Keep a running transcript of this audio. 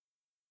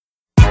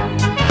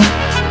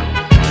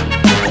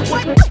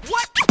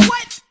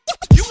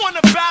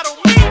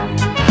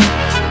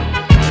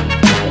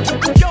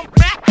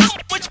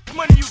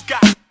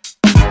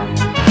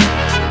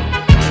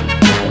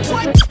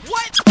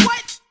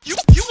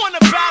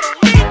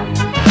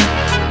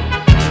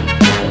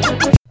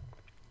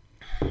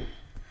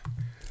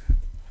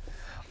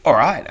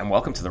right, and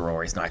welcome to the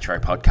Rory's Nitro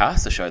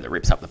podcast, a show that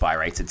rips up the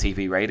buy-rated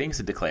TV ratings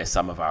and declares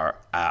some of our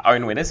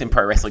own winners in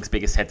pro wrestling's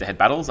biggest head-to-head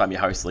battles. I'm your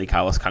host, Lee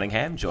Carlos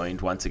Cunningham, joined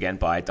once again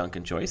by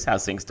Duncan Joyce.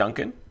 How's things,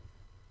 Duncan?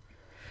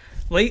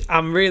 Lee,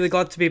 I'm really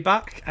glad to be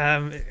back.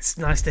 It's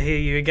nice to hear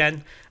you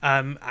again,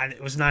 and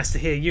it was nice to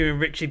hear you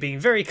and Richie being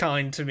very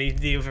kind to me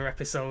the other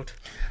episode.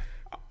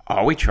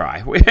 Oh, we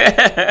try.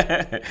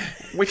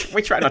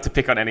 we try not to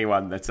pick on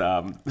anyone that's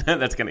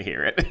going to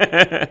hear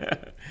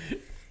it.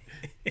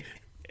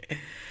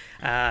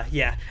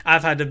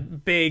 I've had a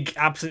big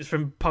absence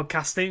from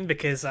podcasting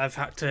because I've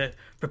had to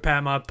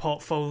prepare my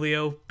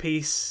portfolio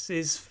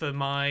pieces for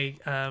my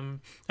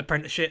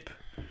apprenticeship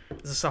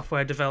as a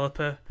software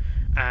developer,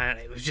 and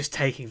it was just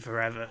taking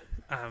forever,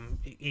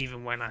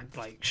 even when I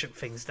shut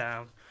things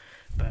down.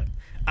 But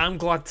I'm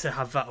glad to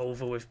have that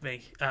over with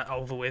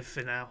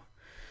for now.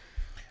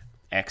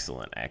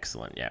 Excellent.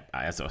 Yeah,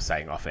 as I was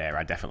saying off air,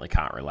 I definitely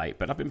can't relate,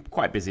 but I've been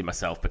quite busy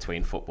myself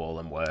between football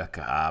and work.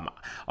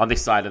 On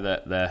this side of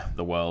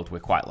the world, we're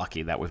quite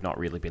lucky that we've not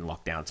really been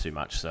locked down too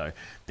much, so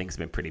things have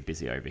been pretty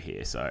busy over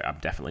here, so I'm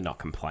definitely not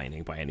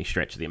complaining by any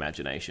stretch of the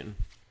imagination.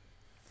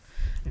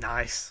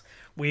 Nice.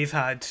 We've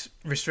had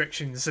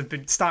restrictions have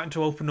been starting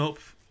to open up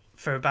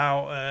for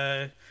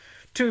about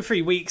 2 or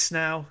 3 weeks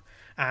now,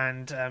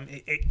 and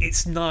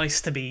it's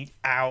nice to be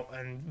out,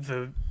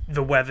 and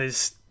the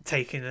weather's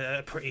taking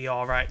a pretty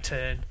alright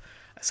turn,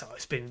 so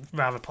it's been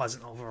rather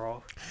pleasant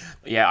overall.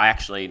 Yeah,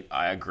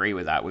 I agree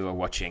with that. We were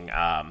watching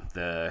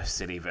the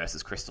City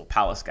versus Crystal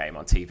Palace game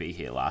on TV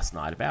here last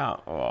night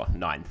about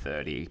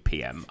 9:30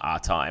 p.m. our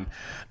time,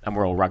 and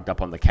we're all rugged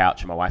up on the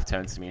couch, and my wife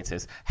turns to me and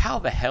says, "How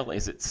the hell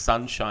is it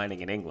sun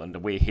shining in England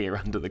and we're here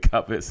under the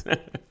covers?"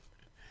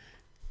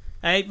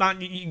 Hey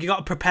man, you got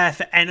to prepare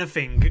for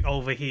anything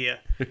over here.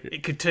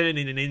 It could turn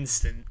in an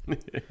instant.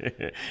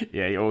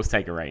 Yeah, you always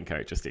take a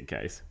raincoat just in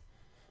case.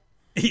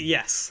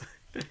 Yes.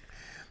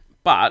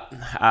 But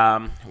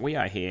we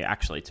are here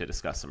actually to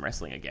discuss some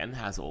wrestling again,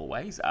 as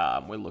always.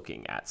 We're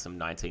looking at some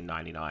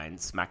 1999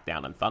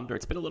 SmackDown and Thunder.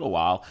 It's been a little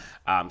while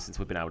since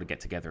we've been able to get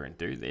together and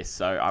do this,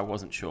 so I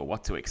wasn't sure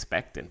what to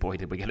expect, and boy,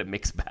 did we get a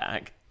mixed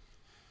bag.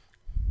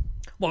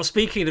 Well,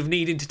 speaking of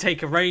needing to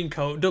take a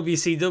raincoat,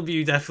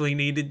 WCW definitely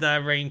needed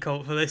their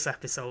raincoat for this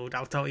episode,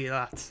 I'll tell you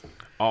that.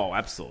 Oh,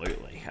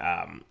 absolutely.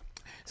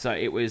 So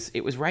it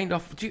was rained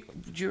off.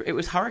 It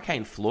was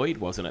Hurricane Floyd,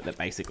 wasn't it, that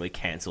basically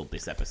cancelled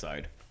this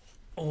episode?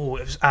 Oh,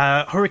 it was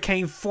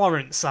Hurricane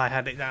Florence, I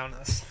had it down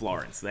as.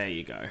 Florence, there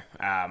you go.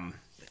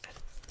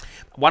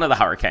 One of the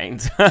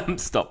hurricanes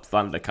stopped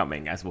Thunder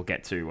coming, as we'll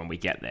get to when we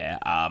get there.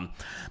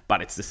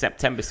 But it's the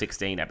September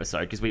 16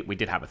 episode, because we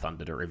did have a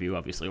Thunder to review,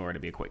 obviously. We're going to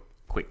be a quick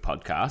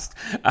podcast.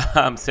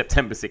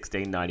 September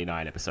 16,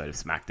 99 episode of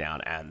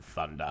SmackDown and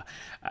Thunder.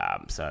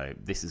 So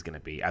this is going to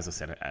be, as I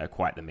said,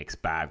 quite the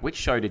mixed bag. Which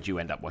show did you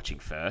end up watching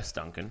first,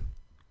 Duncan?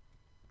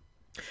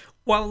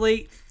 Well,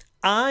 Lee,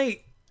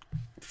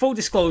 full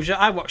disclosure,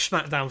 I watched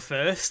SmackDown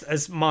first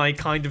as my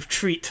kind of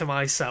treat to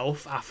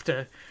myself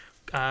after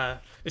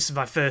this is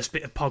my first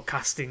bit of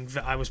podcasting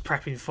that I was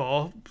prepping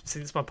for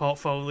since my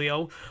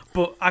portfolio.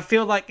 But I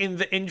feel like in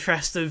the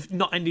interest of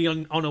not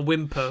ending on a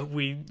whimper,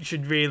 we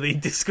should really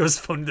discuss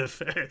Thunder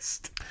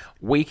first.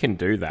 We can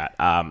do that.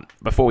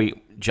 Before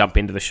we jump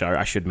into the show,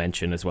 I should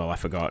mention as well, I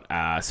forgot,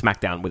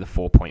 SmackDown with a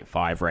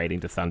 4.5 rating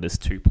to Thunder's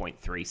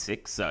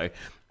 2.36, so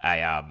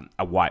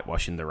a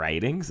whitewash in the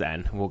ratings,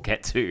 and we'll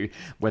get to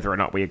whether or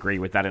not we agree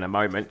with that in a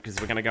moment,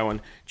 because we're going to go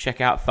and check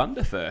out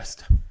Thunder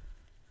first.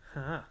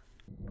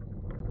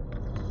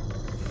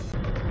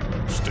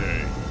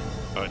 Sting,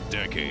 a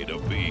decade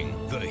of being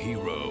the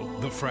hero,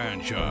 the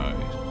franchise,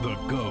 the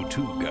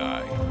go-to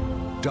guy,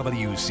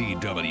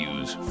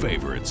 WCW's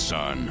favorite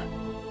son.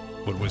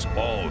 But was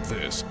all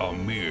this a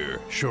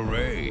mere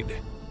charade?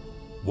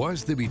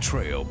 Was the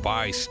betrayal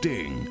by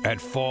Sting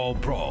at Fall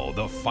Brawl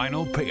the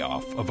final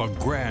payoff of a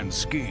grand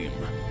scheme?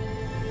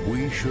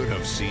 We should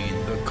have seen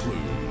the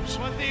clues.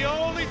 But the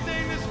only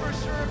thing that's for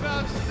sure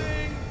about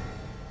Sting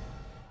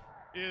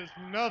is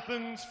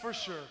nothing's for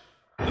sure.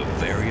 The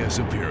various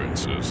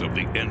appearances of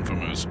the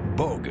infamous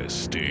bogus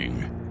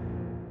Sting.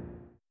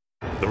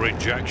 The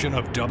rejection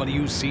of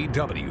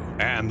WCW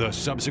and the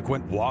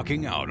subsequent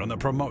walking out on the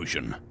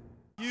promotion.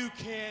 You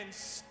can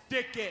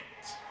stick it.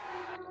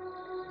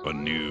 A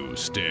new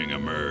Sting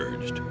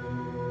emerged.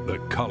 The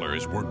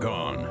colors were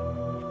gone.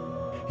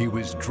 He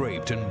was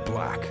draped in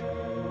black.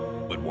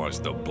 But was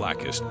the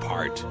blackest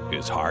part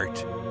his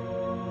heart?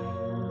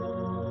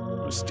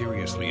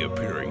 Mysteriously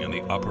appearing in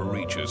the upper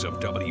reaches of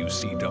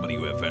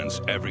WCW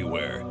events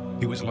everywhere,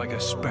 he was like a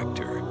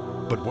specter.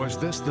 But was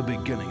this the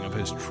beginning of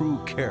his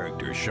true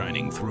character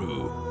shining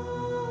through?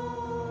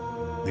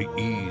 The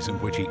ease in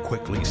which he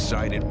quickly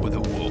sided with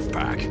the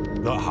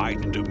Wolfpack, the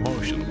heightened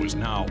emotion was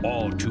now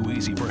all too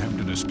easy for him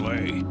to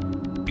display.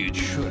 It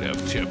should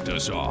have tipped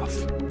us off.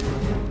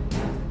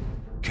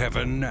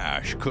 Kevin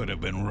Nash could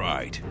have been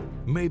right.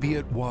 Maybe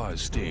it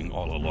was Sting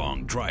all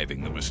along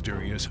driving the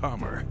mysterious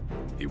Hummer.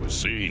 He was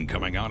seen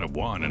coming out of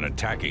one and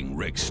attacking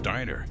Rick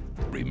Steiner.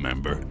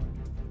 Remember?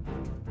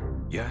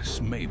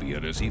 Yes, maybe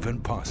it is even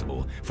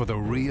possible for the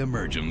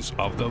re-emergence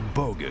of the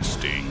bogus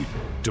Sting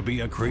to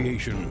be a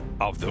creation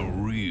of the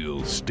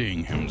real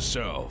Sting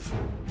himself.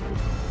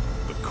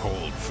 The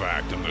cold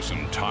fact of this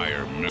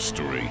entire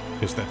mystery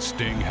is that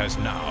Sting has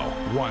now,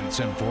 once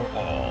and for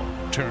all,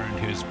 turned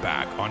his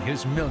back on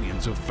his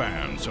millions of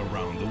fans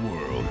around the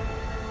world.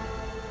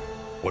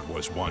 What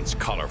was once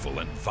colorful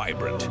and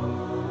vibrant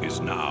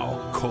is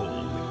now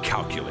cold,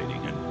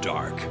 calculating, and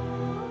dark.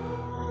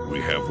 We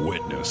have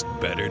witnessed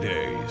better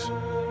days.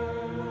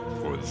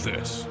 For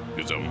this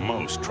is a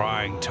most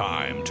trying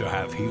time to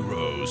have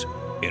heroes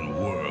in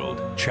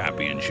World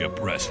Championship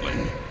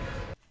Wrestling.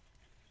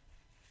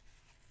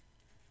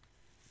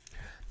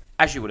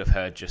 As you would have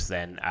heard just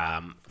then,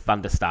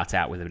 Thunder starts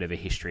out with a bit of a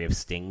history of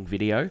Sting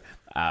video.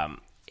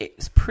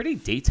 It's pretty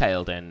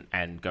detailed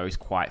and goes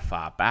quite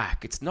far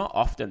back. It's not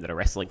often that a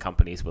wrestling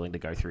company is willing to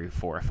go through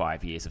 4 or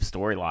 5 years of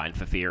storyline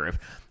for fear of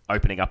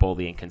opening up all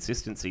the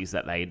inconsistencies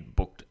that they'd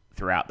booked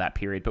throughout that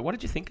period. But what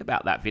did you think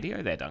about that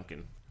video there,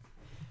 Duncan?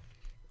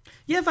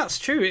 Yeah, that's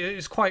true.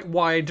 It's quite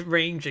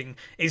wide-ranging.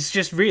 It's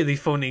just really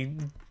funny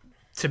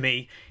to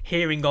me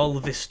hearing all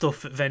of this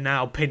stuff that they're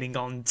now pinning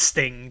on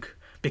Sting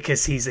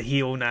because he's a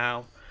heel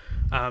now,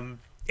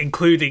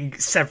 including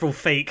several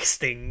fake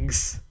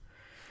Stings.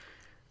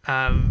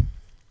 Oh,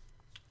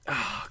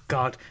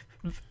 God.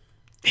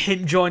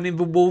 Him joining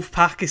the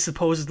Wolfpack is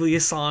supposedly a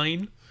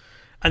sign.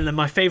 And then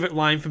my favourite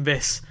line from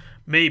this,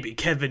 maybe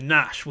Kevin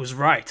Nash was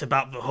right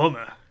about the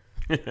Hummer.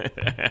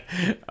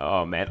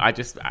 Oh man,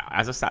 as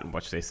I sat and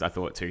watched this, I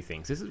thought two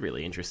things. This is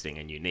really interesting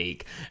and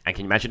unique. And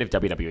can you imagine if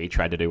WWE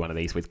tried to do one of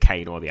these with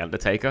Kane or The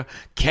Undertaker?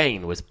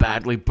 Kane was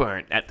badly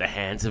burnt at the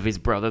hands of his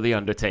brother, The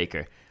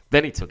Undertaker.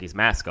 Then he took his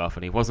mask off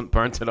and he wasn't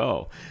burnt at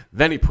all.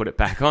 Then he put it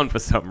back on for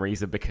some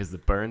reason because the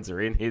burns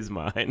are in his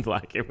mind.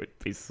 Like, it would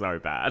be so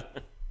bad.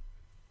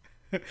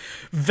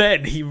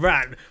 Then he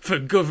ran for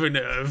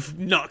governor of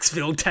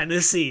Knoxville,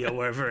 Tennessee, or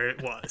wherever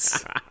it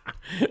was.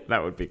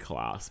 That would be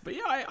class. But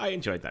yeah, I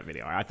enjoyed that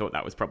video. I thought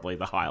that was probably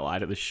the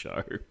highlight of the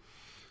show.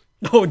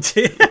 Oh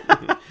dear.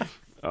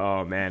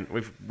 Oh man,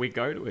 we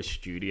go to a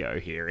studio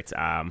here. It's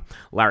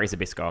Larry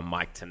Zbyszko and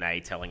Mike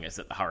Tenay telling us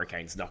that the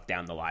Hurricanes knocked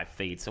down the live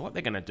feed. So what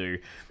they're going to do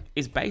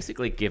is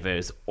basically give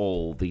us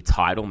all the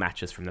title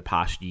matches from the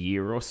past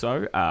year or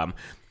so,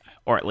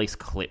 or at least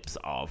clips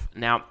of.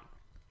 Now,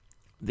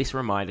 this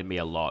reminded me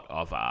a lot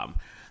of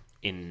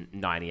in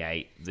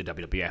 '98, the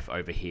WWF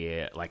over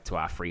here, like to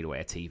our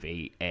free-to-air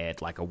TV,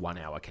 aired like a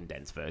 1-hour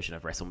condensed version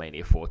of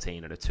WrestleMania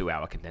 14 and a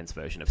 2-hour condensed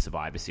version of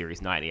Survivor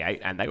Series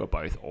 '98, and they were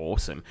both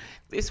awesome.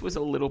 This was a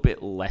little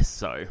bit less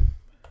so.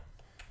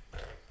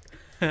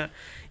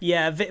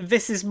 Yeah,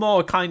 this is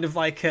more kind of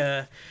like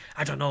a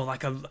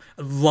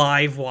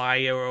live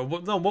wire or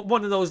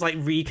one of those like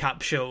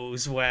recap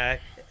shows where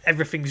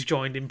everything's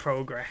joined in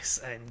progress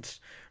and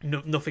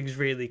nothing's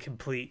really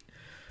complete.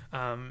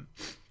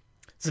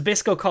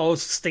 Zbyszko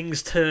calls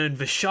Sting's turn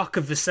the shock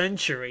of the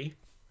century.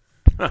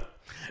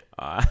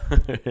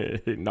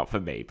 Not for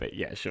me, but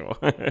yeah, sure.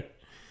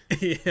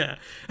 Yeah.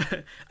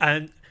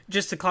 And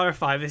just to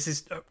clarify, this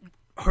is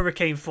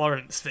Hurricane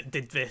Florence that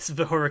did this.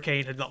 The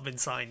Hurricane had not been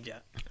signed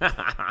yet.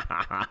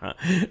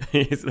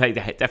 They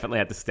definitely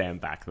had to stand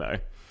back, though.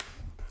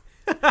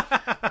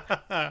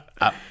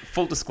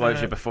 Full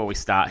disclosure before we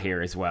start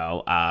here as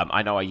well,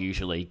 I know I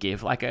usually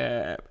give like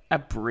a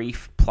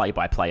brief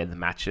play-by-play of the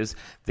matches.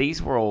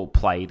 These were all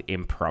played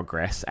in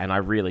progress, and I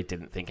really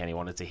didn't think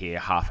anyone wanted to hear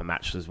half a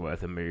match's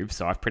worth of moves,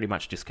 so I've pretty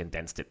much just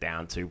condensed it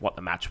down to what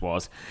the match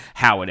was,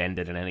 how it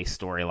ended, and any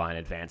storyline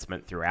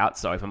advancement throughout.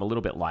 So if I'm a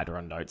little bit lighter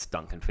on notes,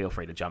 Duncan, feel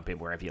free to jump in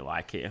wherever you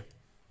like here.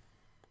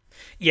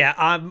 Yeah,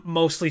 I'm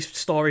mostly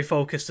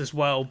story-focused as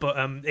well, but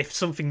if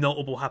something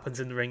notable happens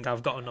in the ring,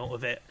 I've got a note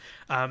of it.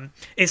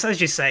 It's,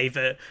 as you say,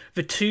 the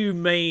two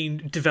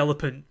main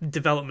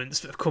developments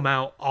that have come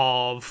out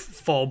of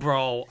Fall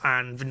Brawl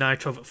and the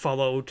Nitro that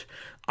followed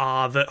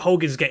are that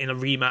Hogan's getting a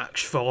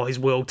rematch for his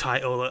world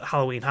title at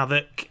Halloween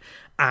Havoc,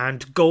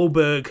 and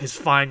Goldberg has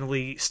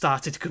finally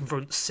started to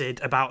confront Sid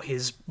about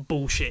his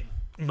bullshit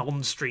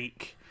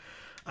non-streak.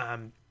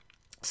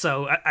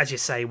 So, as you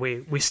say,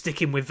 we're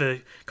sticking with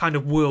the kind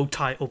of world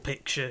title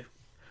picture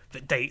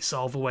that dates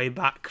all the way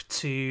back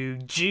to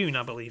June,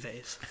 I believe it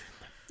is.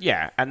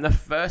 Yeah, and the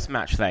first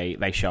match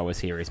they show us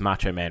here is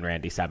Macho Man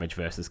Randy Savage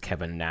versus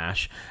Kevin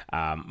Nash.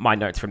 My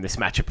notes from this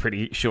match are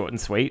pretty short and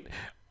sweet.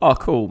 Oh,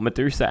 cool,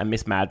 Medusa and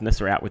Miss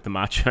Madness are out with the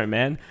Macho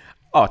Man.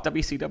 Oh,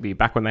 WCW,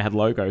 back when they had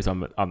logos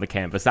on the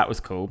canvas, that was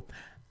cool.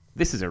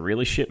 This is a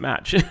really shit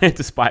match,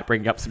 despite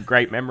bringing up some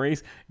great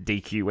memories.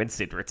 DQ when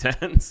Sid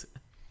returns.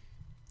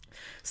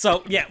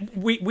 So, yeah,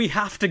 we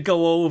have to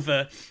go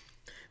over...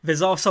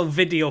 There's also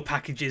video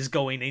packages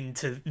going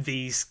into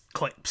these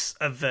clips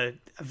of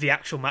the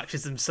actual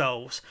matches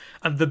themselves.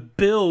 And the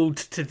build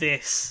to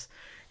this...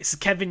 It's a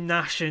Kevin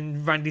Nash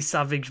and Randy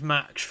Savage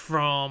match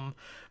from...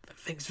 I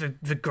think it's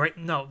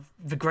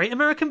the Great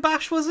American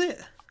Bash, was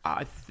it?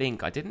 I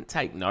think I didn't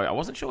take note. I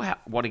wasn't sure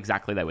what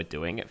exactly they were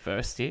doing at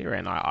first here,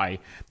 and I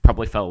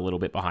probably fell a little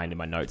bit behind in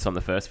my notes on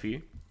the first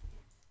few.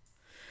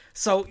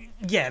 So,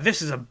 yeah,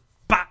 this is a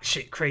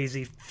batshit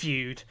crazy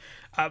feud.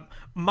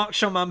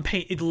 Macho Man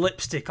painted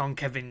lipstick on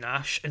Kevin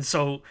Nash, and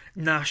so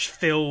Nash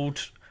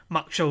filled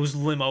Macho's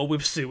limo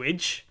with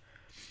sewage.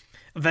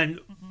 Then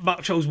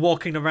Macho's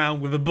walking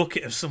around with a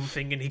bucket of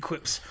something, and he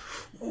quips,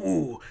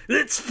 "Ooh,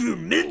 that's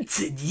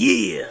fermented,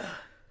 yeah."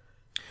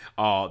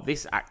 Oh,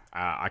 this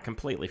I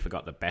completely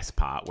forgot the best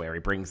part where he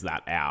brings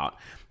that out,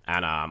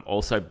 and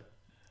also.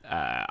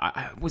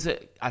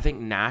 I think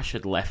Nash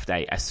had left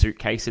a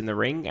suitcase in the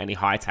ring, and he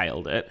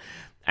hightailed it,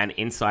 and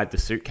inside the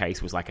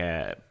suitcase was like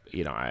a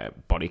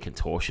body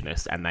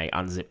contortionist, and they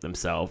unzipped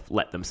themselves,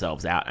 let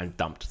themselves out, and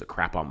dumped the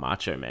crap on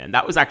Macho Man.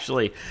 That was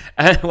actually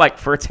like,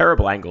 for a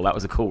terrible angle, that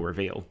was a cool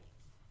reveal.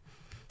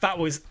 That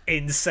was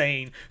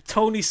insane.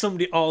 Tony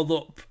summed it all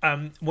up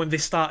when they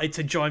started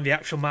to join the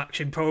actual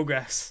match in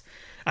progress.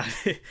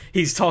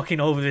 He's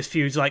talking over this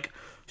feud like,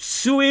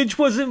 sewage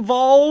was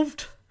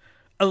involved,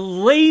 a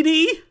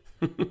lady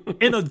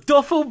in a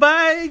duffel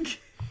bag.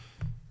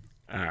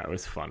 It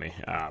was funny.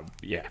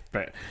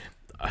 But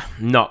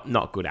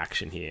not good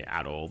action here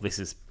at all. This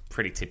is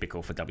pretty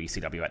typical for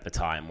WCW at the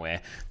time,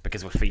 where,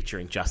 because we're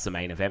featuring just the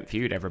main event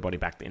feud, everybody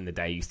back in the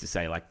day used to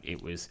say, like,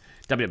 it was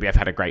WWF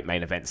had a great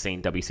main event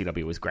scene,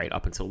 WCW was great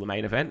up until the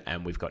main event,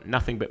 and we've got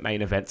nothing but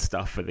main event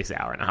stuff for this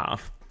hour and a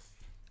half.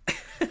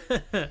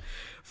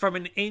 From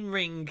an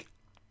in-ring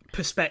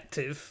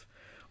perspective,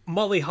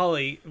 Molly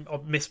Holly,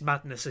 or Miss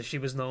Madness as she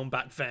was known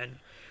back then,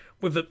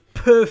 with a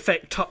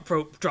perfect top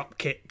rope drop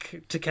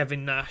kick to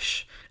Kevin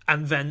Nash,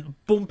 and then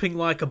bumping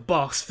like a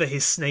boss for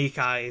his snake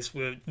eyes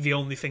were the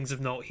only things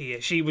of note here.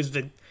 She was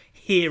the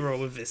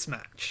hero of this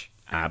match.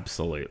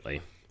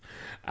 Absolutely.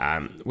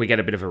 We get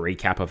a bit of a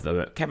recap of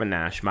the Kevin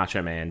Nash,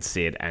 Macho Man,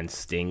 Sid, and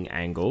Sting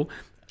angle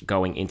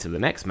going into the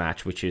next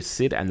match, which is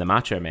Sid and the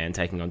Macho Man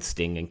taking on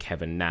Sting and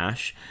Kevin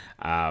Nash.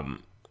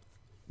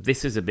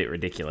 This is a bit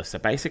ridiculous. So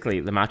basically,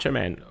 the Macho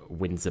Man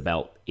wins the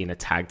belt in a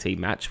tag team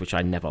match, which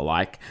I never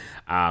like.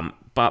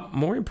 But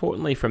more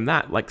importantly from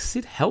that, like,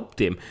 Sid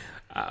helped him.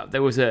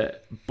 There was a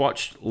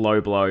botched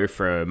low blow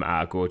from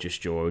Gorgeous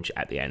George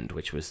at the end,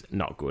 which was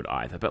not good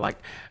either. But, like,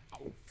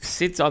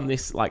 Sid's on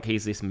this, like,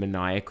 he's this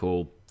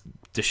maniacal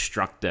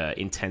destructor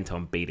intent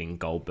on beating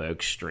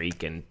Goldberg's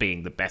streak and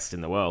being the best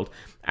in the world.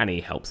 And he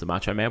helps the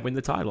Macho Man win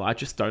the title. I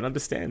just don't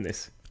understand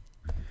this.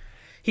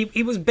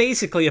 He was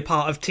basically a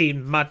part of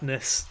Team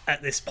Madness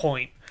at this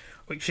point,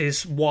 which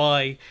is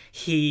why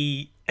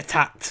he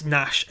attacked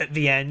Nash at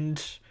the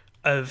end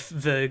of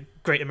the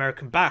Great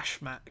American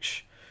Bash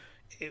match.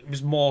 It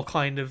was more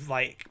kind of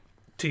like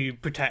to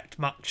protect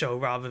Macho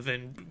rather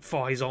than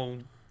for his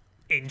own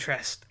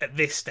interest at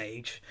this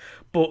stage.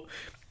 But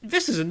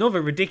this is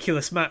another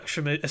ridiculous match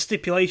from a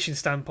stipulation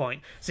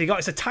standpoint. So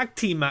it's a tag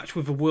team match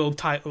with a world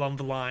title on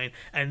the line,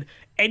 and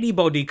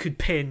anybody could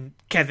pin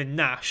Kevin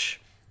Nash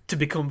to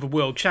become the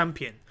world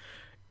champion.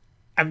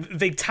 And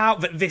they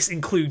tout that this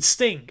includes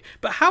Sting.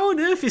 But how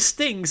on earth is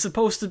Sting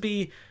supposed to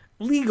be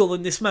legal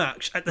in this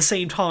match at the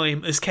same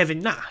time as Kevin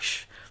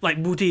Nash? Like,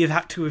 would he have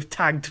had to have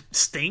tagged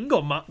Sting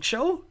or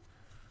Macho?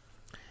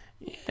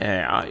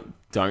 Yeah, I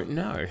don't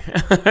know.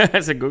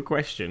 That's a good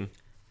question.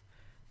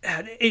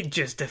 And it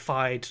just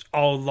defied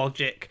all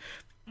logic.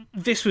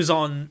 This was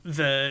on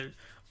the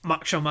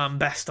Macho Man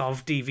Best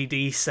Of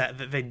DVD set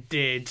that they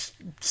did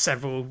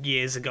several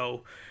years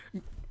ago.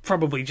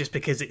 Probably just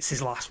because it's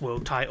his last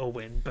world title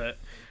win, but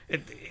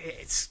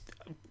it's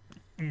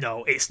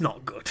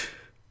not good.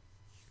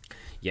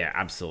 Yeah,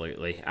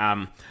 absolutely.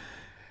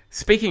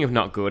 Speaking of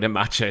not good and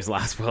Macho's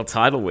last world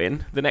title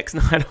win, the next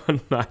night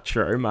on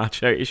Nitro,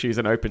 Macho issues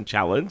an open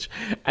challenge.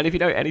 And if you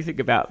know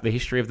anything about the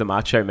history of the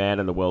Macho Man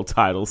and the world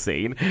title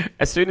scene,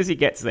 as soon as he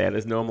gets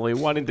there's normally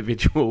one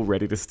individual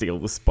ready to steal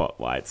the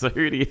spotlight. So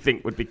who do you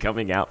think would be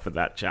coming out for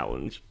that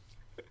challenge?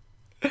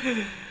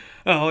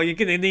 Oh, you're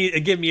going to need to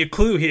give me a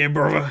clue here,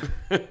 brother.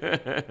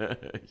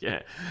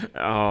 Yeah.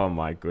 Oh,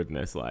 my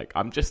goodness. Like,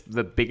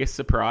 the biggest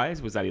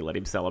surprise was that he let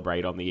him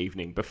celebrate on the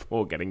evening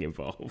before getting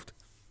involved.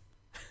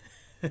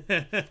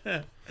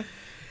 So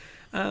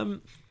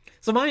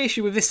my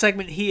issue with this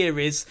segment here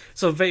is,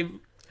 so they,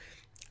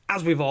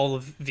 as with all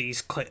of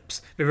these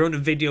clips, they run a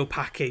video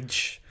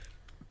package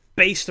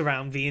based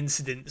around the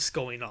incidents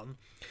going on.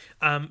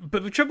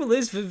 But the trouble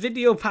is, the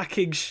video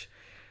package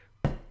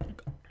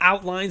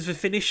outlines the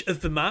finish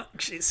of the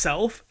match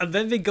itself, and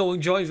then they go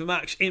and join the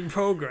match in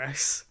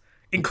progress,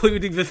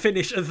 including the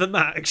finish of the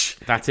match.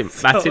 That's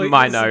in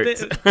my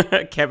notes.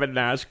 Kevin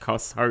Nash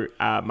costs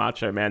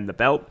Macho Man the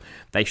belt.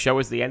 They show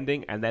us the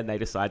ending, and then they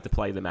decide to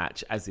play the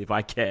match as if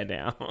I care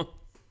now.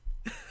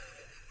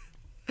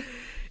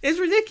 It's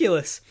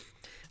ridiculous.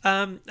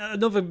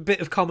 Another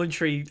bit of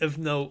commentary of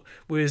note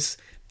was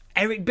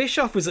Eric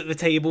Bischoff was at the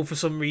table for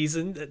some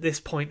reason at this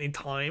point in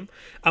time,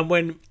 and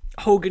when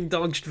Hogan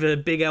dodged the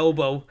big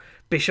elbow,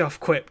 Bischoff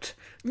quipped,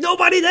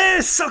 "Nobody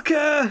there,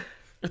 sucker!"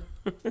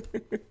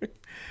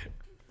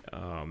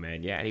 Oh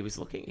man, yeah, and he was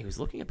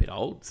looking a bit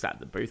old sat at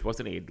the booth,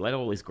 wasn't he? He'd let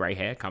all his grey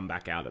hair come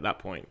back out at that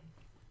point.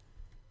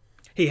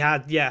 He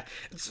had, yeah.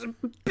 It's a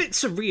bit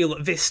surreal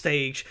at this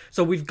stage.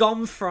 So we've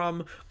gone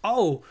from,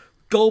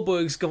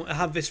 Goldberg's going to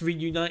have this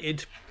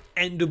reunited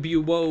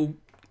NWO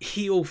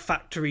heel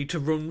factory to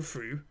run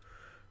through,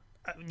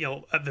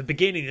 at the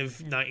beginning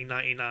of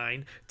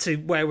 1999 to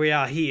where we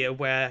are here,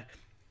 where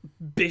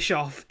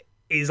Bischoff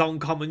is on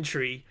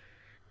commentary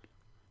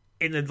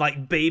in a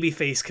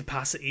babyface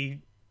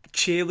capacity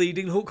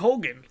cheerleading Hulk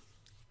Hogan.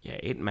 Yeah,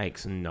 it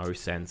makes no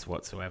sense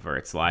whatsoever.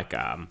 It's like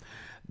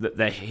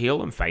the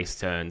heel and face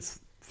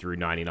turns through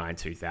 99,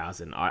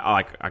 2000.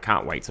 I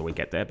can't wait till we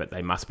get there, but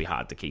they must be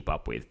hard to keep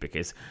up with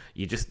because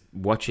you just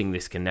watching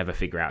this can never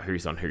figure out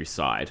who's on whose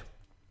side.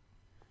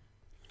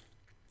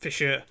 For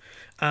sure.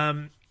 I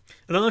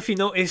don't know if you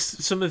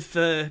noticed some of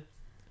the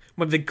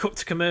when they cut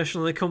to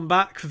commercial and they come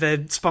back,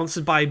 they're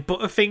sponsored by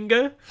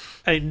Butterfinger,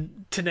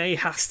 and Tenay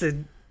has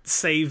to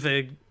say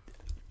the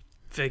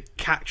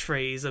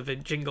catchphrase of a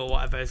jingle,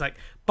 whatever. It's like,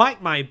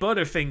 bite my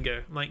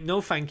Butterfinger. I'm like,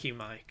 no thank you,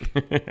 Mike.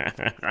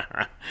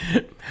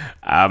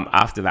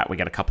 After that, we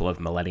get a couple of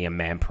Millennium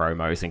Man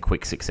promos in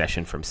quick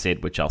succession from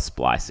Sid, which I'll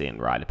splice in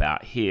right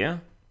about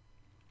here.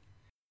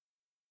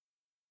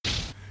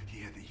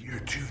 Yeah, the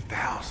year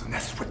 2000,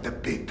 that's what the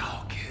big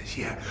talk is,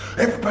 yeah.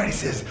 Everybody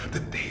says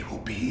that they will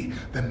be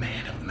the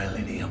man of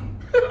millennium.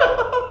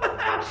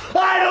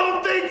 I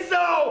don't think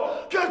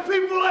so! Because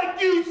people like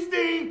you,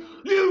 Sting,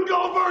 you,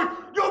 Goldberg,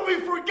 you'll be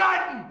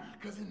forgotten!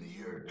 Because in the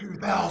year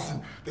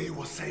 2000, they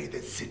will say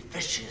that Sid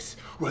Vicious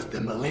was the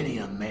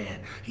Millennium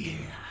Man. Yeah.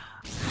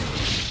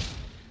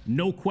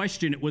 No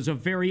question, it was a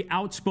very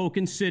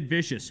outspoken Sid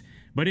Vicious.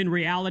 But in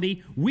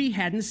reality, we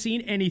hadn't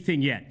seen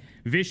anything yet.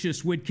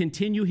 Vicious would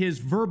continue his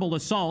verbal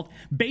assault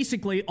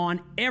basically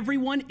on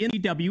everyone in the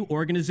WCW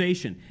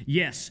organization.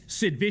 Yes,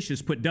 Sid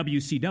Vicious put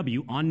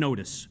WCW on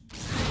notice.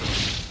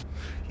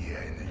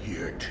 Yeah, in the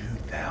year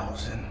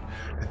 2000,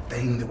 the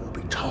thing that will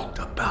be talked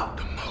about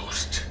the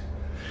most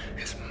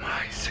is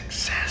my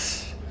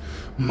success,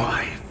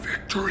 my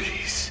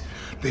victories.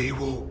 They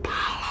will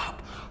pile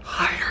up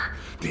higher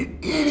than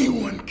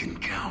anyone can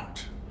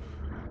count.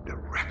 The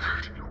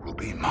record will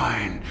be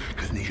mine,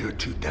 because in the year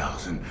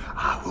 2000,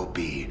 I will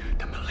be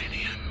the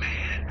Millennium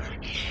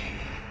Man.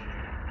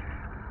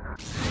 Yeah.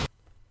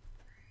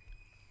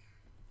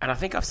 And I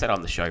think I've said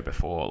on the show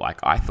before,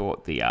 I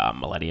thought the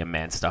Millennium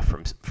Man stuff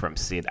from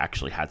Sid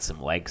actually had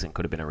some legs and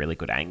could have been a really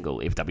good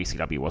angle if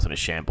WCW wasn't a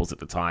shambles at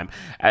the time.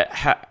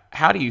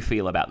 How do you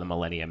feel about the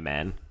Millennium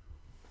Man?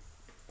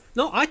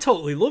 No, I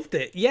totally loved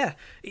it. Yeah,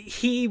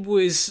 he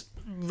was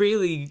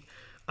really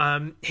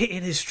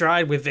hitting his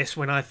stride with this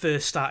when I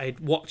first started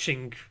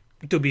watching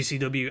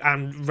WCW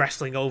and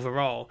wrestling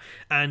overall,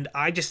 and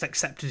I just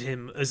accepted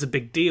him as a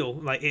big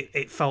deal.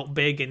 It felt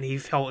big and he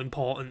felt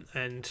important,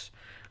 and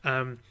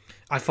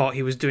I thought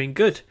he was doing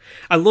good.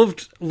 I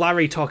loved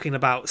Larry talking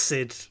about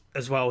Sid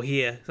as well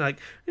here.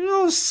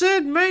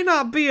 Sid may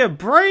not be a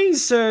brain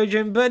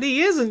surgeon, but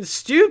he isn't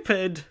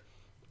stupid.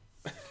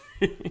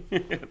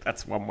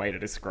 That's one way to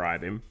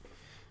describe him.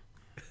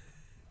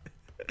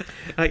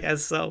 I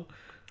guess so.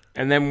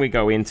 And then we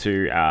go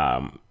into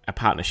a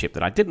partnership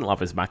that I didn't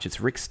love as much.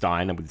 It's Rick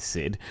Steiner with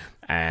Sid,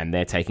 and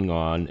they're taking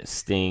on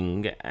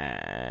Sting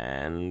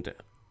and...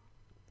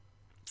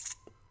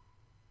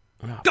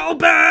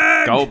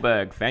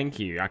 Goldberg, thank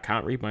you. I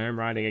can't read my own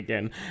writing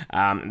again.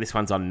 This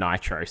one's on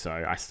Nitro, so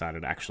I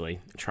started actually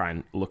try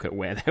and look at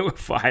where they were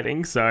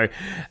fighting. So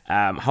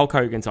Hulk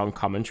Hogan's on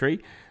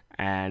commentary,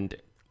 and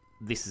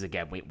this is,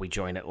 again, we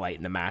join it late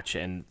in the match,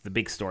 and the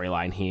big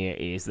storyline here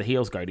is the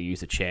heels go to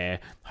use a chair.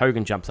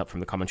 Hogan jumps up from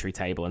the commentary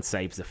table and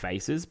saves the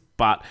faces,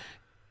 but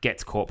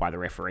gets caught by the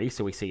referee,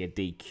 so we see a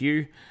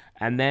DQ.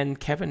 And then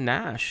Kevin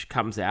Nash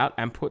comes out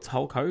and puts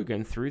Hulk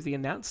Hogan through the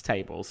announce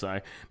table. So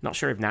not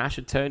sure if Nash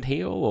had turned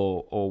heel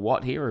or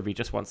what here, or if he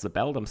just wants the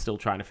belt. I'm still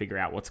trying to figure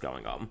out what's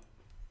going on.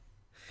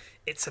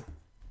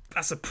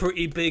 That's a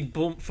pretty big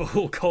bump for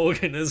Hulk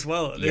Hogan as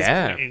well at this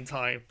point in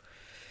time.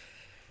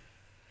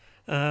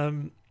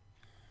 I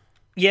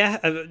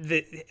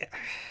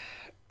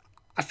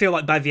feel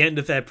like by the end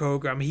of their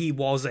program, he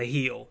was a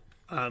heel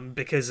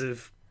because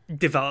of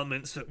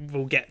developments that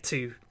we'll get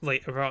to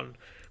later on.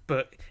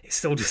 But it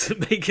still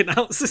doesn't make an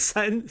ounce of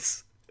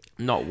sense.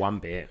 Not one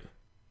bit.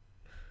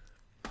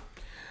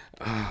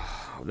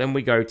 Then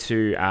we go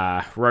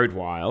to Road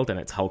Wild, and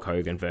it's Hulk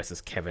Hogan versus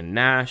Kevin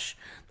Nash.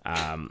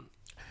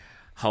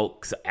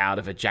 Hulk's out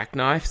of a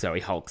jackknife, so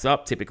he hulks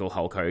up. Typical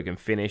Hulk Hogan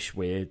finish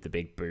with the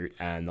big boot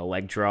and the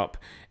leg drop.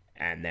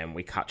 And then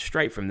we cut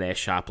straight from there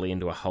sharply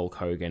into a Hulk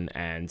Hogan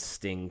and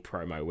Sting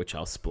promo, which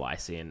I'll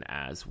splice in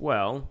as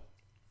well.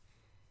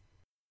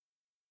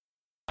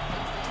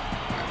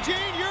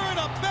 Gene, you're in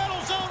a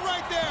battle zone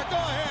right there. Go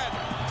ahead.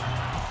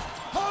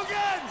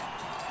 Hogan!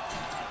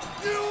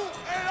 You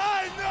and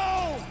I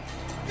know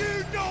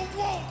you don't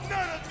want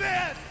none of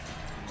this!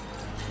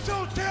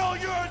 So tell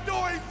your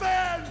adoring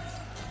fans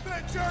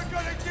that you're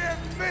gonna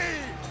give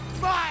me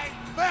my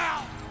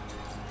mouth!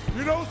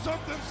 You know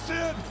something,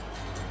 Sid?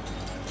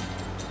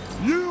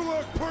 You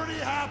look pretty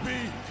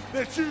happy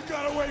that you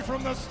got away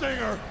from the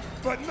Stinger,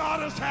 but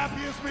not as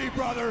happy as me,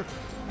 brother,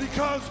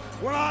 because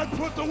when I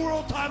put the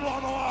world title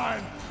on the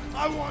line,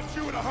 I want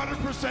you at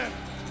 100%,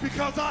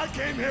 because I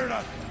came here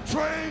to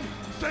train,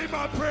 say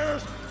my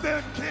prayers,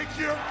 nothing, King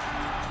Gear.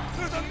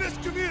 There's a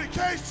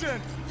miscommunication.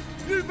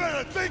 You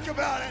better think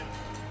about it.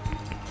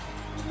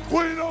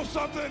 Well, you know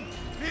something?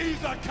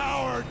 He's a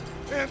coward.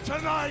 And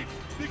tonight,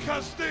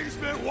 because Sting's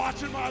been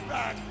watching my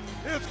back,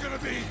 it's going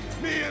to be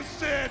me and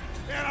Sid,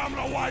 and I'm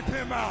going to wipe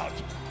him out.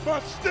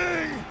 But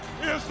Sting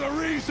is the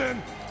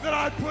reason that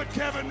I put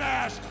Kevin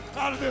Nash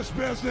out of this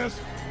business.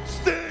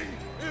 Sting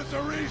is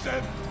the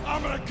reason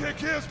I'm going to kick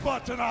his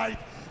butt tonight.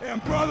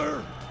 And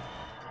brother,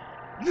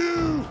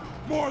 you,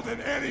 more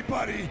than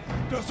anybody,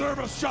 deserve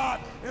a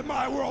shot at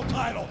my world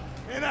title.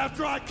 And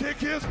after I kick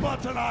his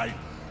butt tonight,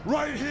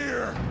 right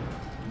here,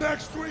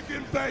 next week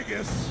in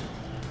Vegas,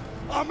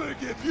 I'm going to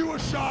give you a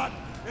shot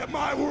at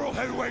my world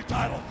heavyweight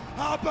title.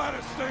 How about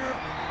it, Stinger?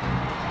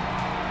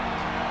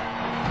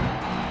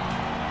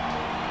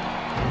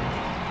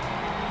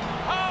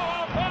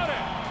 How about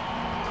it?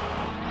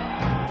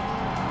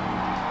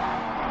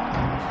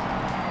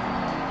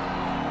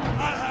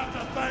 I have to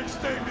thank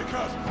Sting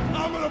because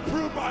I'm going to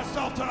prove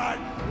myself tonight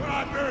when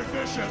I'm very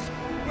vicious.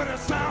 But it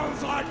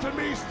sounds like to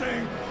me,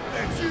 Sting,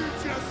 that you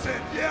just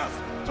said yes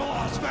to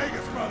Las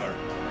Vegas, brother.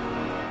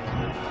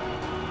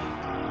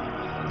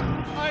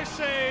 I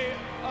say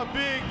a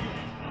big,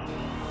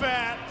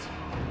 fat,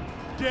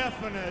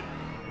 definite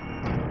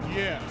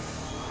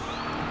yes.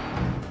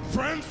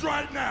 Friends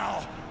right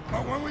now,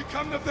 but when we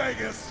come to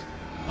Vegas,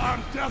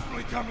 I'm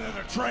definitely coming to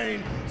the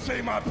train,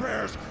 say my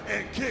prayers,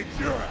 and kick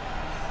Europe.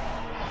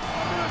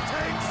 I'm gonna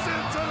take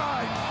Sid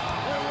tonight,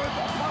 and with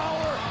the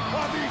power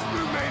of these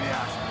new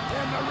maniacs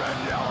in the red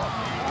and yellow,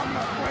 I'm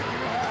not breaking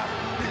it in half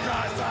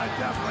because I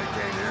definitely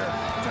came here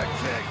to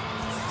kick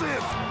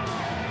Sid.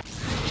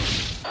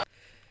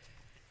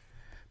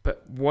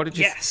 But what did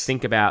you Yes.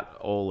 think about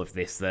all of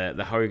this,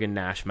 the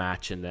Hogan-Nash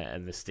match and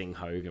the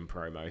Sting-Hogan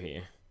promo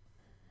here?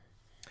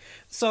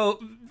 So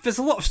there's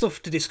a lot of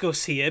stuff to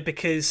discuss here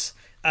because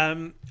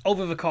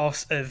over the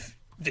course of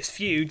this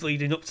feud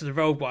leading up to the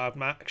Road Wild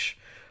match,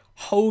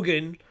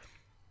 Hogan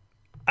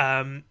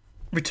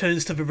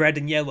returns to the red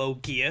and yellow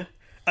gear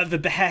at the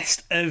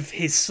behest of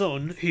his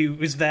son, who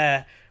was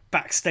there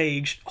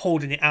backstage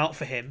holding it out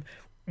for him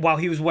while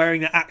he was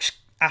wearing an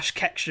Ash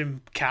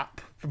Ketchum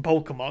cap from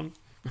Pokemon.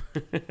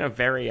 a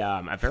very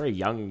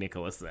young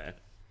Nicholas there.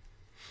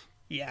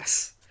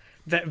 Yes,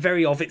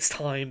 very of its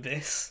time.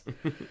 This,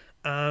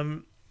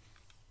 there's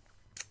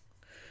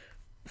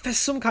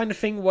some kind of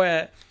thing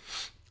where,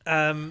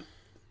 they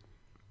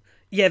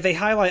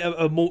highlight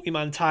a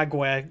multi-man tag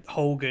where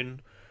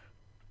Hogan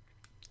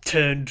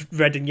turned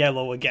red and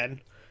yellow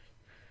again,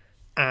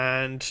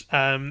 and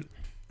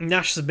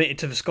Nash submitted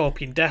to the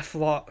Scorpion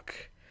Deathlock,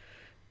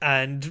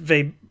 and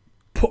they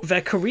put their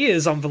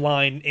careers on the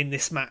line in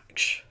this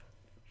match.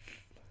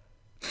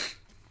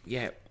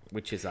 Yeah,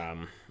 which is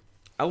a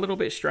little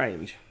bit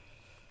strange.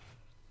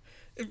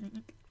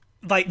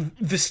 Like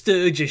the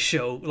Sturgis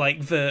show,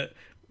 like the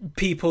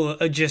people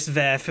are just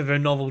there for the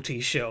novelty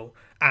show,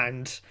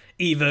 and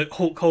either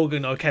Hulk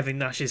Hogan or Kevin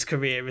Nash's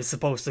career is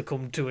supposed to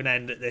come to an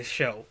end at this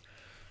show.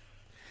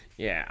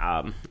 Yeah,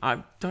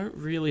 I don't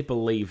really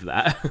believe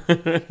that.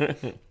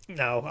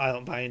 No, I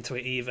don't buy into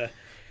it either.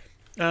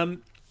 The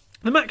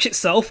match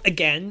itself,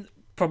 again,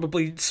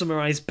 probably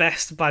summarised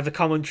best by the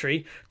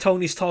commentary.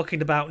 Tony's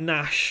talking about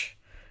Nash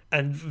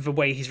and the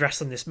way he's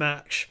wrestling this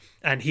match,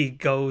 and he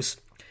goes,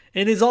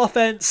 in his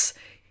offense,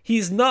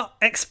 he's not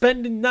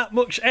expending that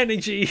much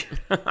energy.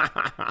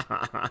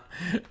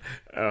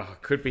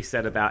 Could be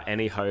said about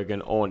any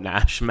Hogan or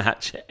Nash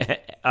match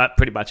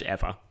pretty much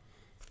ever.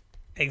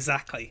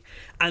 Exactly.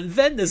 And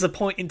then there's a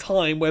point in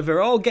time where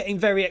they're all getting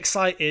very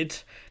excited.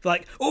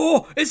 Like,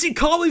 oh, is he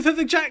calling for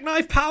the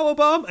jackknife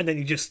powerbomb? And then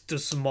he just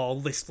does some more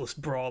listless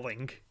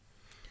brawling.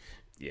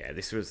 Yeah,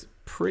 this was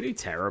pretty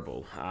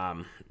terrible.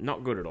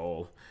 Not good at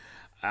all.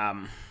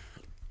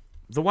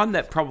 The one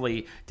that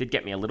probably did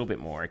get me a little bit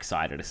more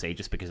excited to see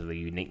just because of the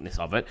uniqueness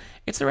of it,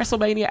 it's the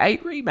WrestleMania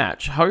 8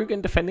 rematch. Hogan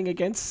defending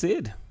against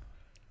Sid.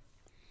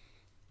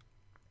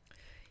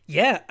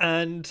 Yeah,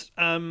 and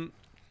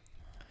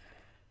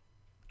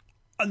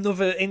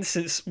another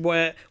instance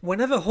where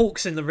whenever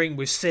Hulk's in the ring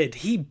with Sid,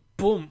 he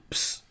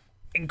bumps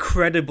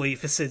incredibly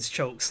for Sid's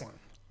chokeslam.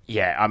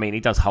 Yeah, I mean, he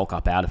does Hulk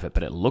up out of it,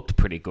 but it looked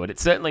pretty good. It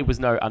certainly was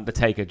no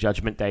Undertaker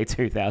Judgment Day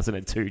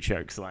 2002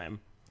 chokeslam.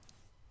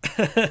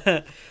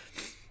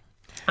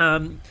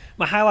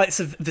 My highlights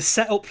of the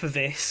setup for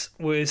this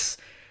was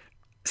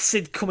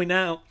Sid coming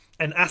out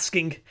and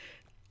asking,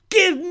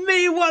 "Give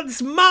me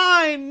what's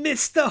mine,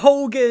 Mr.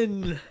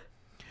 Hogan!"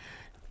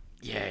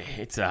 Yeah,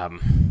 it's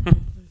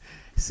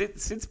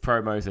Sid's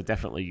promos are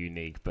definitely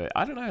unique, but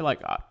I don't know,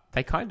 like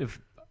they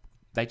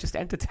just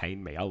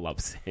entertain me. I love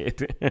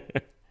Sid.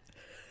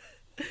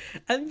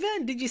 And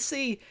then did you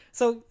see?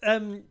 So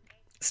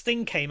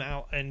Sting came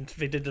out and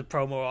they did the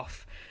promo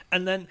off,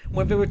 and then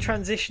when they were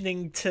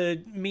transitioning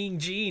to Mean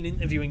Gene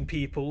interviewing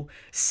people,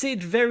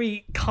 Sid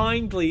very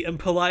kindly and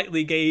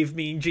politely gave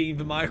Mean Gene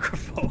the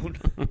microphone.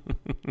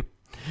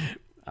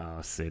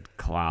 Oh, Sid,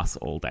 class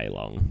all day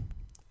long.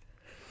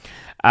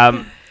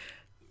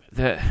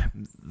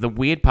 the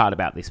weird part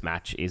about this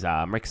match is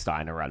Rick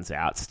Steiner runs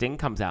out. Sting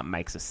comes out and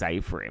makes a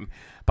save for him,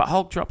 but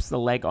Hulk drops the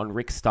leg on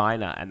Rick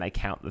Steiner and they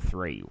count the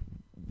 3.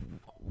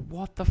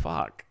 What the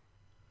fuck?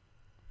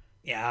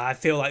 Yeah, I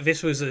feel like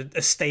this was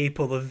a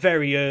staple of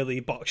very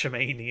early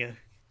Botchamania.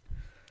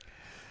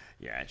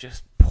 Yeah,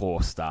 just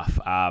poor stuff.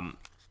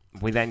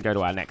 We then go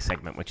to our next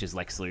segment, which is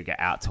Lex Luger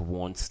out to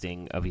warn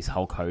Sting of his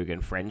Hulk Hogan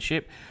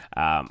friendship.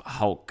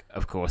 Hulk,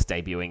 of course,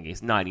 debuting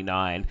his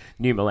 99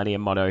 New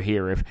Millennium motto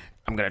here of,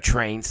 I'm going to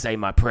train, say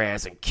my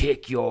prayers, and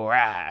kick your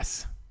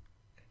ass.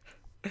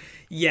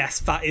 Yes,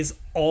 that is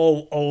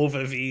all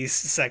over these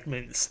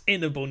segments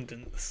in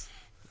abundance.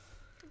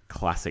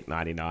 Classic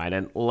 99.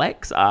 And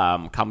Lex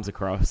comes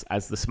across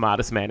as the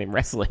smartest man in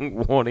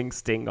wrestling, warning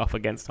Sting off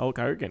against Hulk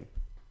Hogan.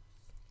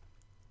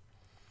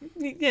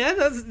 Yeah,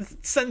 that's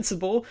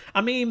sensible.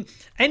 I mean,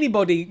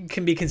 anybody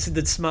can be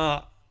considered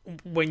smart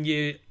when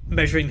you're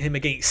measuring him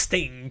against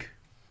Sting.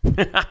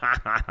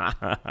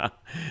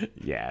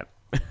 Yeah.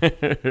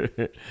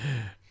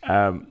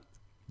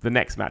 The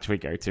next match we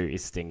go to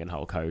is Sting and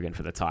Hulk Hogan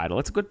for the title.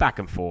 It's a good back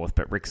and forth,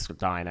 but Rick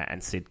Steiner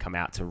and Sid come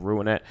out to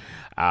ruin it.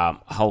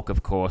 Hulk,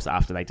 of course,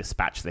 after they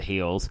dispatch the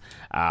heels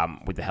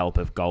with the help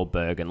of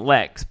Goldberg and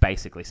Lex,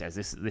 basically says,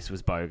 this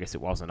was bogus,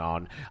 it wasn't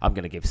on. I'm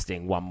going to give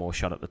Sting one more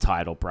shot at the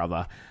title,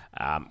 brother,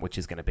 which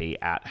is going to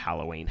be at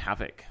Halloween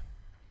Havoc.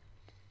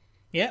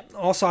 Yeah,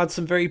 also had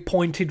some very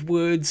pointed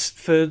words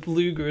for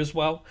Luger as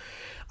well.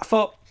 I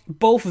thought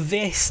both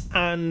this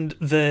and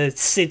the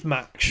Sid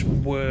match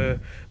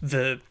were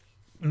the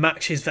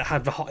matches that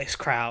had the hottest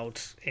crowd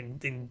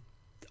in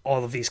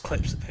all of these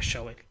clips that they're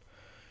showing.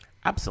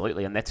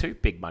 Absolutely, and they're 2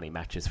 big money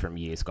matches from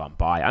years gone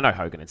by. I know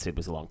Hogan and Sid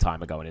was a long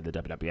time ago in the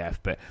WWF,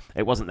 but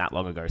it wasn't that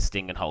long ago.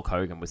 Sting and Hulk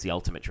Hogan was the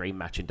Ultimate Dream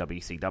match in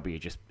WCW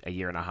just a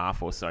year and a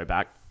half or so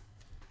back.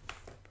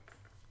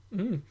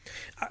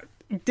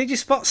 Did you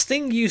spot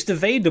Sting used a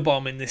Vader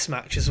bomb in this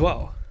match as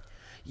well?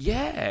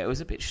 Yeah, it was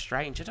a bit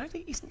strange. I don't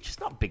think he's just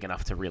not big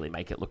enough to really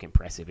make it look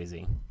impressive, is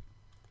he?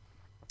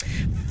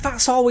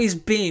 That's always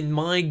been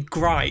my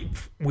gripe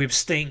with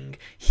Sting.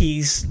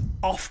 He's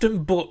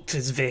often booked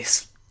as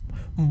this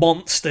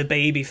monster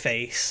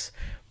babyface,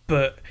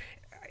 but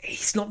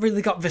he's not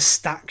really got the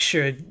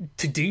stature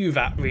to do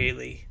that,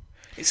 really.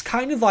 It's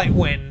kind of like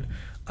when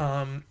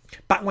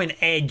back when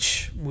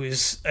Edge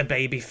was a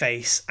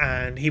babyface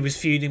and he was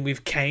feuding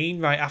with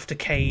Kane right after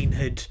Kane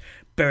had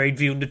buried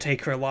The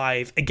Undertaker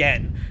alive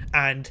again,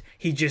 and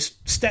he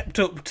just stepped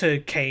up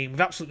to Kane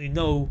with absolutely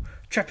no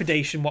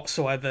trepidation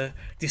whatsoever,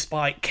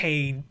 despite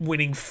Kane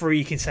winning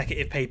 3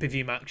 consecutive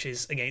pay-per-view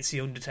matches against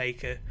The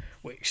Undertaker,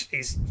 which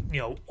is,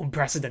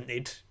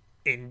 unprecedented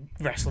in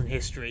wrestling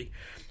history.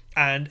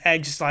 And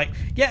Edge is like,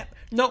 yeah,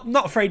 no,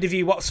 not afraid of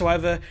you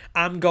whatsoever.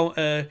 I'm going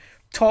to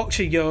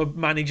torture your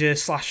manager /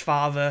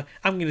 father.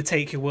 I'm going to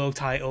take your world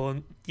title,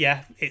 and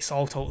yeah, it's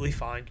all totally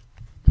fine.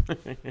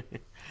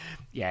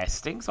 Yeah,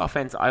 Sting's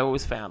offense, I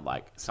always found,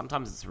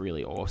 sometimes it's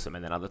really awesome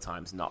and then other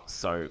times not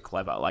so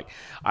clever.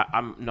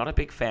 I'm not a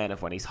big fan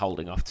of when he's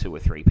holding off 2 or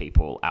 3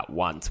 people at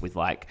once with,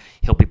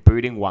 he'll be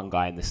booting one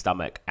guy in the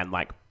stomach and,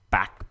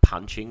 back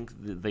punching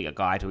the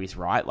guy to his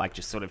right,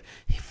 just sort of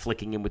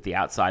flicking him with the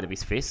outside of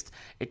his fist.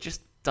 It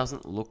just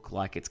doesn't look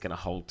like it's going to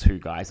hold 2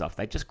 guys off.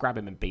 They'd just grab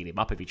him and beat him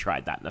up if he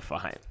tried that in a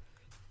fight.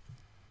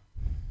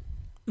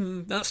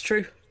 That's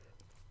true.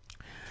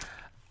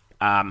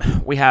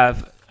 We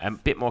have a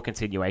bit more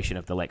continuation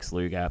of the Lex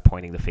Luger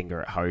pointing the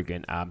finger at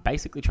Hogan.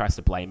 Basically tries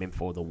to blame him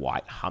for the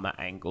White Hummer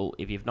angle.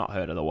 If you've not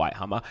heard of the White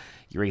Hummer,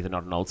 you're either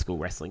not an old school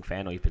wrestling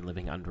fan or you've been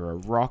living under a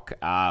rock.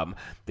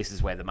 This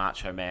is where the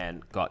Macho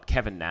Man got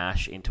Kevin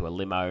Nash into a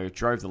limo,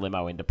 drove the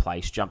limo into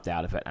place, jumped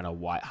out of it, and a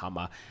White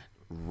Hummer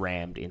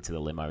rammed into the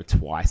limo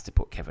twice to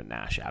put Kevin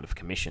Nash out of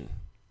commission.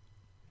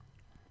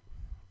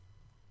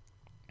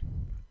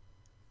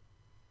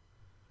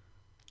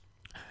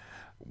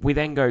 We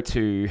then go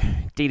to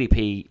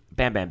DDP,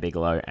 Bam Bam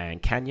Bigelow,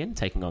 and Kanyon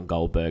taking on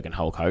Goldberg and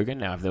Hulk Hogan.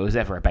 Now, if there was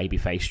ever a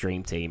babyface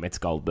dream team, it's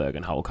Goldberg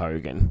and Hulk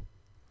Hogan.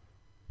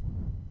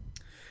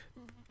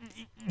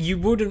 You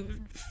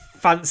wouldn't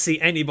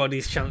fancy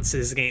anybody's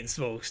chances against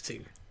those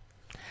 2.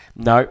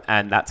 No,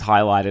 and that's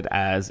highlighted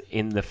as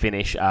in the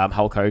finish,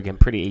 Hulk Hogan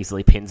pretty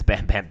easily pins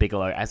Bam Bam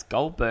Bigelow as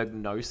Goldberg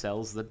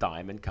no-sells the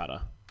Diamond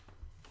Cutter.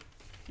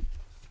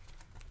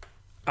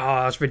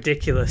 Oh, that's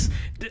ridiculous.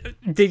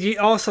 Did you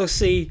also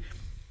see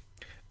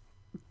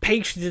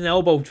Page did an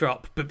elbow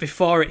drop, but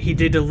before it he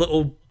did a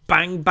little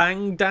bang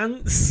bang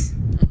dance?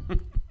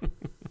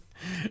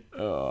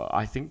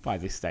 I think by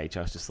this stage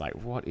I was just like,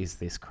 what is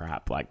this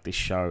crap? This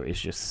show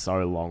is just so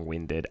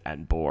long-winded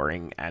and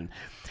boring, and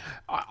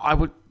I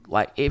would,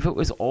 if it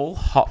was all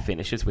hot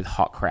finishes with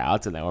hot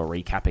crowds and they were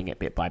recapping it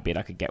bit by bit,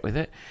 I could get with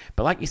it.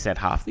 But like you said,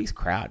 half these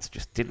crowds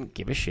just didn't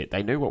give a shit.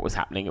 They knew what was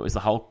happening. It was the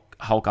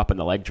Hulk up and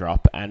the leg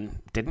drop and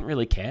didn't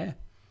really care.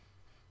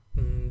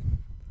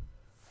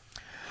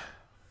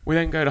 We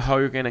then go to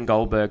Hogan and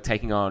Goldberg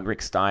taking on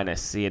Rick Steiner,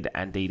 Sid,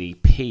 and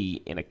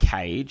DDP in a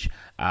cage.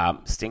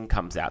 Sting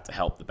comes out to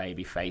help the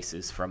baby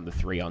faces from the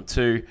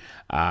 3-on-2.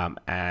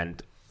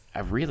 And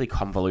a really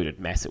convoluted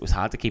mess. It was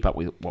hard to keep up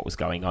with what was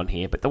going on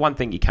here, but the one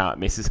thing you can't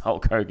miss is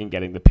Hulk Hogan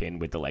getting the pin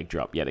with the leg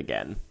drop yet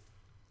again.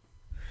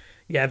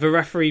 Yeah, the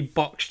referee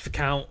botched the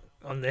count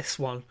on this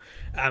one.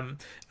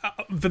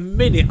 The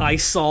minute I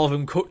saw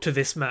them cut to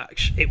this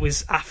match, it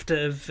was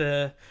after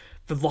the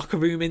locker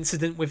room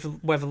incident with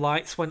where the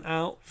lights went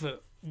out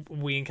that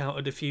we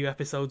encountered a few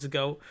episodes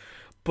ago.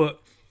 But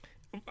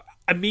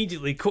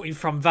immediately cutting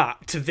from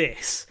that to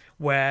this,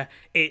 where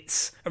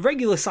it's a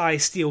regular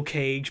size steel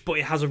cage, but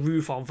it has a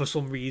roof on for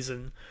some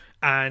reason,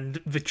 and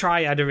the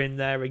Triad are in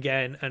there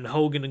again, and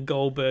Hogan and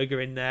Goldberg are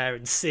in there,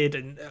 and Sid,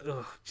 and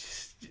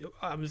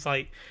I was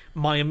like,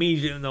 my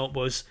immediate note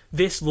was,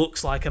 this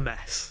looks like a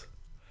mess.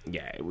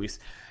 Yeah, it was.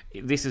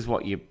 This is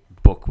what you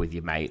book with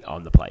your mate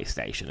on the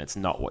PlayStation. It's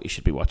not what you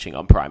should be watching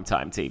on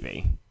primetime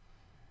TV.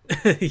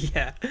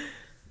 Yeah.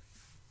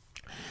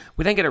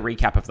 We then get a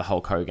recap of the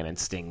Hulk Hogan and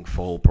Sting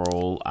Fall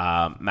Brawl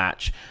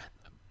match.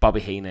 Bobby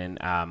Heenan,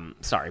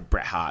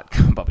 Bret Hart,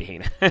 Bobby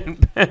Heenan,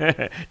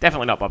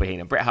 definitely not Bobby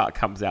Heenan. Bret Hart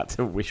comes out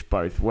to wish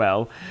both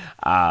well.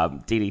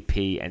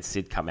 DDP and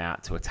Sid come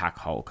out to attack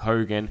Hulk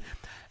Hogan.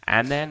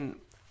 And then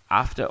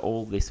after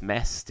all this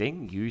mess,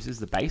 Sting uses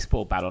the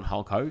baseball bat on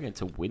Hulk Hogan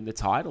to win the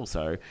title.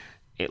 So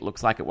it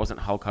looks like it wasn't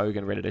Hulk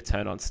Hogan ready to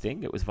turn on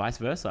Sting. It was vice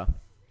versa.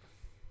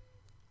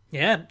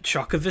 Yeah,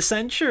 shock of the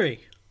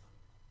century.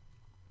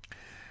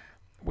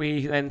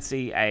 We then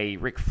see a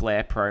Ric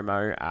Flair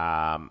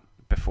promo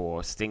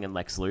before Sting and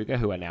Lex Luger,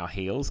 who are now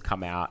heels,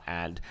 come out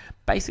and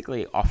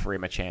basically offer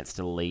him a chance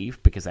to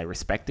leave because they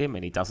respect him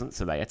and he doesn't,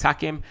 so they attack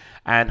him.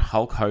 And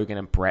Hulk Hogan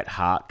and Bret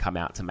Hart come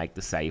out to make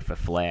the save for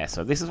Flair.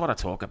 So this is what I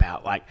talk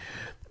about, like,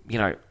 you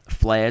know,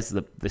 Flair's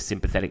the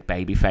sympathetic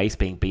babyface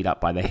being beat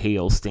up by the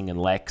heels, Sting and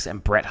Lex,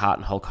 and Bret Hart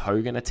and Hulk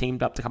Hogan are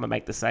teamed up to come and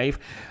make the save.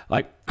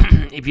 Like,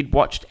 if you'd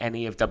watched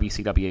any of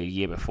WCW a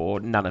year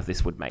before, none of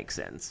this would make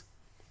sense.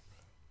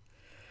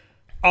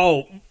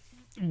 Oh,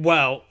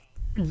 well,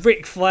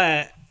 Ric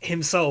Flair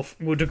himself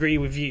would agree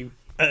with you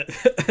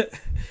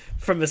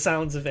from the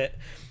sounds of it.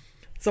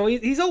 So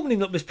he's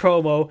opening up this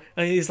promo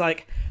and he's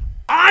like,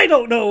 I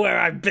don't know where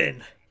I've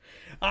been.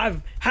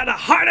 I've had a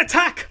heart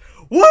attack.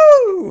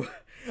 Woo!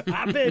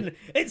 I've been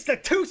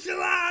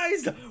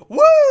institutionalized.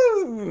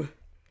 Woo!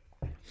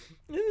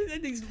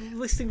 And he's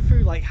listing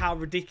through like how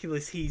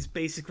ridiculous he's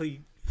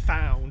basically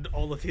found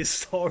all of his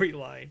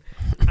storyline.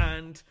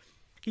 And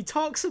he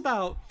talks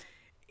about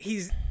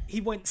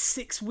he went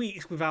 6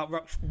 weeks without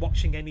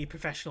watching any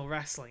professional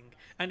wrestling,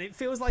 and it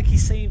feels like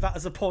he's saying that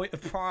as a point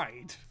of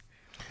pride,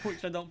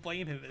 which I don't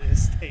blame him at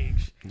this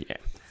stage.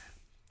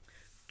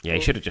 Yeah, he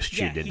should have just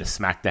tuned into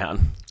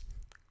SmackDown.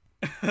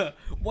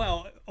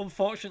 Well,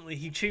 unfortunately,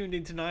 he tuned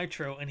into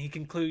Nitro and he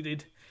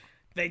concluded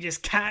they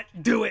just can't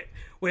do it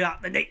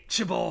without the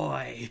Nature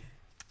Boy.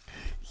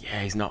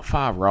 Yeah, he's not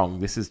far wrong.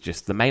 This is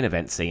just the main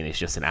event scene is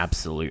just an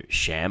absolute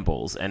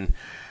shambles, and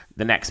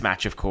the next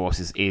match, of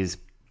course, is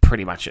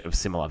pretty much of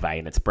similar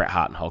vein. It's Bret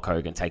Hart and Hulk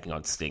Hogan taking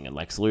on Sting and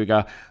Lex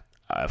Luger.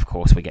 Of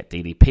course, we get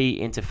DDP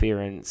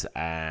interference,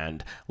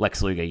 and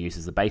Lex Luger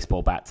uses the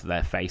baseball bat to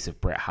the face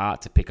of Bret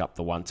Hart to pick up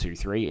the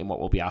 1-2-3 in what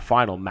will be our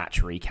final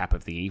match recap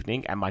of the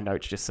evening. And my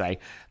notes just say,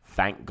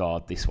 thank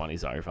God this one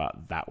is over.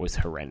 That was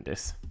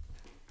horrendous.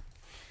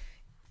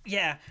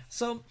 Yeah,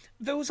 so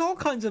there was all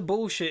kinds of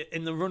bullshit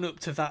in the run-up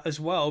to that as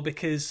well,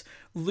 because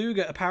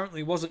Luger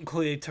apparently wasn't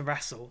cleared to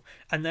wrestle,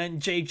 and then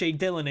J.J.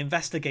 Dillon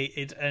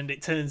investigated, and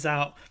it turns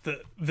out that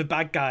the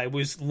bad guy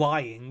was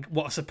lying.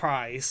 What a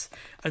surprise.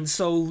 And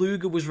so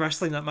Luger was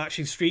wrestling that match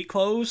in street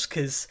clothes,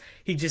 because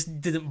he just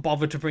didn't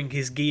bother to bring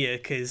his gear,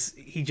 because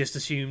he just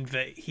assumed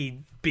that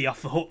he'd be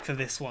off the hook for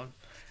this one.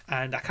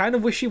 And I kind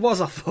of wish he was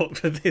off the hook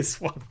for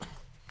this one.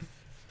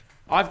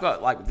 I've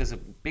got, there's a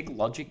big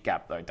logic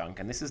gap, though,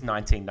 Duncan. This is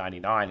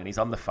 1999, and he's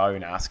on the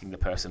phone asking the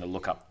person to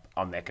look up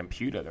on their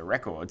computer the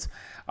records.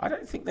 I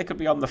don't think they could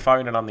be on the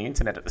phone and on the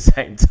internet at the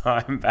same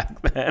time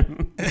back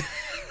then.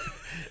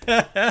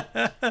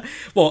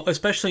 Well,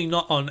 especially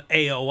not on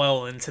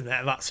AOL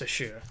internet, that's for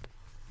sure.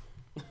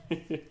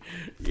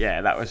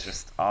 Yeah, that was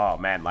just, oh,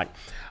 man.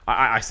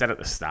 I said at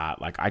the start,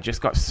 I just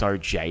got so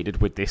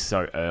jaded with this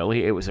so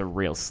early. It was a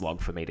real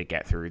slog for me to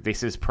get through.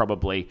 This is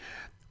probably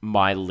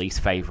my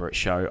least favorite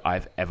show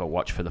I've ever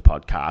watched for the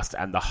podcast,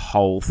 and the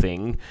whole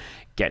thing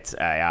gets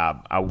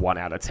a 1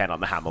 out of 10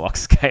 on the Hammerlock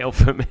scale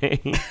for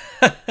me.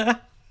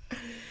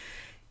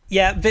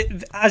 Yeah,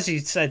 as you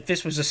said,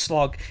 this was a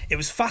slog. It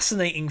was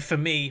fascinating for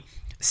me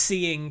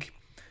seeing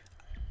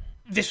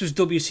this was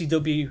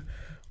WCW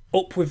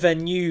up with their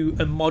new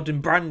and modern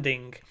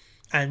branding.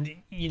 And,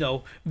 you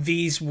know,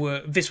 this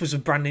was a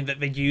branding that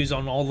they use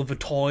on all of the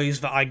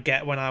toys that I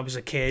get when I was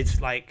a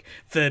kid. Like,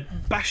 the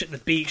Bash at the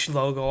Beach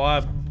logo, I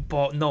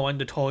bought no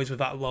end of toys with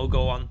that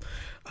logo on.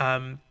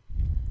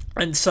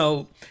 And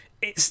so,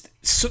 it's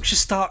such a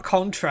stark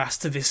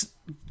contrast to this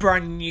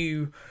brand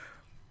new,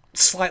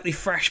 slightly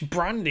fresh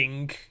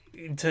branding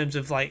in terms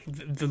of,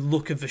 the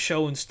look of the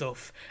show and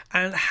stuff.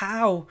 And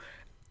how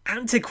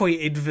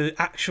antiquated the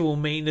actual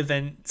main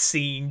event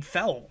scene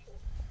felt.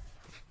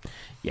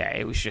 Yeah,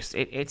 it was just,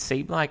 it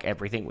seemed like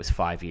everything was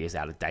 5 years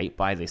out of date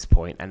by this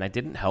point, and they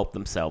didn't help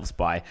themselves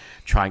by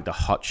trying to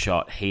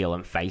hotshot heel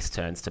and face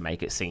turns to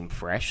make it seem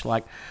fresh.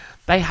 Like,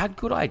 they had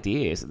good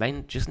ideas, they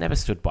just never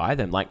stood by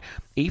them. Like,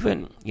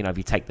 even, if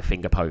you take the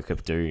finger poke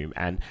of Doom,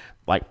 and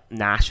like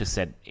Nash has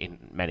said in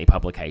many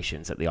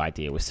publications that the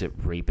idea was to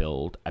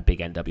rebuild a big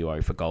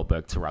NWO for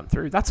Goldberg to run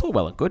through. That's all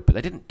well and good, but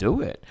they didn't do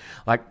it.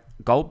 Like,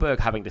 Goldberg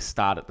having to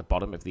start at the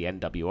bottom of the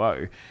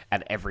NWO,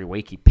 and every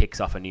week he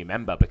picks off a new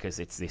member because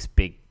it's this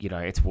big,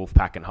 it's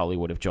Wolfpack and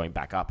Hollywood have joined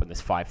back up and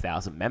there's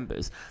 5,000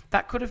 members.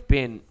 That could have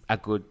been a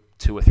good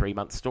 2 or 3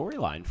 month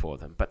storyline for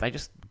them, but they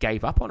just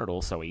gave up on it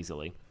all so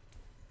easily.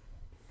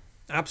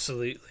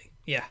 Absolutely,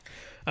 yeah.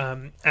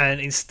 And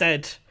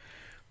instead,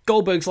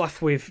 Goldberg's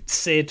left with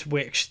Sid,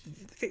 which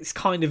is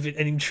kind of an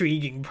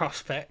intriguing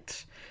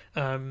prospect.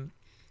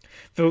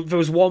 There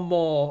was one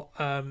more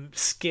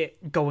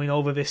skit going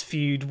over this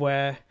feud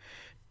where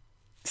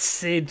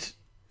Sid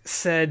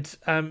said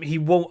he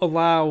won't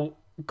allow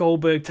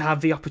Goldberg to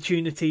have the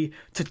opportunity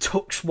to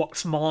touch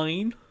what's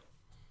mine.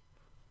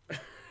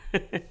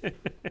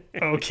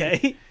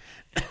 Okay.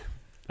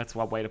 That's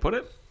one way to put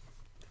it.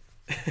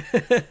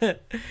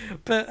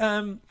 But,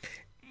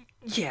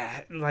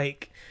 yeah,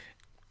 like,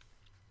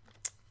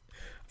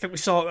 I think we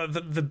saw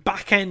the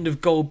back end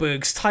of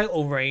Goldberg's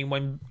title reign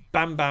when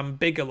Bam Bam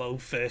Bigelow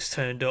first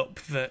turned up,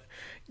 that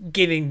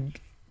giving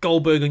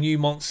Goldberg a new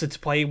monster to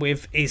play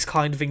with is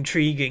kind of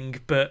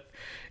intriguing, but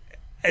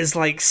as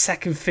like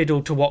second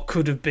fiddle to what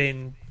could have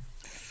been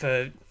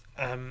for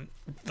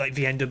like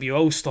the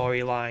NWO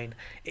storyline,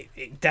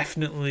 it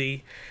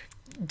definitely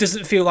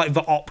doesn't feel like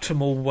the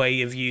optimal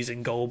way of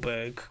using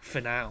Goldberg for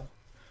now.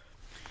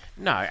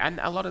 No, and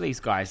a lot of these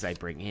guys they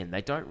bring in,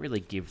 they don't really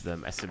give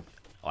them a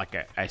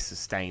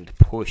sustained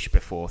push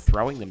before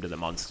throwing them to the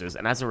monsters,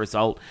 and as a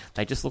result,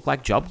 they just look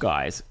like job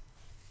guys.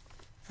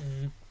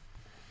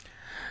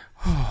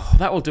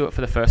 That will do it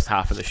for the first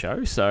half of the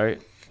show, so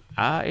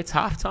it's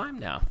halftime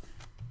now.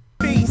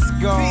 Peace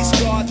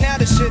God, now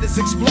the shit is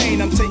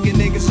explained. I'm taking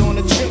niggas on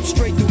a trip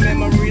straight through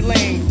memory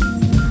lane.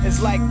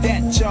 It's like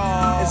that,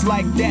 y'all. It's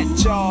like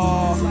that,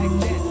 y'all. It's like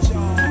that,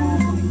 y'all.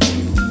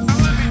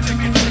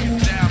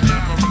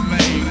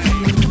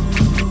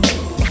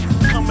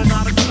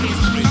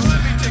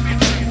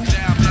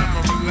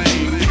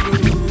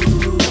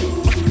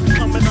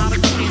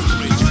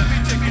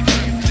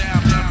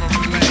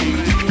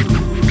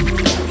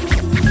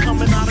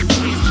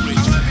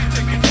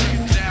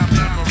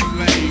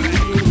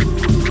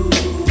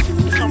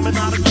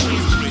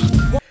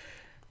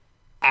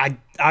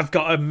 I've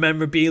got a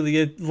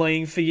memorabilia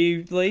laying for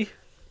you, Lee.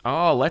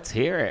 Oh, let's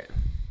hear it.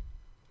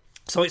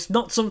 So it's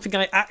not something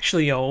I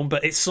actually own,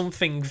 but it's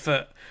something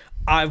that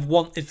I've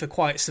wanted for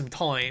quite some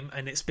time,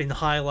 and it's been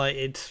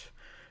highlighted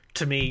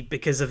to me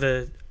because of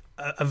a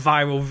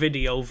viral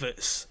video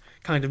that's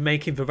kind of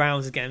making the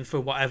rounds again for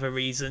whatever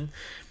reason.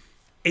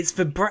 It's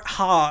the Bret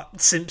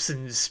Hart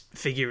Simpsons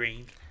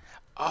figurine.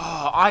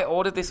 Oh, I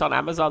ordered this on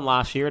Amazon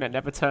last year and it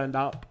never turned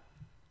up.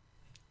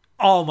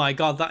 Oh my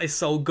god, that is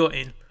so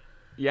gutting.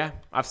 Yeah,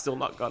 I've still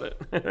not got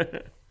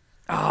it.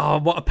 Oh,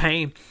 what a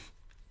pain.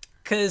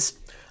 Because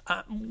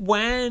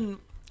when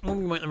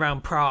we went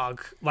around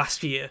Prague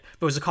last year,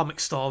 there was a comic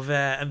store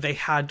there and they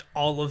had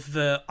all of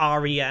the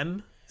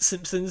REM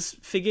Simpsons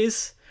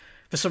figures.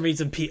 For some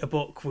reason, Peter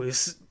Buck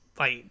was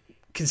like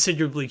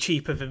considerably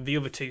cheaper than the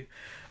other two.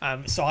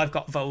 So I've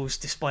got those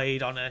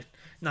displayed on a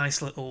nice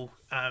little,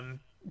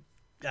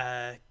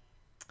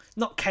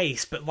 not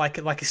case, but like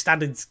a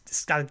staggered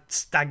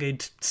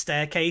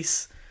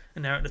staircase.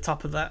 And they're at the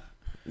top of that.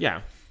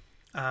 Yeah.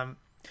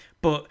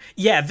 But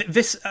yeah,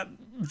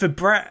 the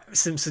Bret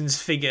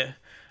Simpsons figure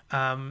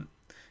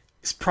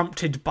is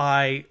prompted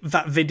by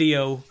that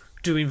video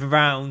doing the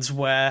rounds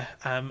where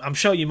I'm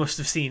sure you must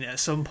have seen it at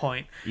some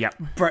point. Yep.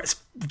 Bret's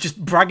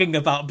just bragging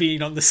about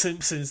being on The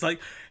Simpsons,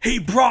 like, "Hey,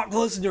 Brock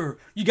Lesnar,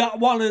 you got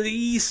one of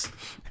these?"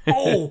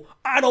 "Oh,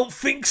 I don't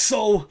think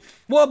so."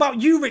 "What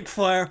about you, Ric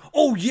Flair?"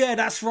 "Oh, yeah,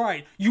 that's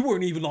right. You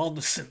weren't even on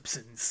The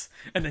Simpsons."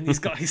 And then he's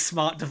got his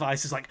smart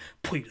devices like,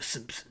 "Play The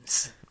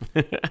Simpsons."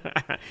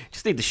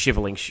 Just need the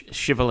shriveling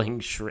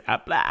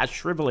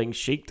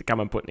Sheik to come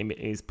and put him in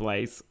his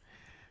place.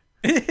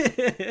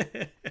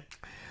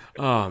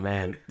 Oh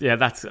man,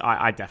 yeah,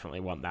 I definitely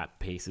want that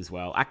piece as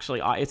well.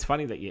 Actually, it's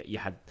funny that you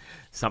had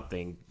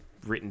something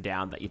written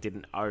down that you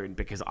didn't own,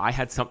 because I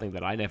had something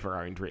that I never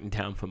owned written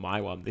down for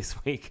my one this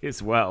week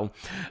as well.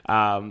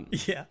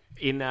 Yeah.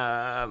 In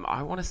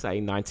I want to say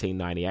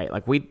 1998,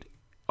 like we'd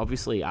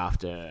obviously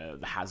after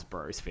the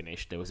Hasbro's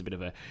finished, there was a bit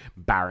of a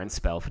barren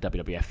spell for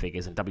WWF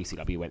figures, and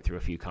WCW went through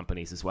a few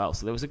companies as well.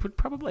 So there was a good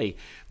probably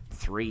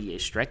 3-year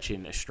stretch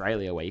in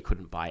Australia where you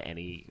couldn't buy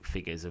any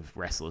figures of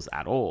wrestlers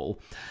at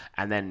all.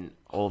 And then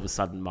all of a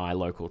sudden my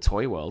local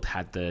Toy World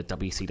had the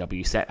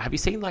WCW set. Have you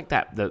seen like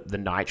that, the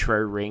Nitro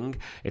ring?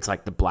 It's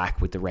like the black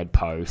with the red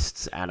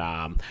posts, and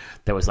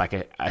there was like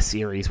a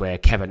series where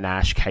Kevin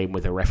Nash came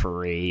with a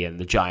referee and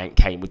the Giant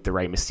came with the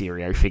Rey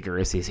Mysterio figure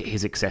as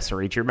his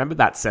accessory. Do you remember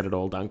that set at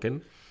all,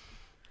 Duncan?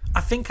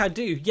 I think I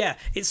do. Yeah,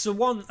 it's the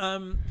one.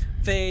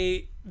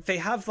 They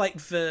have like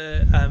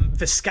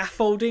the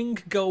scaffolding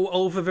go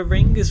over the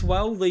ring as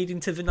well, leading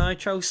to the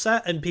Nitro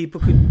set, and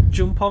people could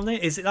jump on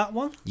it. Is it that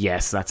one?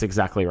 Yes, that's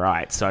exactly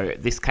right. So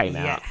this came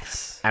out,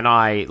 and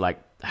I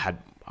had.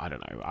 I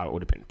don't know, I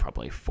would have been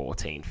probably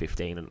 14,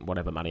 15, and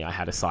whatever money I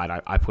had aside,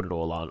 I put it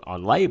all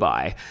on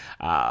lay-by,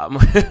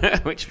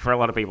 which for a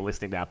lot of people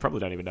listening now probably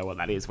don't even know what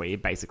that is, where you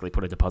basically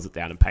put a deposit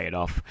down and pay it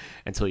off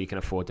until you can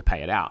afford to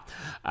pay it out.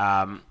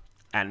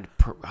 And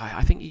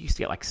I think you used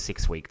to get like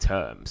 6-week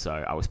terms, so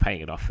I was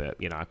paying it off for,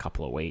 a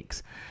couple of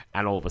weeks,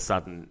 and all of a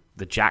sudden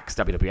the Jax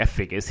WWF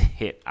figures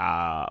hit,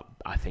 I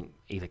think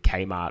either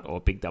Kmart or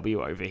Big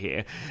W over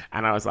here,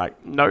 and I was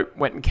like, nope,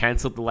 went and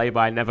cancelled the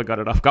lay-by, never got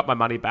it off, got my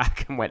money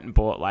back, and went and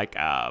bought like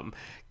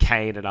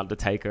Kane and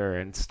Undertaker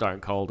and Stone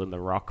Cold and The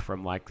Rock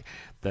from like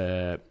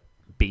the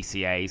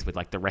BCAs with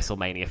like the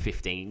WrestleMania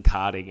 15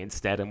 carding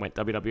instead, and went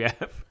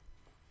WWF.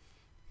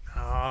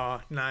 Oh,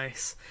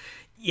 nice.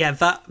 Yeah,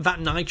 that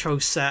Nitro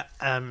set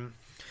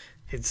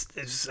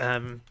it's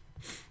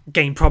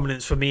gained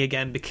prominence for me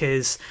again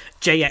because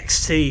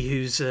JXT,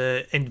 who's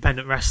an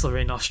independent wrestler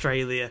in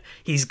Australia,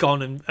 he's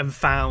gone and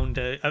found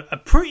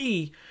a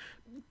pretty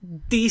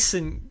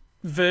decent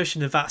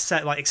version of that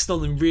set. Like, it's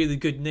still in really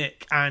good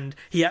nick, and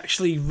he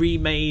actually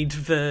remade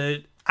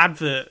the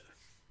advert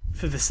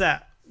for the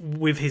set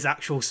with his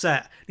actual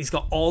set. He's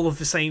got all of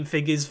the same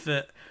figures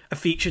that are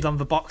featured on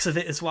the box of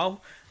it as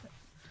well.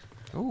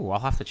 Ooh, I'll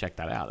have to check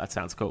that out. That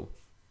sounds cool.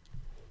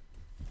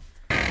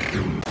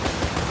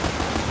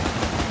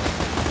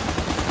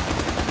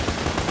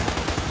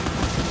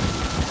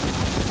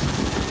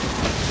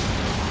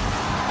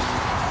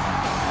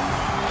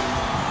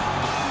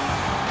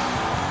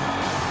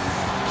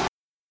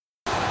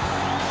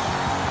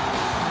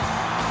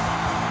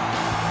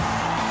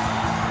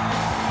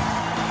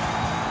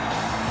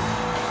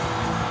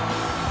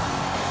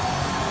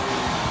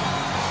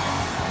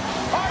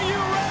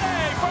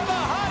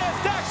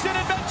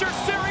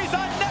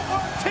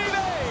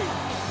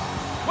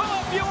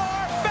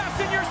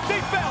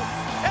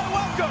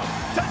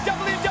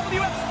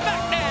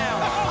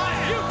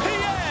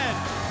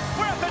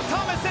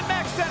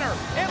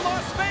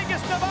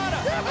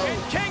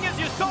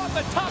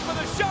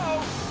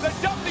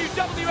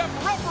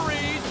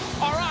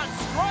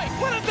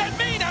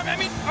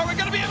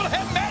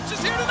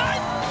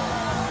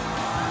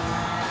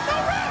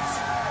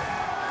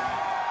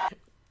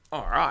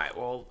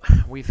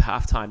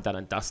 Halftime done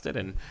and dusted,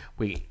 and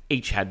we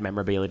each had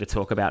memorabilia to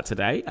talk about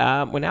today.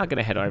 We're now going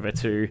to head over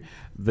to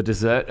the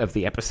dessert of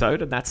the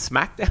episode, and that's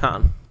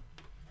SmackDown.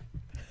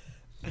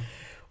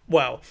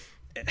 Well,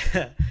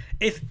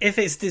 if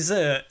it's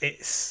dessert,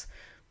 it's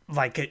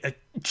like a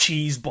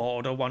cheese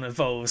board or one of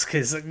those,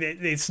 because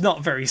it's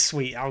not very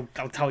sweet. I'll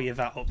tell you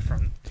that up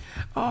front.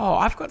 Oh,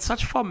 I've got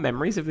such fond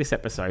memories of this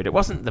episode. It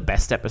wasn't the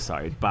best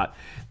episode, but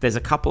there's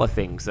a couple of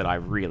things that I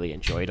really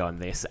enjoyed on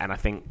this, and I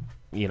think,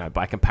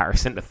 by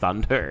comparison to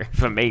Thunder,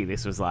 for me,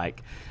 this was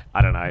like,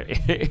 I don't know,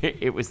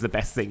 it was the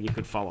best thing you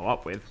could follow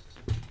up with.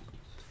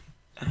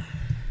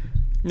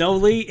 No,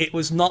 Lee, it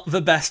was not the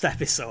best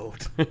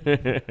episode.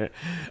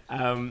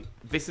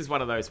 This is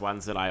one of those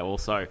ones that I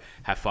also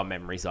have fond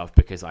memories of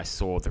because I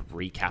saw the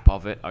recap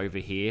of it over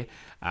here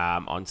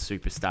on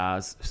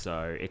Superstars.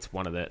 So it's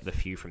one of the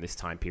few from this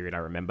time period I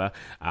remember.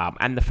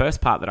 And the first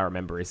part that I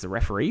remember is the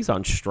referees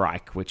on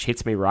strike, which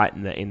hits me right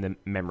in the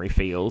memory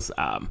feels.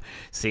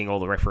 Seeing all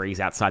the referees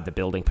outside the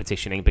building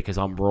petitioning because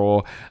on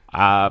Raw,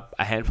 a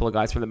handful of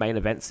guys from the main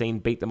event scene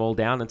beat them all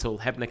down until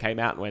Hebner came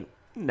out and went,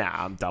 nah,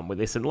 I'm done with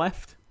this, and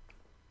left.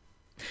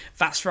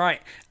 That's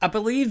right. I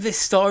believe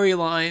this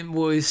storyline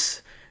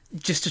was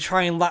just to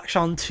try and latch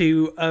on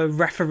to a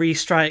referee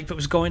strike that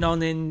was going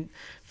on in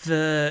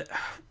the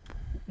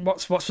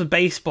what's the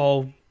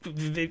baseball,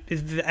 the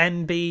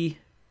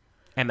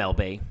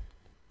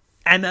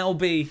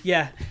MLB,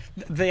 yeah,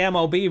 the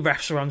MLB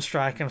refs were on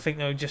strike, and I think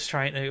they were just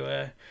trying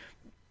to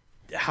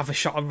have a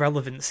shot of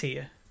relevance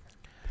here.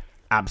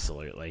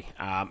 Absolutely.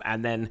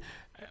 And then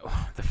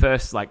the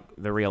first,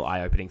 the real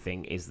eye-opening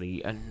thing is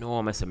the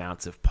enormous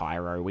amounts of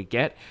pyro we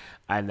get.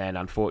 And then,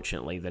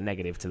 unfortunately, the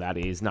negative to that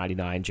is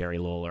 99, Jerry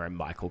Lawler, and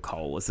Michael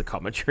Cole as the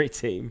commentary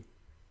team.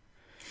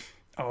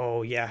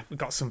 Oh, yeah, we've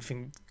got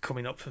something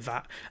coming up for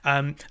that.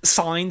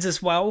 Signs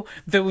as well.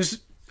 There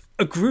was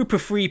a group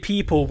of 3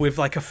 people with,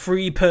 a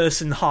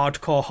 3-person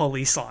hardcore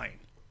Holly sign.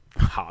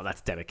 Oh,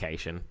 that's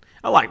dedication.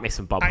 I like me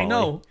some Bob Holly. I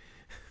know.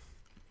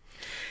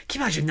 Can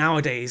you imagine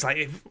nowadays,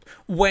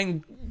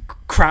 when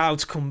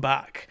crowds come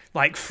back,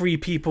 3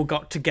 people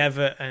got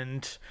together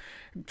and,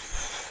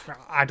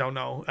 I don't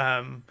know,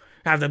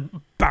 have the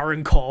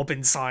Baron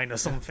Corbin sign or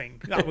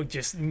something? That would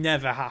just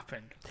never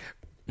happen.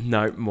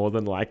 No, more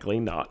than likely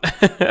not.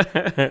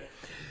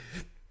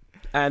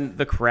 And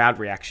the crowd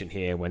reaction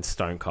here when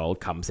Stone Cold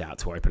comes out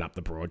to open up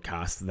the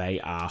broadcast, they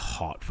are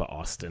hot for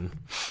Austin.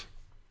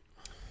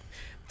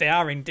 They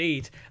are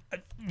indeed.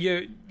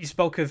 You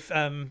spoke of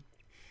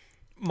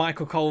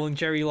Michael Cole and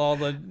Jerry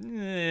Lawler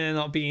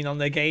not being on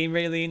their game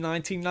really in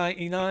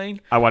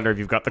 1999. I wonder if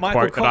you've got the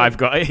Michael quote Cole, that I've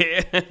got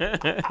here.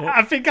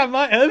 I think I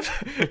might have.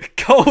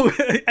 Cole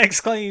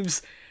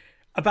exclaims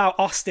about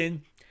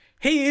Austin,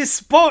 "He is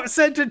sports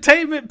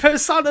entertainment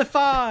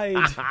personified."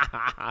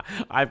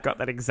 I've got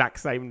that exact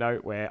same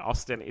note where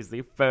Austin is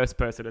the first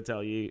person to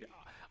tell you,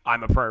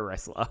 "I'm a pro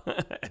wrestler,"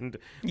 and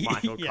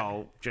Michael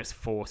Cole just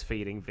force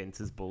feeding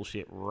Vince's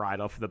bullshit right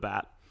off the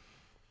bat.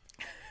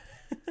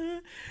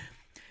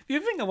 The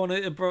other thing I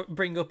wanted to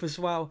bring up as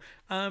well,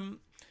 do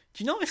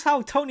you notice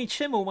how Tony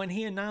Chimmel, when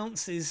he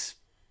announces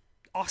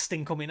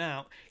Austin coming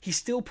out, he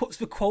still puts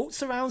the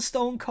quotes around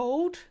Stone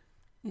Cold?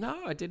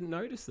 No, I didn't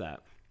notice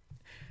that.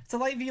 So,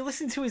 like, if you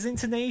listen to his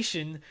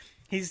intonation,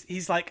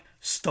 he's like,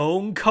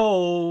 "Stone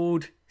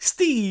Cold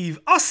Steve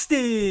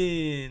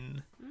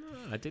Austin." No,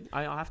 I didn't.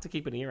 I'll have to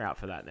keep an ear out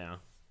for that now.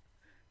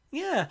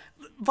 Yeah,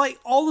 like,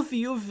 all of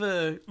the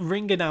other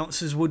ring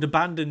announcers would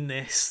abandon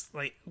this,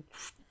 like,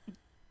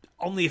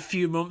 only a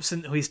few months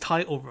into his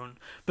title run.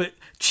 But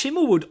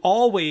Chimmel would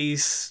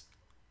always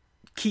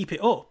keep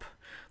it up.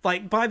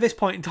 Like, by this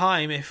point in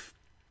time, if,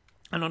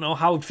 I don't know,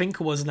 Howard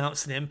Finkel was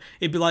announcing him,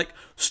 it'd be like,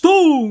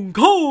 "Stone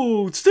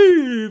Cold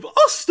Steve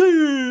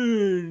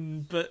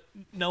Austin!" But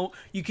no,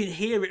 you can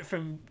hear it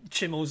from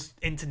Chimmel's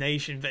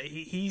intonation that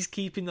he's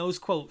keeping those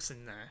quotes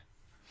in there.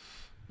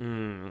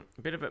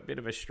 A bit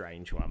of a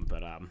strange one,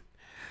 but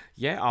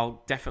yeah,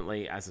 I'll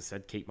definitely, as I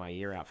said, keep my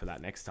ear out for that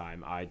next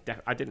time. I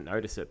didn't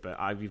notice it, but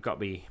you've got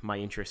my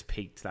interest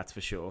piqued, that's for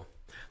sure.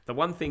 The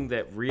one thing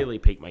that really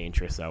piqued my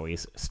interest, though,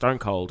 is Stone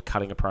Cold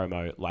cutting a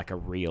promo like a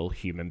real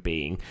human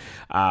being.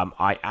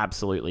 I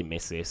absolutely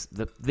miss this.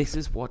 This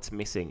is what's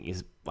missing,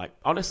 is, like,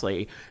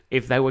 honestly,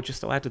 if they were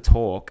just allowed to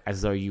talk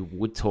as though you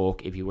would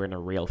talk if you were in a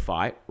real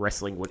fight,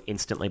 wrestling would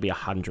instantly be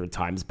 100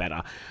 times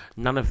better.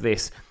 None of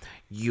this,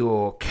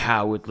 "Your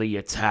cowardly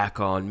attack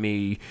on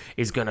me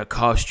is going to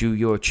cost you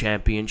your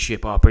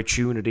championship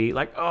opportunity."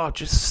 Like, oh,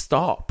 just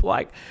stop.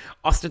 Like,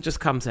 Austin just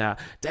comes out,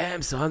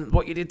 "Damn, son,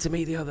 what you did to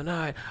me the other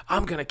night,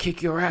 I'm going to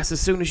kick your ass as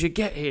soon as you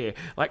get here."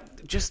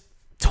 Like, just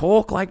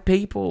talk like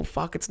people.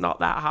 Fuck, it's not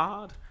that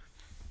hard.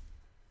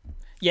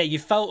 Yeah, you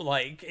felt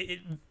like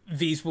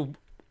these were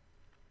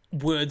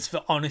words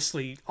that,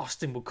 honestly,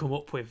 Austin would come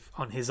up with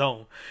on his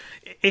own.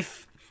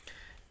 If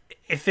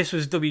this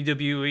was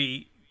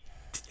WWE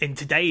in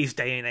today's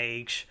day and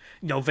age,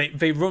 you know,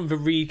 they run the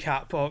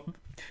recap, or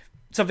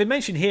so they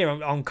mentioned here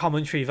on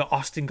commentary that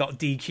Austin got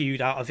DQ'd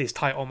out of his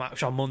title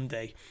match on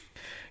Monday.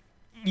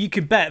 You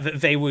could bet that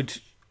they would,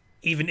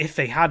 even if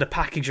they had a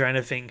package or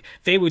anything,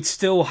 they would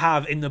still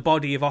have in the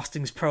body of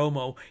Austin's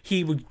promo,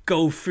 he would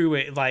go through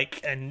it,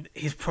 like, and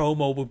his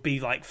promo would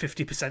be like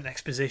 50%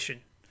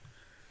 exposition.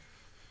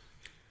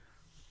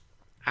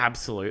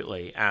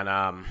 Absolutely.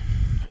 And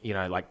you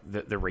know, like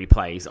the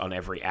replays on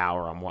every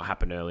hour on what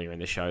happened earlier in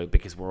the show,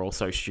 because we're all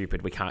so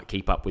stupid we can't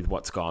keep up with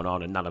what's gone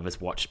on, and none of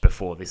us watched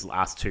before this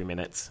last 2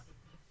 minutes.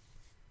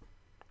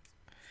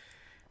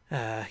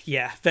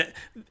 Yeah, but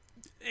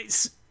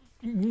it's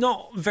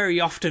not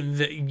very often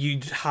that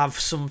you'd have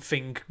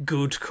something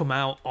good come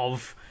out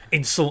of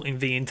insulting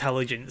the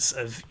intelligence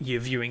of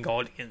your viewing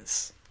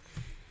audience.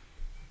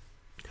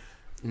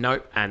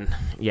 Nope. And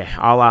yeah,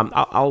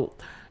 I'll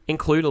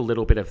include a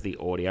little bit of the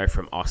audio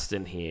from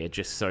Austin here,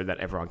 just so that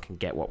everyone can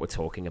get what we're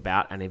talking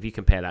about. And if you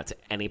compare that to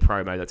any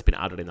promo that's been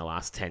uttered in the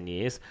last 10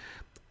 years,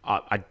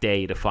 I dare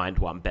you to find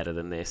one better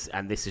than this.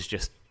 And this is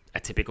just a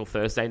typical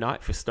Thursday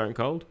night for Stone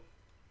Cold.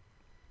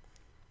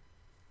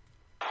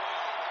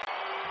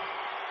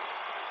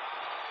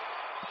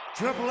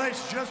 Triple H,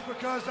 just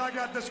because I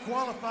got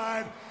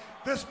disqualified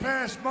this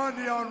past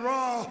Monday on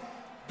Raw,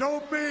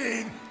 don't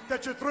mean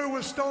that you're through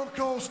with Stone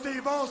Cold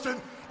Steve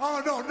Austin.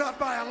 Oh no, not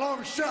by a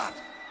long shot.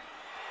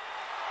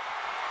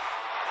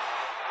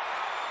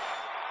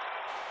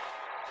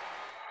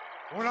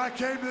 When I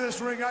came to this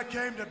ring, I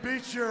came to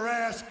beat your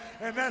ass,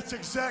 and that's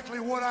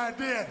exactly what I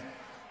did.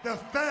 The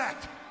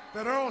fact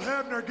that Earl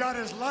Hebner got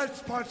his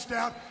lights punched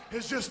out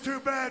is just too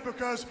bad,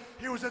 because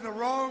he was in the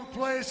wrong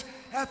place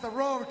at the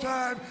wrong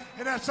time,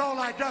 and that's all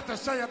I got to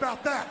say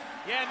about that.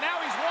 Yeah,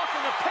 now he's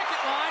walking the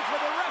picket lines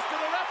with the rest of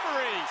the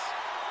referees.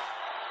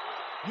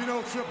 You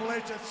know, Triple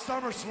H, at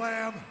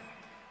SummerSlam,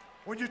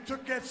 when you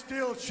took that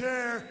steel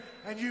chair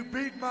and you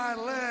beat my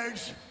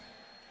legs,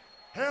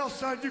 hell,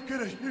 son,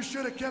 you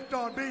should have kept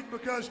on beating,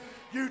 because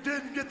you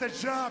didn't get the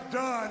job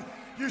done.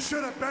 You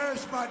should have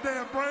bashed my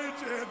damn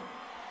brains in,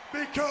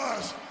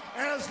 because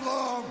as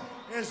long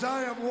as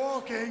I am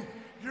walking,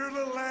 your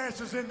little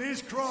ass is in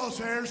these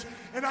crosshairs,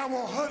 and I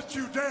will hunt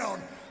you down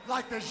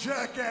like the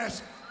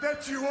jackass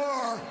that you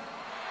are.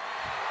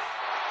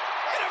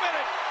 Wait a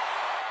minute.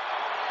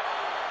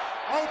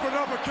 Open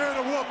up a can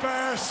of whoop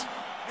ass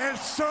and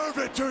serve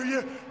it to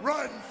you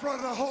right in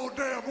front of the whole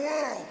damn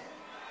world.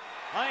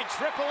 I think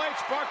Triple H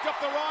barked up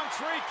the wrong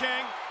tree,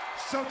 King.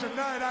 So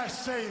tonight I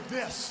say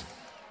this.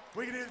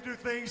 We can either do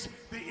things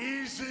the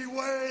easy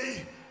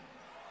way,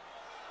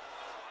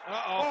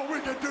 or we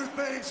can do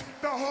things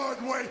the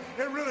hard way.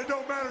 It really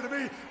don't matter to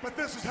me, but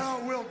this is how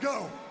it will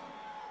go.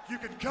 you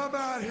can come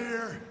out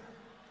here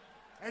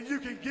and you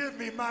can give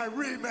me my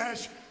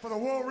rematch for the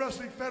World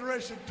Wrestling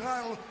Federation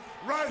title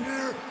right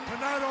here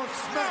tonight on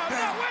SmackDown.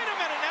 No, wait a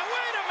minute now,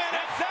 wait a minute.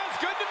 That sounds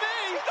good to me.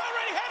 He's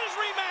already had his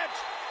rematch.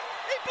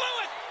 He blew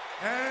it.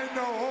 Ain't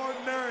no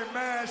ordinary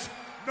match.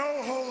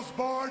 No holds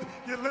barred,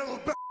 you little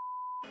b****.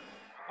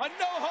 A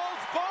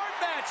no-holds-barred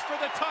match for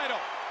the title.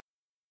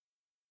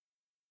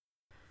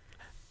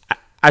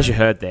 As you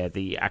heard there,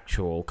 the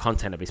actual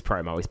content of his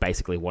promo is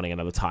basically wanting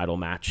another title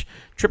match.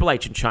 Triple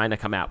H and China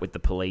come out with the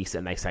police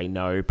and they say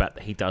no, but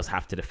he does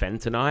have to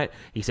defend tonight.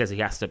 He says he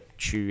has to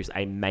choose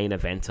a main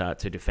eventer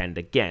to defend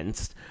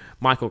against.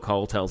 Michael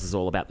Cole tells us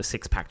all about the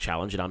six-pack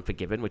challenge at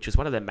Unforgiven, which is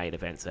one of their main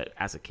events that,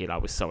 as a kid, I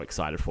was so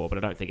excited for, but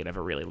I don't think it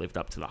ever really lived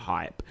up to the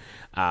hype.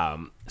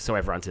 So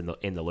everyone's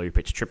in the loop.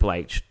 It's Triple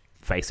H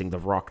facing The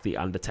Rock, The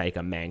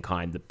Undertaker,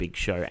 Mankind, The Big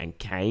Show, and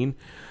Kane.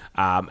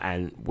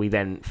 And we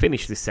then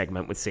finish this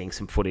segment with seeing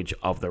some footage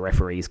of the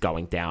referees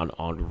going down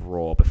on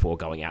Raw before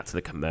going out to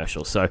the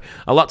commercial. So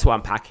a lot to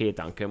unpack here,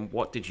 Duncan.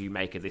 What did you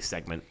make of this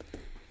segment?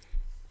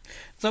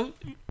 So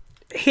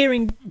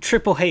hearing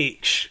Triple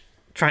H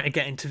trying to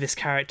get into this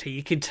character,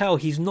 you can tell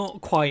he's not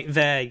quite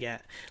there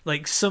yet.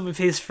 Like, some of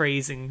his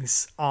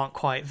phrasings aren't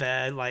quite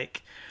there.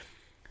 Like,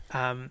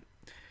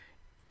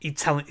 he's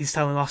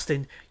telling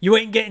Austin, "You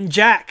ain't getting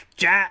Jack."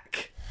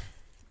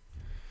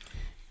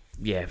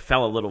 Yeah,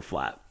 fell a little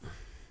flat.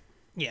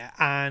 Yeah,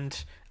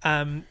 and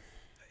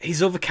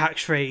his other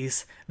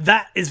catchphrase,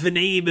 "That is the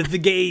name of the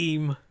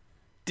game,"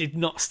 did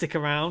not stick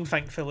around,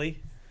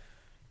 thankfully.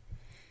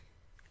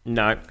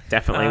 No,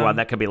 definitely one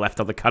that could be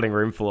left on the cutting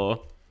room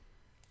floor.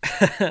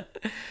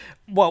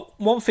 Well,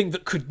 one thing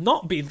that could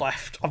not be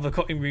left on the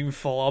cutting room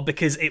floor,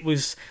 because it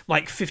was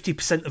like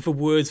 50% of the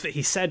words that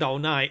he said all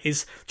night,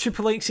 is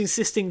Triple H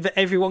insisting that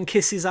everyone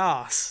kiss his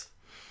ass.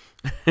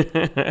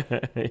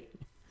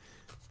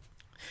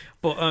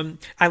 But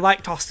I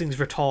liked Austin's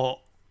retort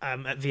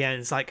at the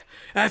end. It's like,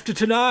 "After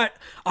tonight,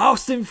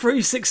 Austin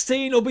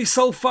 316 will be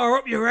so far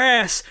up your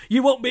ass,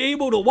 you won't be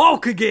able to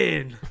walk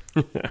again."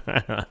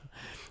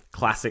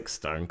 Classic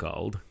Stone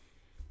Cold.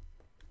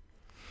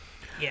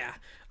 Yeah.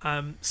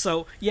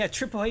 So,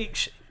 Triple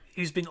H,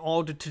 who's been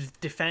ordered to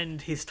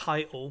defend his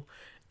title,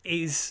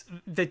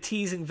 they're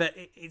teasing that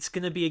it's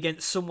going to be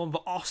against someone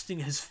that Austin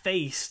has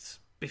faced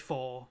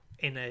before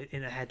in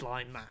a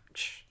headline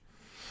match.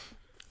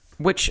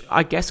 Which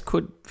I guess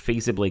could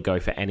feasibly go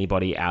for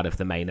anybody out of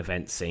the main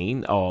event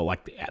scene, or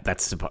like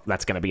that's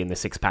going to be in the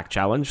six-pack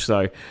challenge.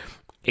 So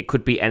it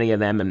could be any of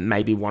them and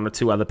maybe one or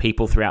two other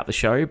people throughout the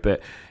show.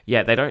 But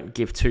yeah, they don't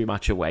give too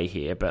much away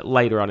here. But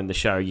later on in the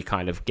show, you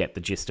kind of get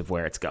the gist of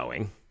where it's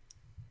going.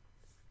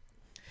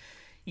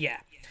 Yeah.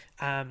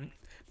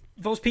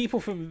 Those people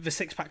from the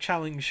six-pack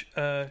challenge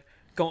are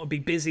going to be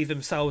busy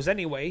themselves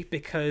anyway,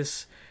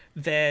 because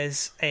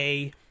there's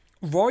a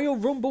Royal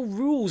Rumble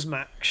rules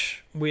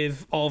match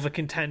with all the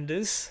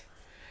contenders,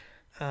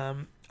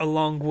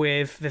 along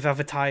with, they've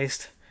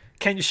advertised,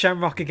 Ken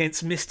Shamrock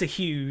against Mr.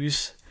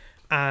 Hughes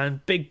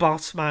and Big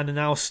Boss Man and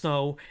Al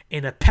Snow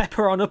in a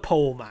pepper on a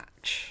pole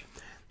match.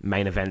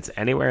 Main events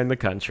anywhere in the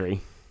country.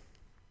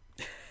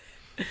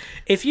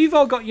 If you've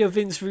all got your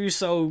Vince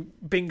Russo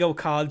bingo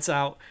cards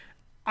out,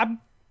 I'm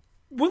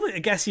willing to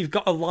guess you've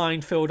got a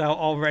line filled out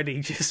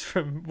already just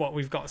from what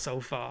we've got so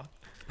far.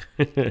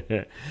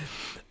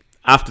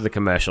 After the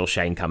commercial,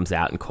 Shane comes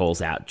out and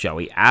calls out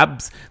Joey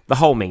Abs. The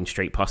whole Mean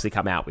Street Posse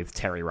come out with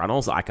Terry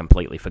Runnels. I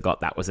completely forgot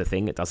that was a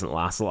thing. It doesn't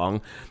last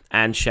long.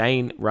 And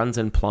Shane runs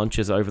and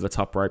plunges over the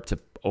top rope to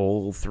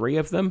all three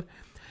of them.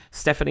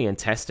 Stephanie and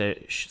Testa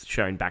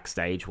shown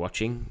backstage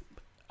watching,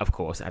 of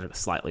course, at a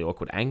slightly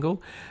awkward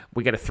angle.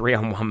 We get a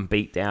 3-on-1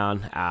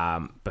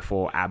 beatdown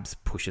before Abs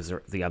pushes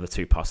the other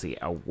two posse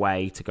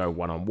away to go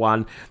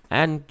 1-on-1.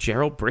 And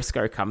Gerald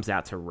Briscoe comes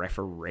out to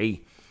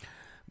referee.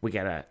 We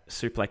get a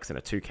suplex and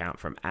a 2 count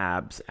from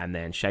Abs, and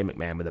then Shane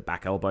McMahon with a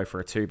back elbow for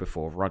a 2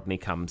 before Rodney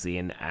comes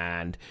in,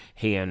 and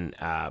he and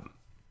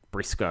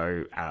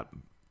Briscoe...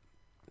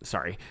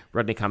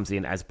 Rodney comes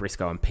in as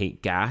Briscoe and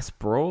Pete Gas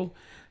brawl.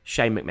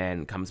 Shane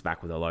McMahon comes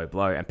back with a low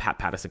blow, and Pat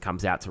Patterson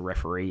comes out to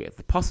referee,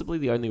 possibly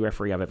the only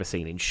referee I've ever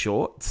seen in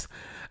shorts.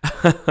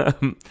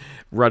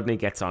 Rodney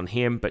gets on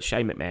him, but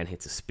Shane McMahon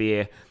hits a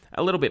spear,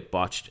 a little bit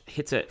botched,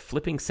 hits a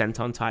flipping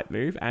senton type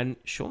move, and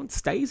Sean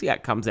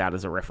Stasiak comes out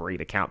as a referee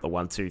to count the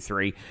 1, 2,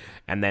 3,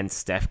 and then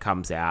Steph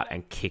comes out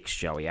and kicks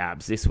Joey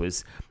Abs. This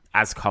was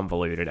as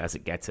convoluted as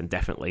it gets, and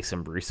definitely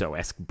some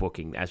Russo-esque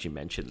booking, as you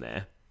mentioned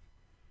there.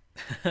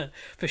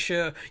 For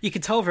sure. You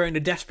can tell they're in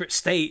a desperate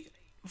state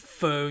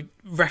for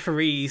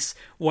referees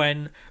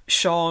when,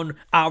 Sean,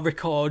 I'll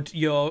record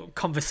your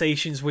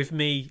conversations with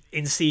me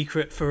in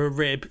secret for a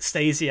rib.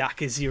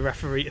 Stasiak is your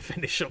referee to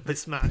finish up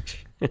this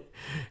match.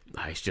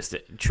 He's just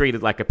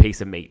treated like a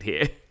piece of meat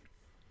here.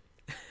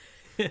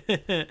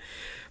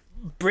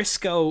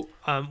 Briscoe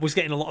was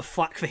getting a lot of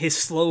flack for his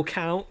slow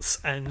counts,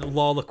 and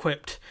Lawler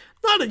quipped,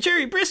 "Not a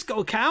Jerry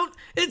Briscoe count,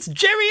 it's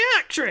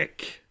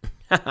geriatric."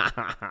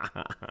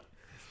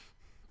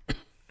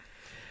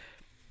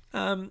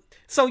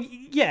 So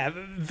yeah,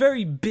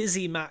 very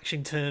busy match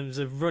in terms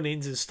of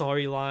run-ins and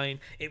storyline.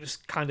 It was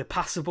kind of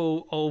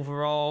passable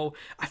overall.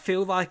 I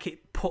feel like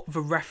it put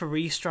the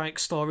referee strike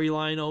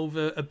storyline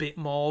over a bit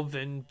more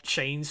than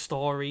Shane's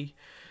story.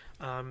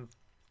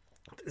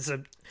 There's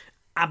an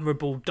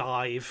admirable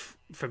dive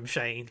from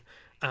Shane.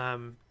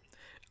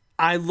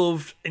 I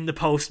loved in the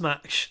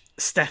post-match,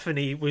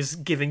 Stephanie was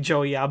giving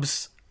Joey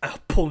Abs a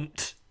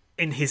punt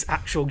in his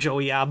actual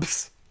Joey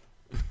Abs.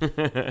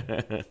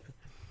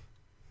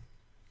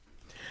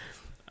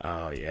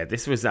 Oh yeah,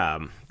 this was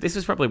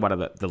probably one of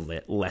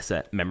the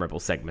lesser memorable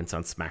segments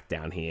on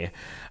SmackDown here.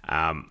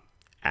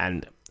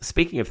 And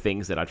speaking of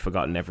things that I'd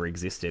forgotten never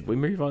existed, we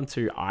move on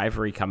to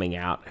Ivory coming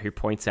out, who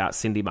points out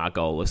Cindy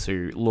Margolis,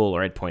 who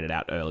Lawler had pointed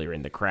out earlier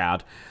in the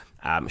crowd.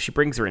 She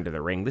brings her into the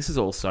ring. This is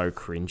also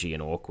cringy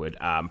and awkward.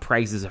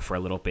 Praises her for a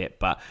little bit,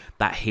 but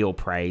that heel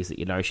praise that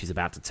you know she's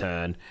about to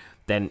turn.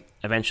 Then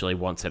eventually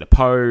wants her to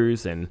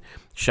pose and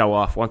show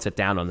off, wants her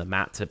down on the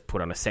mat to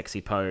put on a sexy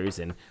pose,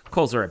 and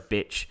calls her a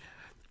bitch.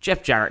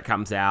 Jeff Jarrett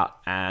comes out,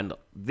 and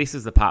this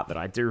is the part that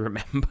I do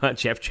remember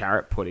Jeff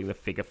Jarrett putting the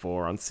figure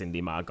 4 on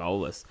Cindy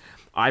Margolis.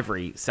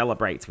 Ivory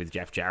celebrates with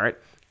Jeff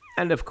Jarrett,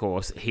 and of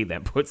course, he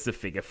then puts the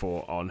figure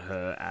 4 on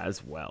her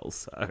as well.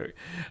 So,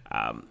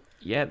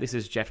 yeah, this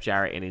is Jeff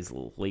Jarrett in his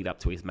lead up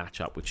to his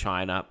matchup with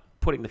Chyna,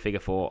 putting the figure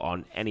 4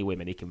 on any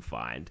women he can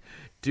find.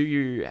 Do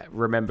you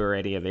remember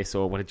any of this,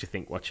 or what did you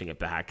think watching it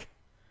back?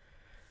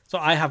 So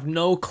I have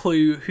no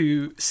clue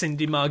who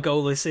Cindy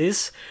Margolis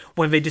is.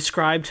 When they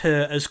described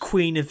her as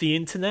Queen of the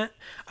Internet,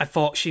 I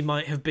thought she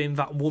might have been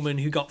that woman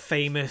who got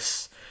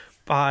famous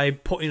by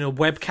putting a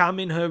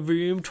webcam in her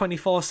room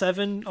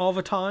 24/7 all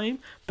the time.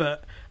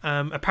 But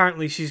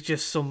apparently she's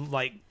just some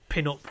like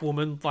pin-up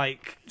woman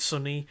like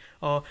Sunny.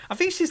 Or I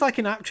think she's like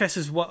an actress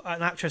as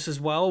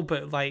well.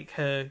 But like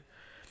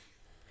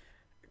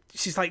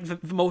she's like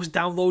the most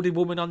downloaded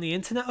woman on the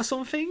internet or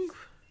something.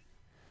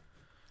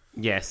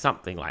 Yeah,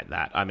 something like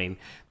that. I mean,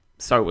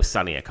 so was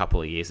Sunny a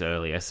couple of years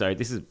earlier, so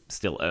this is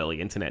still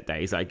early internet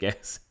days, I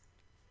guess.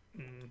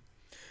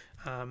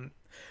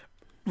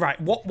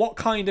 Right, what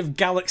kind of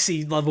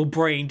galaxy-level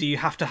brain do you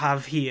have to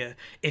have here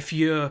if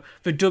you're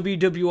the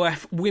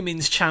WWF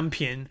Women's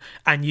Champion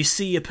and you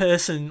see a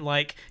person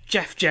like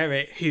Jeff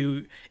Jarrett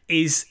who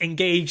is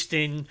engaged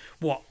in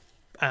what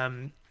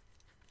the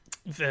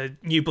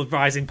New Blood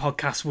Rising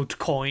podcast would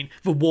coin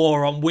the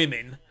war on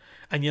women,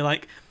 and you're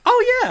like,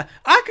 oh yeah,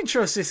 I can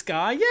trust this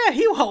guy. Yeah,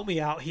 he'll help me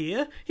out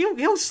here.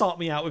 He'll sort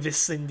me out with this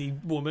Cindy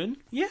woman.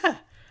 Yeah.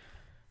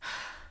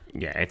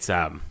 Yeah, it's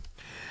a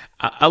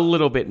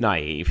little bit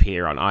naive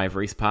here on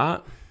Ivory's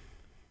part.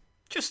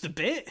 Just a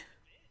bit.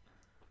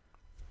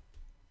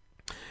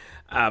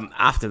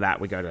 After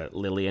that, we go to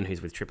Lillian,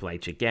 who's with Triple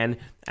H again,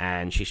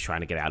 and she's trying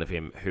to get out of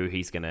him who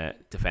he's going to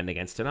defend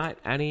against tonight,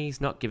 and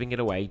he's not giving it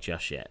away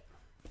just yet.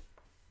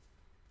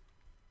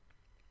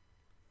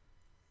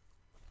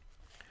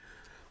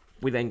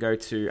 We then go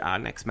to our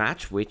next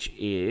match, which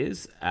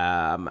is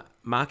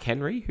Mark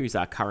Henry, who's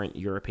our current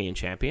European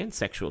champion,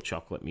 Sexual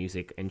Chocolate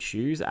Music and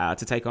Shoes,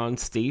 to take on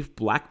Steve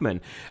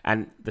Blackman.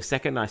 And the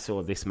second I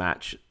saw this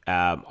match,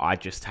 I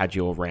just had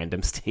your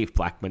random Steve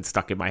Blackman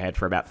stuck in my head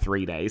for about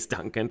 3 days.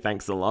 Duncan,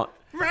 thanks a lot.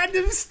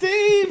 Random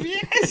Steve,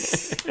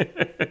 yes!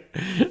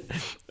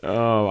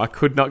 Oh, I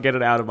could not get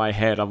it out of my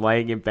head. I'm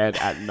laying in bed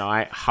at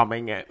night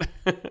humming it.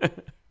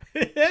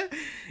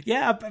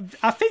 Yeah,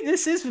 I think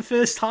this is the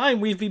first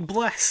time we've been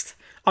blessed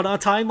on our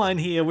timeline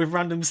here with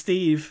Random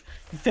Steve.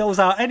 He fills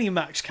out any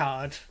match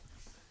card.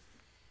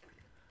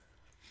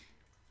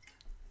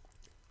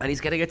 And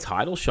he's getting a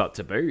title shot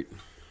to boot.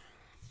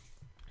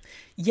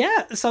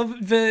 Yeah, so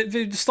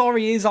the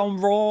story is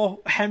on Raw,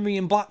 Henry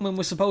and Blackman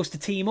were supposed to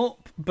team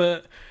up,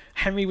 but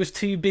Henry was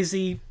too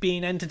busy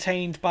being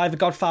entertained by the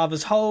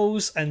Godfather's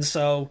hose, and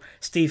so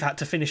Steve had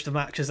to finish the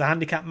match as a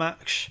handicap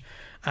match.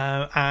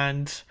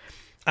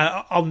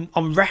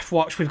 On Ref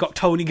Watch, we've got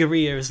Tony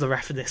Gurria as the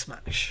ref of this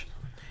match.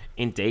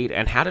 Indeed.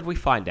 And how did we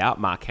find out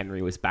Mark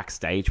Henry was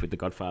backstage with the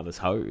Godfather's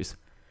hose?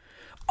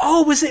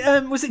 Oh, was it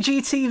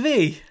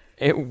GTV?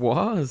 It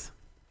was.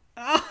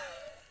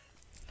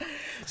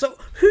 So,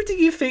 who do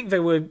you think they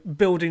were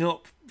building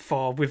up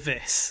for with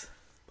this?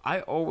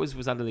 I always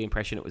was under the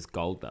impression it was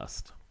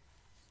Goldust.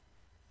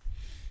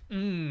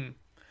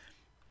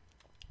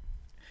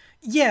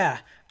 Yeah.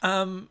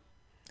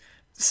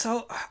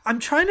 So I'm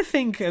trying to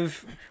think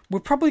of. We're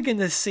probably going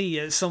to see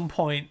at some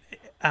point,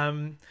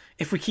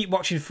 if we keep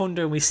watching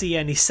Thunder and we see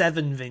any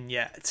Seven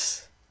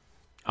vignettes.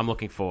 I'm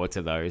looking forward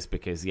to those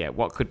because, yeah,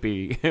 what could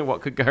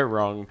go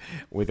wrong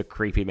with a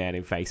creepy man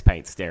in face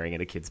paint staring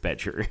at a kid's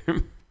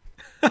bedroom?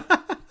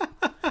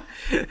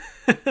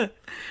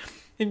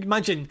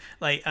 Imagine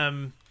like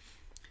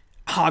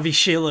Harvey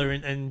Schiller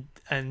and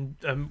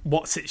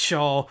What's It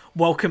Shaw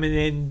welcoming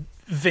in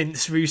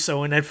Vince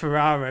Russo and Ed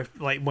Ferrara,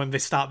 like when they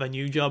start their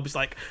new jobs,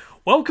 like,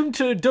 welcome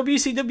to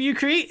WCW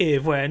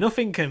Creative, where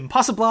nothing can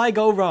possibly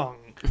go wrong.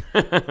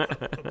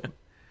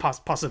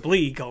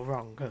 Possibly go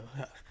wrong.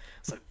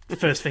 It's like the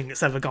first thing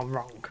that's ever gone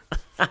wrong.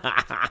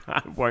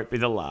 Won't be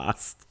the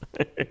last.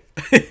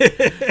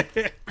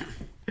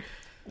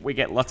 We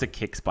get lots of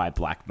kicks by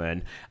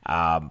Blackman,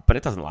 but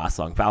it doesn't last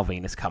long. Val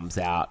Venus comes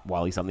out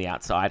while he's on the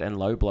outside and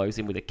low blows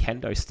him with a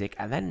kendo stick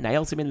and then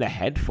nails him in the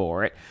head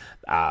for it.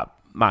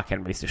 Mark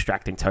Henry's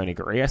distracting Tony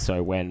Garea,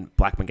 so when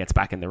Blackman gets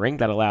back in the ring,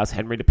 that allows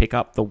Henry to pick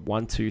up the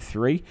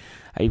 1-2-3.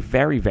 A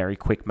very, very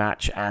quick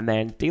match, and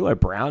then D'Lo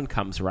Brown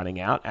comes running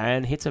out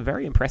and hits a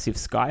very impressive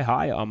sky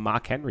high on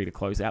Mark Henry to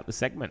close out the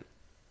segment.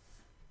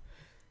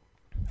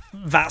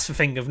 That's the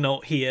thing of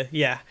note here,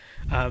 yeah.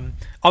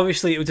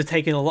 Obviously, it would have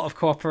taken a lot of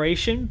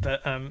cooperation,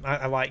 but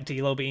I like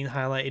D'Lo being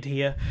highlighted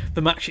here.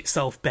 The match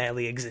itself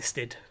barely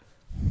existed.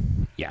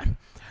 Yeah.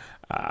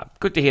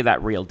 Good to hear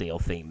that Real Deal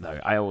theme, though.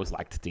 I always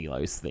liked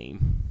D'Lo's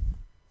theme.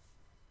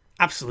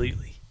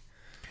 Absolutely.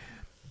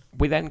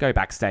 We then go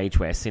backstage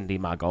where Cindy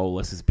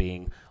Margolis is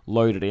being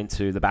loaded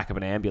into the back of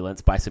an ambulance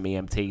by some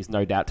EMTs,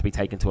 no doubt to be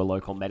taken to a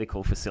local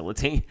medical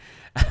facility.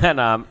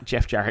 And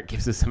Jeff Jarrett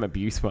gives her some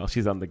abuse while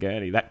she's on the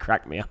gurney. That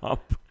cracked me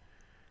up.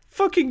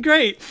 Fucking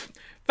great.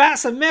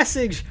 That's a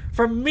message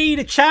from me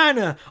to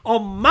China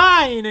on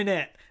my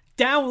internet.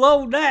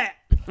 Download that.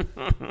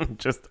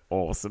 Just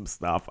awesome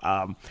stuff.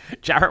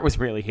 Jarrett was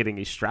really hitting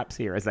his straps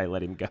here as they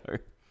let him go.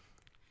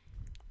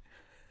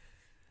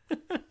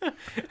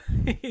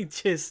 He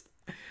just...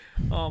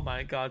 Oh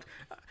my god.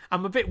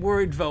 I'm a bit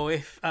worried though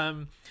if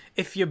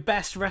your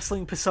best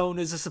wrestling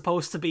personas are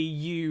supposed to be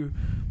you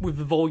with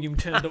the volume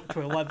turned up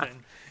to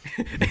 11.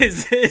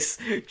 Is this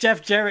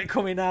Jeff Jarrett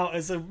coming out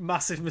as a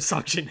massive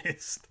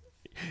misogynist?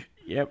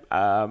 Yep.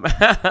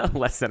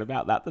 Less said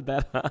about that, the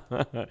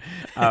better.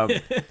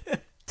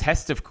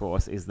 Test, of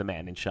course, is the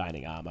man in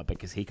shining armor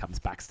because he comes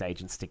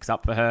backstage and sticks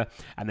up for her.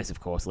 And this,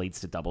 of course, leads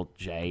to Double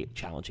J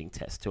challenging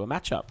Test to a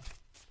matchup.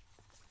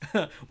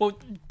 Well,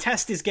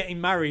 Test is getting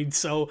married,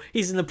 so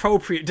he's an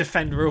appropriate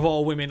defender of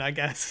all women, I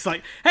guess. It's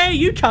like, hey,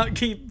 you can't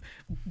keep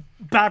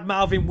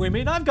bad-mouthing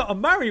women. I've got to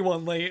marry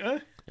one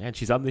later. And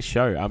she's on this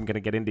show. I'm going to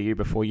get into you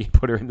before you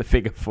put her in the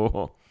figure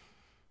 4.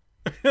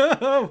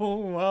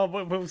 Well,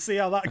 we'll see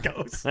how that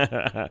goes.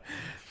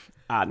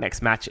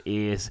 Next match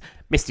is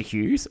Mr.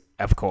 Hughes,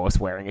 of course,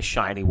 wearing a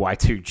shiny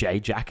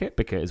Y2J jacket,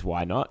 because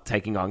why not,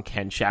 taking on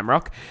Ken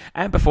Shamrock.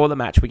 And before the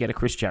match, we get a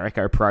Chris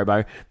Jericho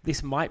promo.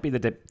 This might be the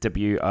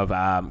debut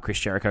of Chris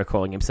Jericho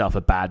calling himself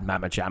a bad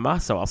mama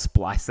jamma, so I'll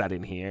splice that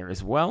in here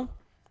as well.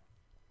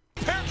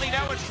 Apparently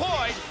now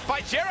employed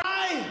by Jericho.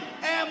 I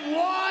am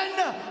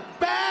one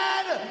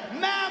bad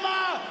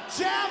mama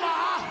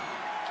jamma.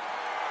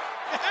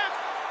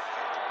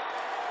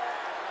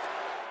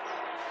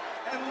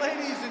 And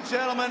ladies and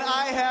gentlemen,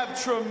 I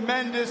have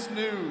tremendous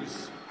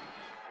news.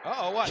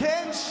 Uh-oh, what?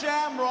 Ken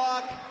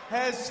Shamrock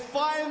has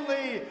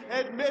finally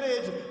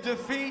admitted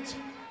defeat.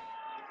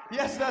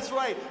 Yes, that's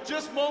right.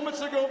 Just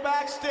moments ago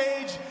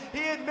backstage,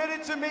 he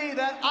admitted to me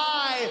that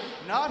I,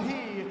 not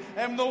he,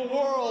 am the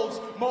world's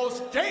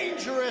most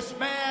dangerous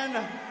man,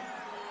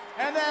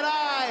 and that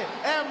I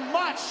am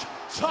much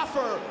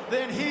tougher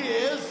than he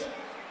is.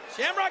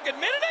 Shamrock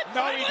admitted it?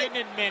 No, Finally? he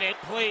didn't admit it,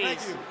 please.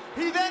 Thank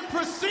you. He then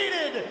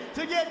proceeded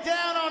to get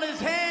down on his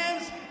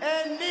hands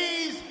and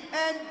knees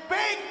and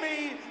beg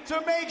me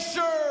to make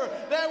sure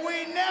that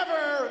we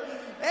never,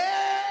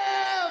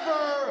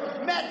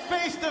 ever met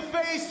face to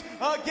face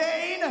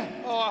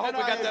again. Oh, I hope And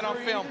we got that on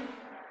agreed. film.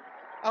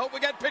 I hope we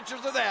got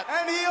pictures of that.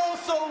 And he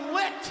also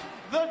licked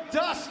the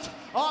dust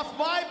off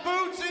my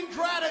boots in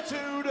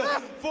gratitude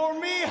for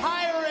me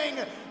hiring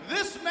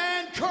this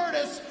man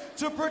Curtis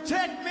to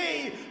protect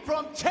me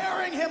from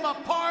tearing him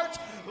apart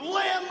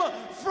limb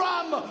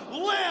from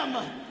limb.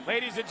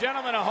 Ladies and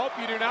gentlemen, I hope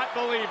you do not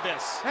believe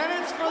this. And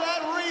it's for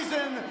that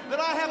reason that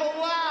I have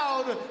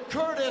allowed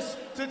Curtis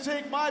to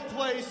take my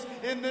place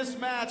in this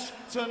match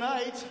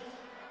tonight.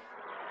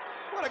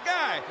 What a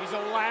guy. He's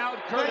allowed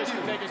Curtis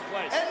Thank to you. take his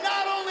place. And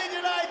not only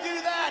did I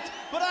do that,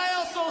 but I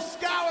also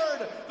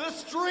scoured the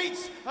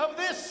streets of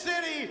this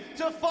city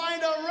to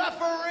find a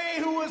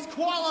referee who was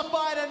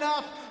qualified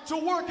enough to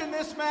work in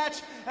this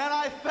match, and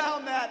I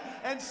found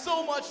that, and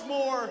so much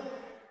more.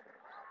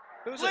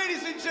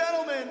 Ladies and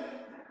gentlemen,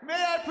 may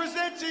I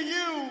present to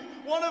you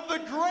one of the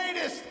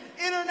greatest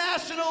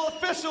international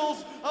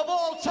officials of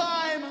all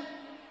time,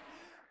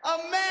 a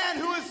man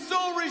who is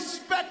so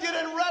respected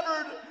and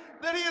revered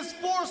that he is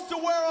forced to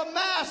wear a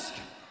mask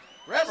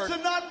as to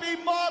not be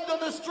mobbed on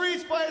the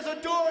streets by his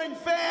adoring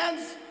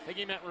fans. I think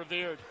he meant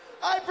revered.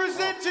 I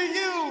present to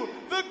you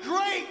the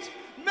great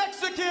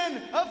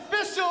Mexican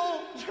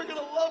official, you're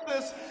gonna love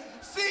this,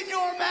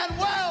 Senor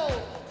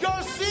Manuel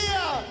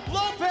Garcia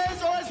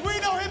Lopez, or as we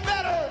know him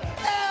better,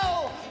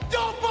 El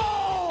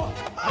Dopo!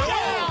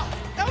 Yeah!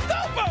 El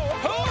Dopo!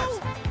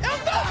 Who? El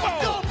Dopo!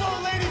 El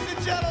Dopo, ladies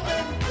and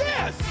gentlemen!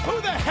 Yes! Who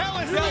the hell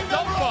is You El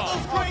remember all Dopo?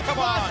 those great Come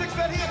classics on.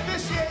 that he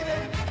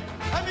officiated?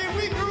 I mean,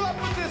 we grew up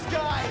with this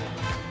guy.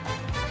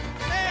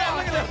 Man,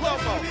 look at El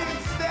Dopo. Maybe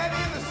even standing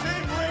in the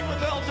same ring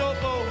with El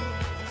Dopo.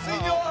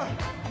 Senor,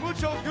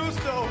 mucho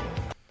gusto.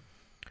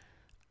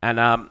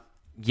 And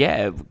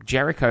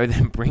Jericho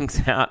then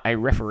brings out a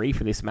referee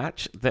for this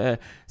match, the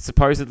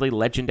supposedly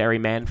legendary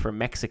man from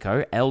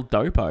Mexico, El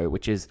Dopo,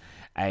 which is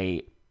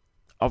a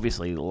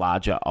obviously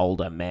larger,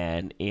 older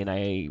man in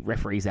a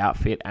referee's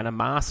outfit and a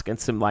mask and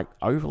some like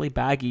overly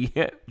baggy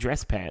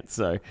dress pants.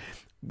 So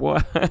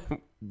what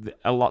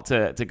a lot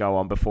to go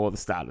on before the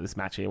start of this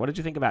match here. What did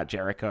you think about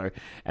Jericho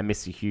and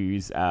Mr.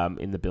 Hughes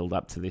in the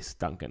build-up to this,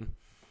 Duncan?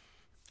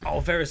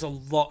 Oh, there is a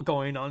lot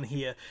going on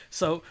here.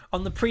 So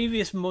on the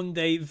previous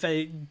Monday,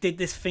 they did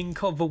this thing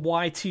called the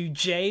Y2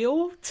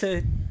 Jail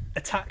to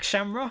attack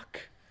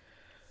Shamrock.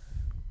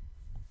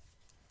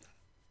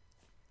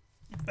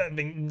 I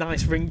mean,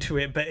 nice ring to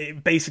it, but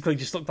it basically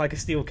just looked like a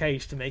steel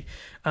cage to me.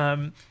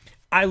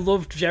 I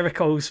loved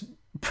Jericho's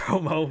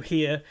promo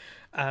here.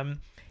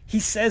 He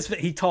says that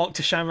he talked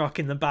to Shamrock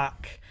in the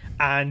back,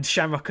 and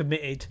Shamrock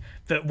admitted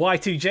that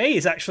Y2J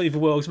is actually the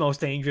world's most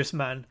dangerous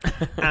man,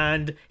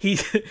 and he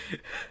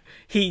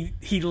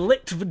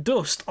licked the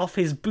dust off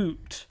his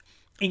boot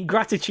in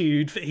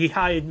gratitude that he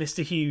hired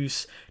Mr.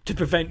 Hughes to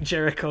prevent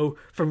Jericho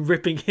from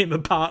ripping him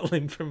apart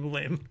limb from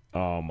limb.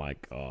 Oh my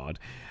god.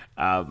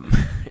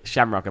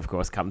 Shamrock, of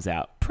course, comes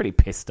out pretty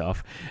pissed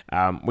off.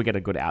 We get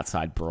a good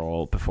outside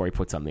brawl before he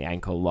puts on the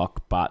ankle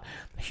lock, but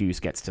Hughes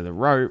gets to the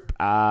rope,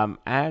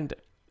 and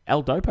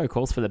El Dopo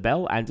calls for the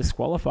bell and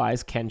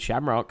disqualifies Ken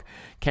Shamrock.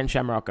 Ken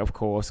Shamrock, of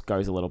course,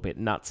 goes a little bit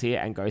nuts here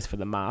and goes for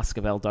the mask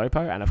of El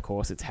Dopo, and of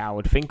course it's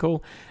Howard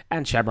Finkel,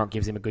 and Shamrock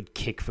gives him a good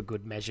kick for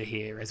good measure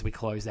here as we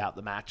close out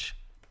the match.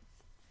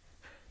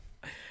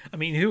 I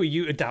mean, who are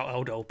you to doubt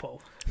El Dopo?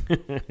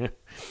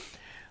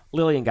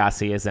 Lillian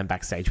Garcia is then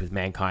backstage with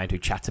Mankind, who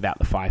chats about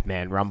the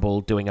 5-man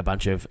Rumble, doing a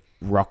bunch of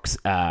Rock's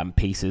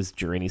pieces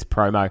during his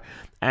promo,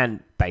 and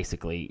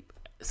basically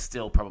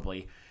still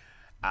probably...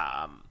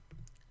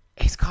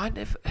 he's kind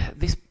of...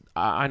 this.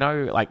 I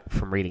know, like,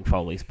 from reading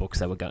Foley's books,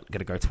 they were going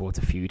to go towards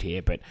a feud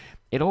here, but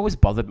it always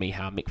bothered me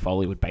how Mick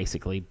Foley would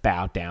basically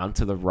bow down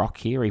to The Rock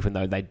here, even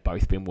though they'd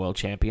both been world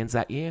champions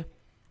that year.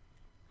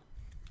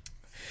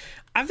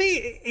 I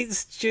think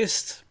it's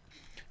just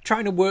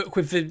trying to work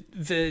with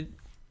the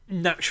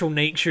natural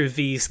nature of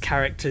these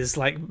characters.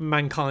 Like,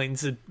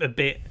 Mankind's a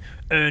bit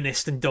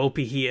earnest and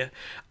dopey here.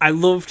 I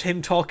loved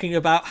him talking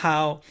about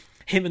how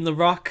him and The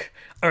Rock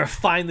are a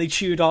finely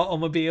tuned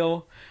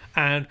automobile,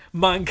 and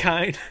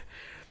Mankind,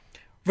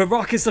 The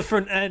Rock is the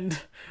front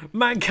end,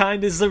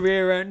 Mankind is the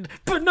rear end,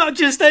 but not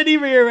just any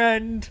rear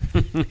end.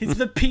 It's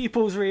the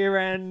people's rear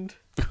end.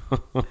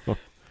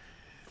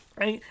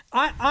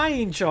 I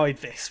enjoyed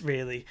this,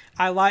 really.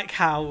 I like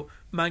how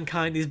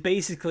Mankind is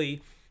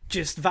basically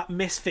just that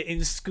misfit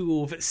in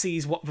school that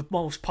sees what the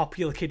most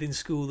popular kid in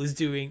school is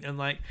doing and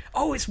like,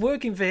 oh, it's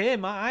working for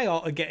him, I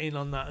ought to get in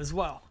on that as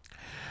well.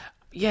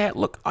 Yeah,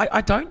 look,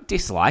 I don't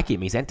dislike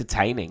him. He's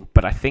entertaining,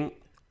 but I think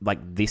like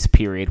this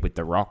period with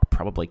The Rock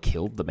probably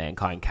killed the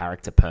Mankind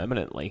character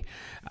permanently.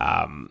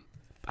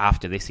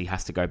 After this, he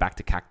has to go back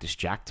to Cactus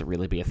Jack to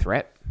really be a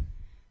threat.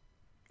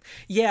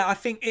 Yeah, I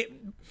think it...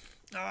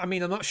 I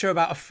mean, I'm not sure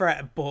about a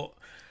threat, but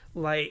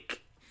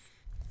like,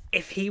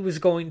 if he was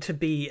going to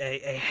be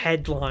a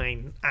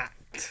headline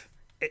act,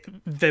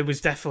 there was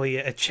definitely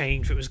a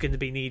change that was going to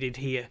be needed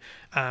here.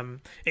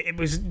 It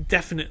was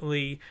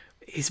definitely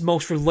his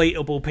most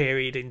relatable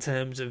period in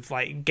terms of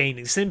like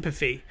gaining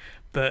sympathy,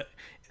 but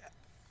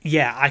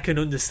yeah, I can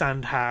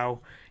understand how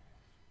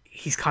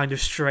he's kind of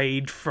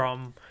strayed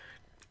from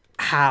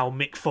how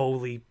Mick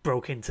Foley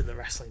broke into the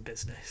wrestling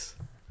business.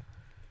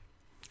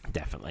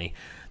 Definitely.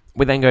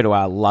 We then go to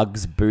our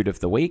Lugs boot of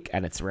the week,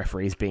 and it's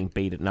referees being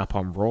beaten up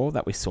on Raw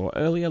that we saw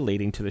earlier,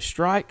 leading to the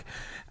strike.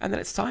 And then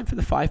it's time for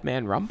the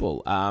 5-man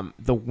Rumble.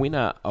 The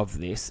winner of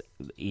this,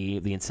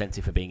 the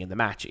incentive for being in the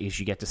match, is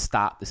you get to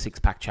start the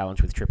 6-pack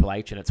challenge with Triple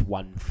H, and it's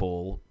one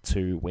fall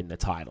to win the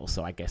title.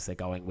 So I guess they're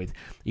going with,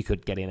 you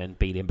could get in and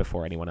beat him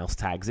before anyone else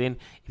tags in.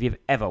 If you've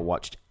ever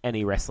watched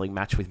any wrestling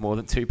match with more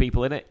than 2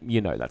 people in it,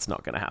 you know that's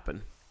not going to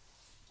happen.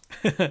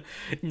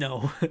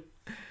 No.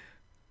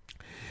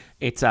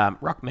 It's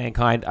Rock,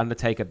 Mankind,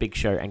 Undertaker, Big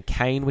Show, and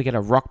Kane. We get a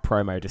Rock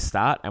promo to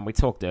start, and we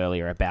talked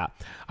earlier about...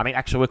 I mean,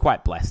 actually, we're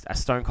quite blessed. A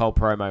Stone Cold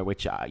promo,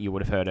 which you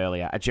would have heard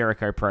earlier, a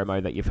Jericho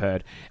promo that you've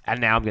heard, and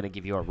now I'm going to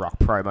give you a Rock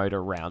promo to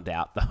round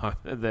out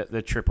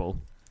the triple.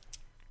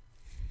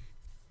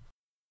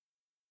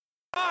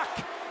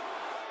 Rock!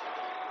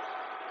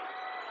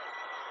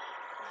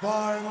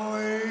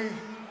 Finally,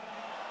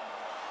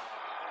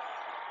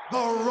 The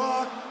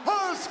Rock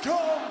has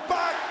come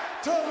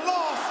back to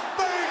Las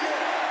Vegas!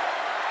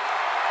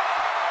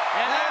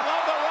 And I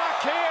love The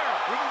Rock here.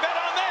 We can bet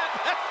on that.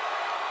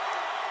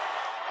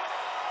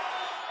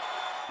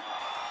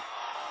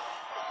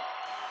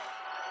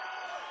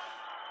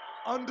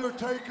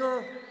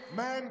 Undertaker,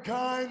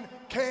 Mankind,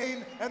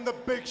 Kane, and The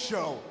Big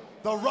Show.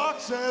 The Rock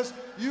says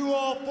you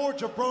all 4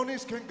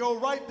 jabronis can go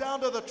right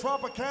down to the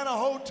Tropicana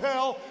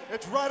Hotel.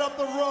 It's right up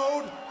the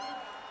road.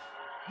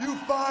 You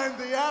find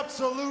the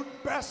absolute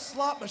best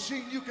slot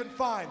machine you can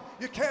find.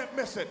 You can't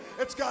miss it.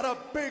 It's got a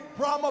big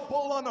Brahma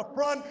bull on the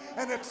front,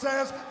 and it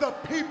says the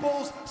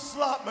People's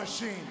Slot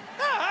Machine.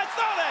 I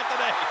saw that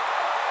today.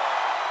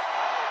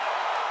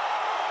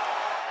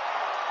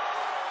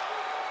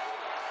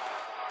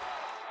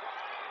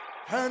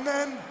 And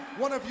then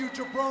one of you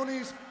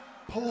jabronis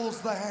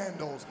pulls the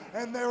handles,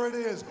 and there it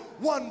is.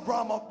 1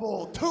 Brahma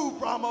Bull, 2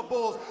 Brahma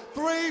Bulls,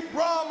 3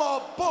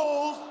 Brahma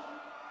Bulls.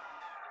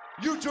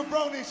 You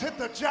jabronis hit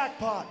the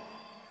jackpot.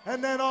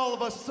 And then all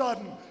of a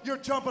sudden, you're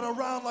jumping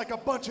around like a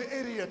bunch of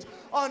idiots.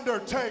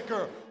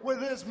 Undertaker,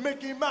 with his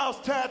Mickey Mouse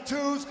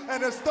tattoos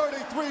and his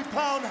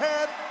 33-pound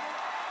head.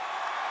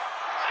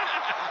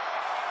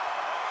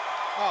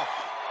 Oh,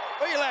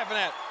 what are you laughing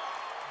at?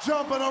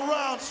 Jumping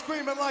around,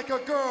 screaming like a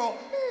girl.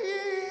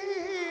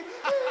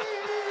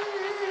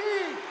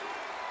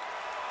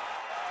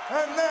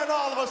 And then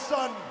all of a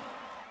sudden,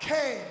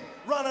 Kane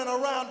running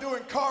around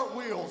doing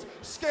cartwheels,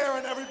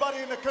 scaring everybody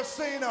in the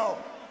casino.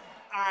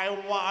 I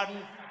won.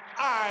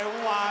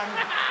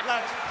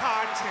 Let's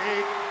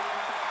party.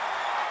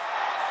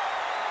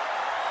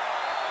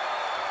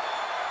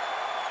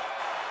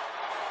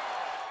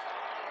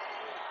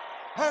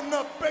 And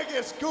the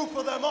biggest goof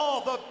of them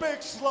all, the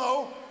Big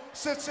Slow,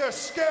 sits there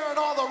scaring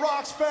all the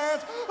Rocks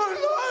fans. The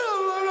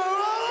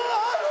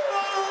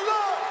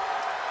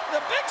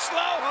Big Slow?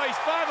 Oh, he's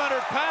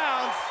 500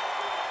 pounds.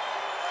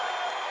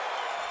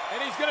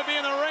 And he's going to be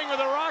in the ring with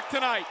The Rock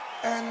tonight.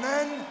 And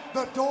then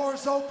the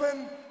doors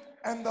open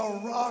and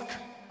The Rock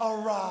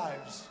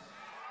arrives.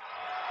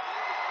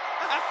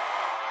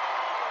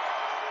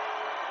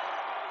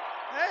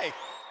 Hey.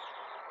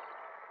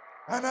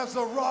 And as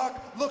The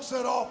Rock looks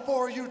at all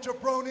 4 of you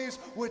jabronis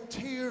with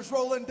tears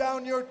rolling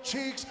down your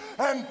cheeks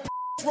and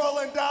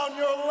rolling down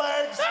your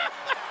legs.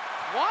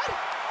 What?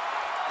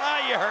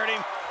 Ah, you heard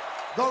him.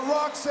 The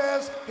Rock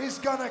says he's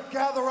gonna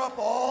gather up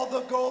all the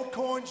gold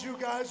coins you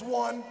guys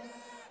won,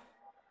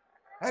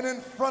 and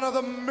in front of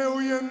the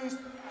millions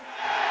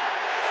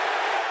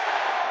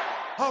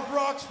of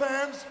Rock's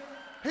fans,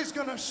 he's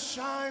gonna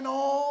shine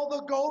all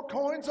the gold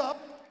coins up.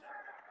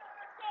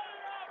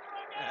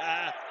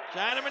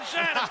 Shine him and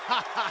shine him.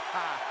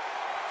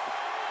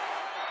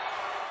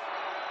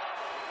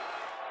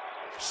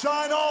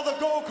 Shine all the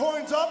gold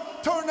coins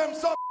up, turn them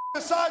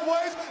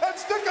sideways, and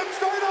stick them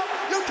straight up.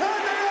 You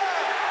can't do that.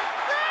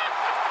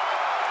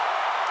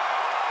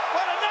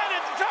 What a night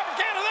at the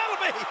Tropicana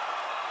that'll be.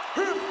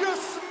 If you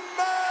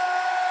smell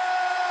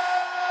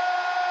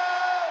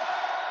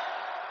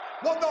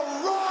what The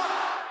Rock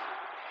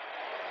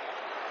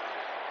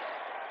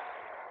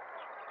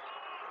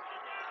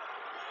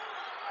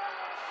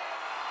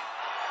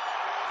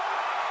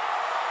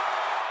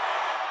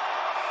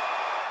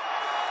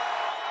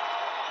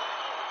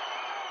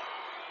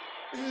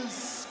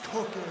is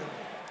cooking.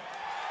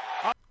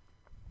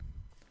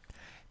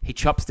 He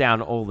chops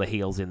down all the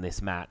heels in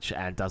this match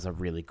and does a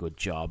really good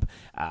job.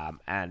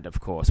 And of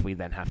course, we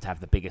then have to have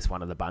the biggest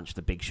one of the bunch,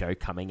 the Big Show,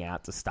 coming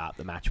out to start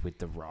the match with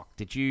The Rock.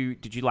 Did you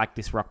like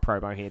this Rock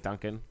promo here,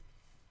 Duncan?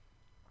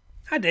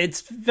 I did.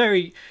 It's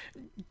very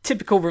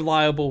typical,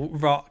 reliable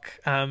Rock,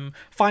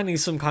 finding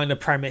some kind of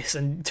premise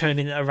and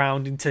turning it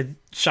around into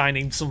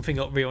shining something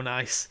up real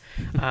nice.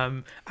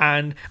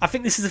 And I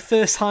think this is the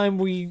first time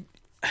we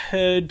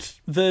heard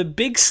the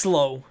Big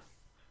Slow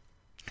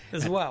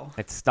as well.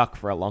 It stuck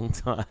for a long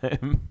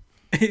time.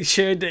 It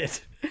sure did.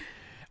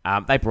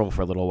 They brawl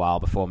for a little while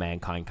before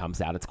Mankind comes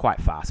out. It's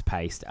quite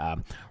fast-paced.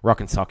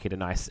 Rock and Sock hit a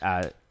nice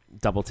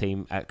double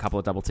team, a couple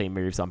of double team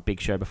moves on Big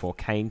Show before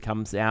Kane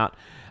comes out.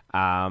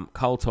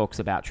 Cole talks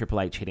about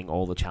Triple H hitting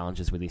all the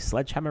challenges with his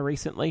sledgehammer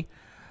recently.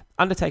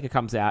 Undertaker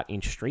comes out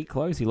in street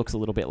clothes. He looks a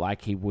little bit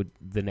like he would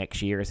the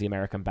next year as the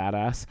American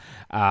Badass.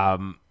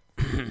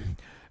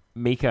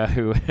 Mika,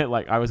 who,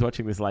 like, I was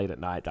watching this late at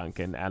night,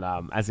 Duncan, and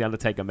as the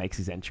Undertaker makes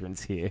his entrance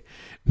here,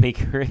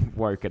 Mika had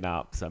woken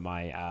up, so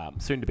my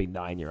soon-to-be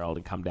 9-year-old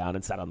had come down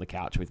and sat on the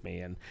couch with me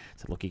and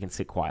said, look, you can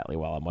sit quietly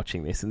while I'm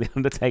watching this. And the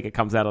Undertaker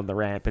comes out on the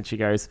ramp, and she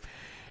goes,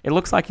 it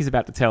looks like he's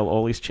about to tell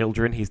all his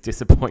children he's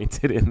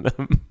disappointed in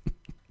them.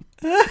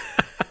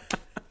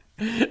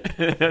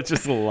 I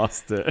just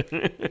lost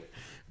it.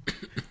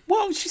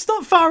 Well, she's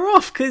not far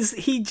off, because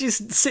he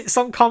just sits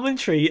on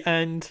commentary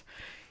and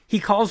he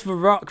calls The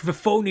Rock the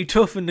phony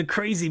tough and the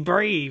crazy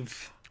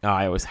brave. Oh,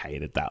 I always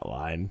hated that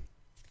line.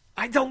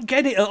 I don't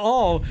get it at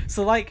all.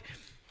 So, like,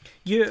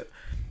 you're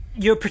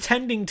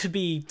pretending to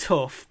be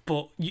tough,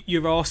 but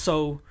you're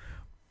also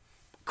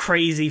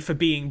crazy for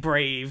being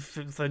brave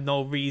for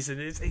no reason.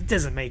 It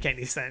doesn't make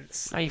any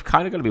sense. No, you've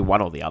kind of got to be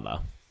one or the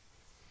other.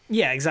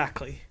 Yeah,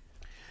 exactly.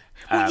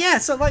 Well, yeah,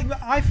 so, like,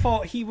 I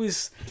thought he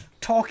was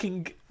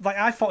talking, like,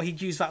 I thought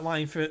he'd use that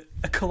line for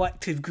a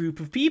collective group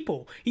of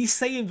people. He's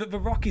saying that The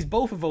Rock is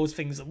both of those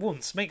things at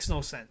once. Makes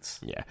no sense.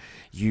 Yeah.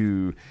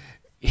 You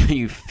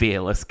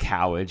fearless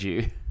coward,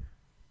 you.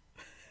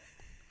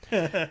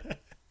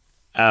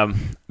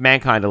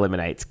 Mankind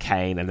eliminates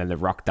Kane, and then The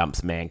Rock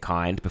dumps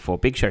Mankind before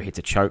Big Show hits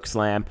a choke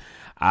slam.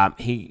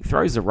 He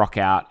throws The Rock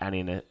out, and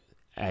in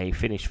a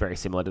finish very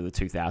similar to the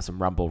 2000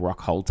 Rumble,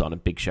 Rock holds on,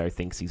 and Big Show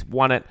thinks he's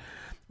won it.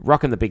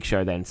 Rock and the Big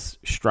Show then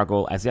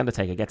struggle as The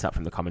Undertaker gets up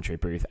from the commentary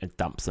booth and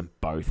dumps them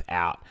both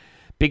out.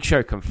 Big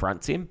Show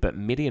confronts him, but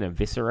Mideon and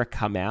Viscera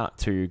come out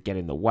to get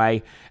in the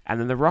way, and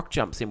then The Rock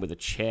jumps in with a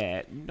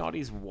chair. Not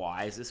his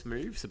wisest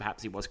move, so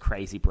perhaps he was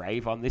crazy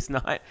brave on this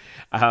night.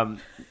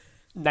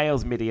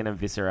 nails Mideon and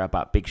Viscera,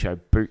 but Big Show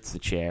boots the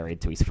chair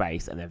into his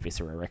face, and then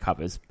Viscera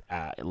recovers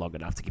long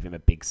enough to give him a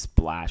big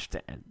splash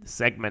to end the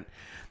segment.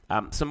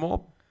 Some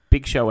more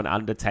Big Show and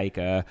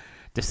Undertaker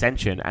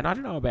dissension, and I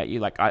don't know about you,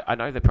 like I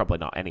know they're probably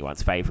not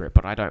anyone's favourite,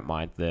 but I don't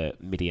mind the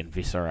Mideon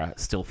Viscera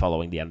still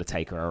following the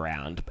Undertaker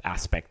around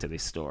aspect of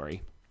this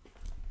story.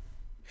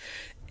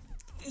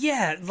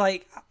 Yeah,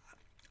 like,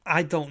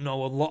 I don't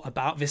know a lot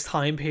about this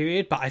time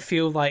period, but I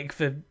feel like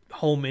the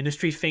whole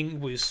ministry thing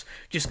was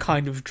just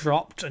kind of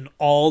dropped, and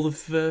all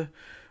of the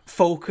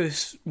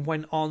focus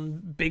went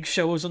on Big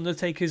Show as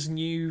Undertaker's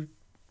new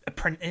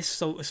apprentice,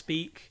 so to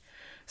speak.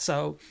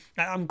 So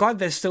I'm glad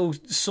there's still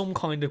some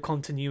kind of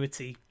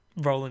continuity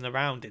rolling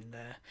around in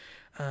there.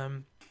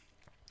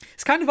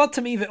 It's kind of odd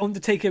to me that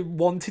Undertaker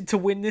wanted to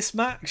win this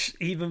match,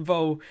 even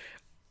though,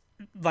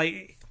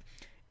 like,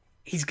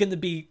 he's going to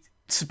be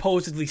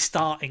supposedly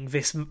starting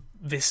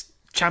this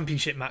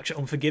championship match at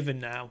Unforgiven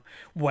now,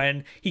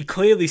 when he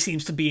clearly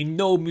seems to be in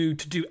no mood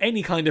to do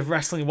any kind of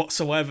wrestling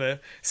whatsoever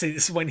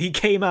since when he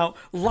came out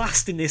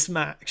last in this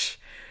match,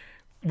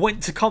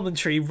 went to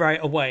commentary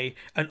right away,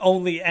 and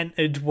only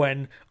entered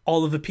when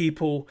all of the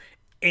people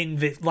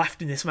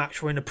left in this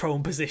match were in a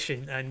prone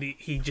position, and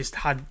he just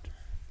had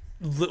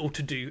little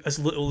to do, as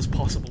little as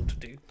possible to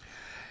do.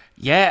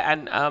 Yeah,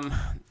 and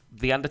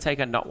the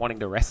Undertaker not wanting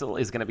to wrestle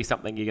is going to be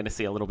something you're going to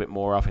see a little bit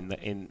more of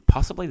in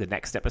possibly the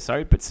next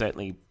episode, but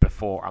certainly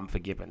before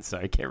Unforgiven,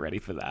 so get ready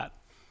for that.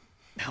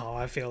 Oh,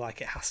 I feel like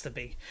it has to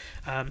be.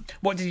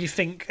 What did you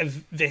think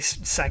of this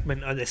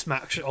segment or this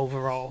match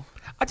overall?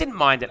 I didn't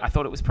mind it. I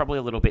thought it was probably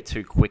a little bit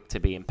too quick to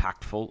be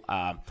impactful.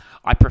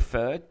 I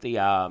preferred the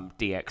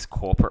DX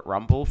Corporate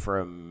Rumble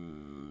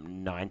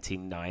from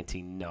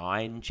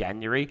 1999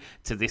 January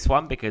to this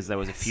one because there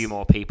was a few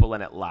more people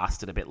and it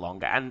lasted a bit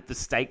longer, and the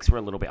stakes were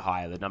a little bit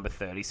higher, the number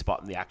 30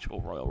 spot in the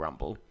actual Royal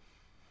Rumble.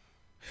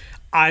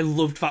 I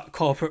loved that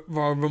Corporate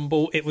Royal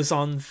Rumble. It was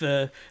on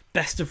the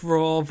Best of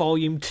Raw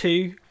Volume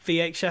 2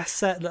 VHS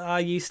set that I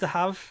used to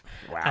have.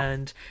 Wow.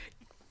 And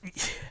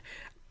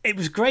it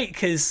was great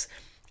because,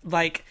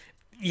 like,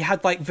 you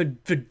had, like, the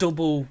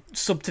double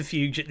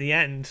subterfuge at the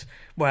end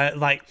where,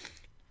 like,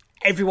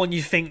 everyone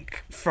you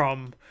think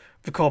from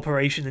the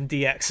corporation and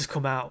DX has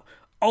come out.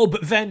 Oh,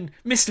 but then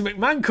Mr.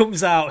 McMahon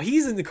comes out.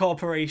 He's in the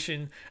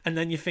corporation. And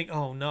then you think,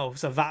 oh, no,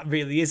 so that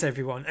really is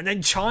everyone. And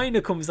then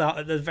China comes out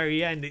at the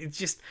very end.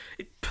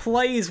 It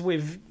plays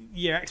with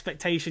your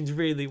expectations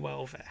really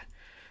well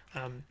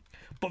there.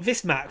 But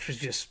this match was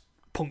just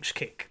punch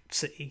kick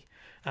city,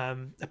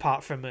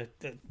 apart from a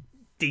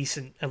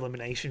decent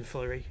elimination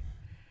flurry.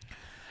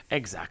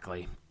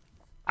 Exactly.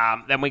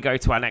 Then we go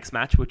to our next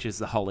match, which is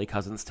the Holy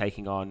Cousins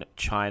taking on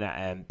Chyna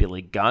and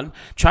Billy Gunn.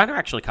 Chyna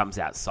actually comes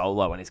out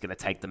solo and is going to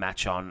take the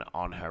match on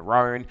her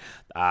own,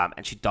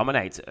 and she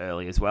dominates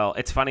early as well.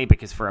 It's funny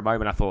because for a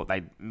moment I thought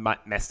they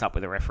messed up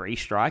with a referee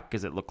strike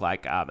because it looked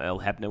like Earl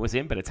Hebner was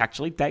in, but it's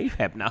actually Dave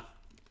Hebner.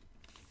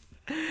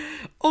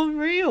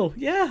 Unreal,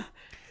 yeah.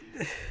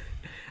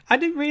 I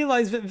didn't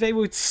realise that they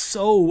were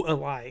so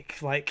alike.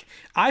 Like,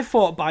 I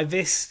thought by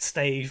this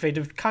stage they'd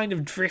have kind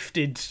of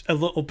drifted a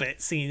little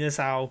bit, seeing as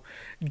how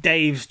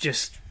Dave's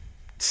just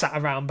sat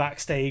around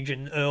backstage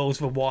and Earl's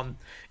the one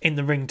in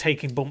the ring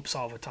taking bumps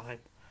all the time.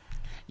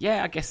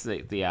 Yeah, I guess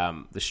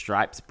the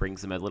stripes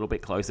brings them a little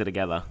bit closer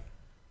together.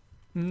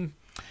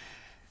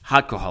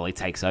 Hardcore Holly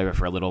takes over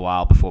for a little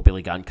while before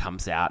Billy Gunn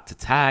comes out to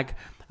tag.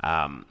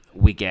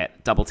 We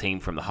get double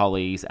team from the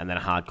Hollies and then a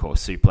hardcore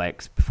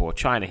suplex before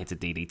Chyna hits a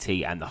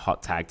DDT and the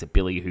hot tag to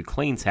Billy, who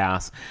cleans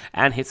house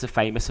and hits a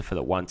famouser for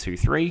the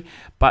 1-2-3.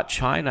 But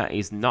Chyna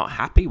is not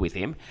happy with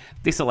him.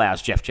 This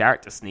allows Jeff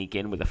Jarrett to sneak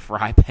in with a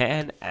fry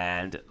pan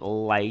and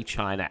lay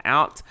Chyna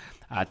out.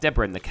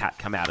 Deborah and the Cat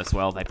come out as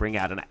well. They bring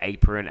out an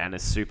apron and a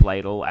soup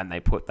ladle and they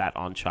put that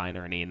on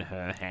Chyna and in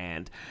her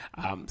hand.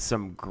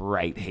 Some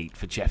great heat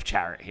for Jeff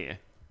Jarrett here.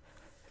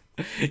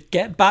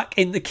 Get back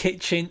in the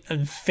kitchen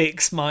and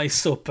fix my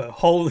supper.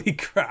 Holy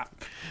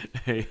crap.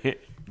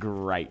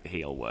 Great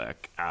heel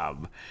work.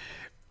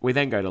 We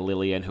then go to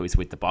Lillian, who is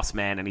with the boss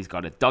man, and he's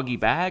got a doggy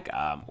bag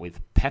with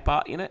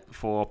pepper in it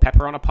for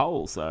Pepper on a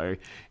Pole. So,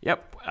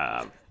 yep,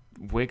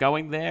 we're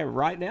going there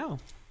right now.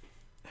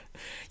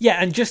 Yeah,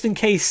 and just in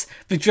case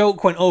the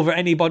joke went over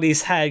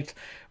anybody's head,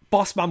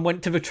 Bossman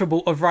went to the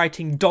trouble of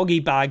writing doggy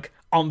bag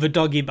on the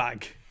doggy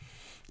bag.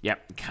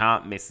 Yep,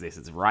 can't miss this.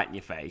 It's right in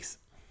your face.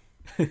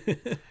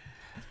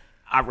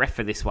 Our ref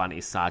for this one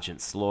is Sergeant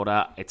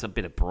Slaughter. It's a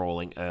bit of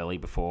brawling early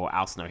before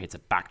Al Snow hits a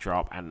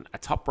backdrop and a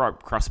top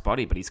rope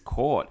crossbody, but he's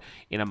caught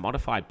in a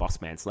modified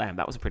Bossman Slam.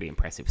 That was a pretty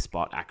impressive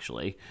spot,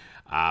 actually.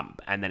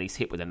 And then he's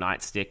hit with a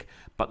nightstick,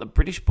 but the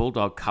British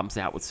Bulldog comes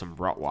out with some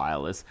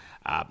Rottweilers.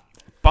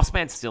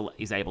 Bossman still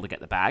is able to get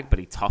the bag, but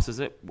he tosses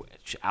it,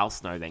 which Al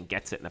Snow then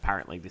gets it, and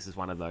apparently this is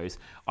one of those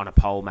on a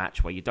pole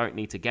match where you don't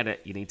need to get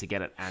it, you need to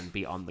get it and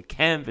be on the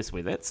canvas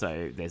with it,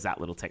 so there's that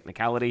little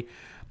technicality.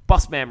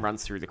 Bossman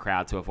runs through the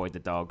crowd to avoid the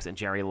dogs, and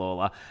Jerry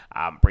Lawler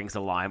brings a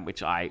line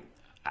which I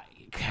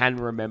can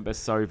remember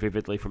so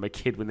vividly from a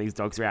kid when these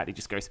dogs are out. He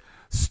just goes,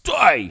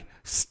 "Stay!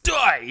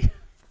 Stay!"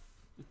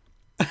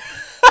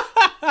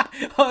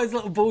 Oh, his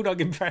little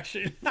bulldog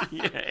impression.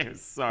 Yeah, it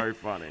was so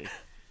funny.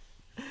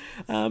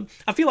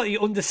 I feel like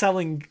you're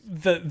underselling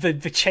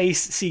the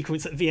chase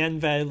sequence at the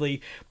end there,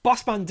 Lee.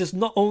 Bossman does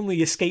not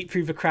only escape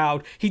through the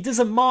crowd, he does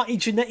a Marty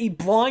Jannetty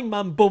blind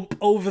man bump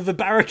over the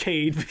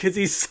barricade because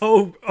he's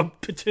so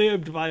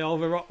perturbed by all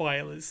the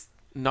Rottweilers.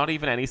 Not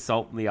even any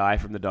salt in the eye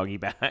from the doggy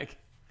bag.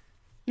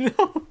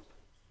 No.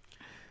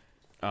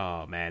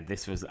 Oh, man,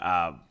 this was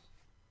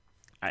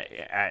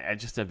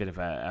just a bit of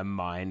a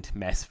mind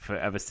mess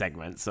of a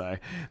segment, so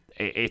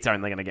it's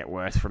only going to get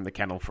worse from the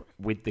kennel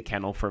with the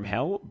kennel from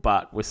hell,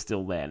 but we're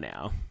still there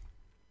now.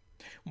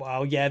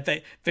 Wow, yeah,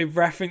 they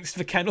referenced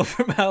the kennel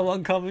from hell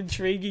on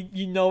commentary.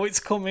 You know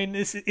it's coming.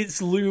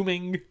 It's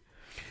looming.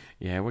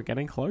 Yeah, we're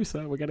getting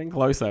closer. We get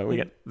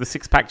the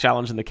 6-pack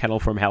challenge and the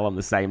kennel from hell on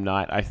the same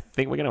night. I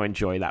think we're going to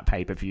enjoy that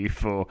pay-per-view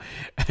for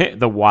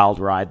the wild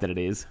ride that it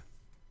is.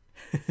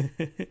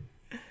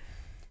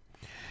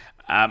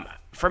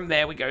 From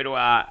there, we go to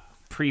our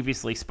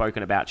previously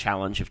spoken about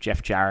challenge of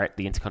Jeff Jarrett,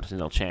 the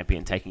Intercontinental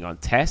Champion, taking on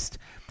Test.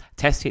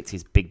 Test hits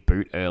his big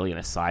boot early in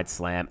a side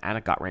slam and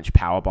a gut-wrench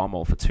powerbomb,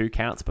 all for 2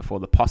 counts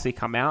before the posse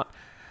come out.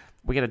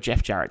 We get a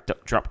Jeff Jarrett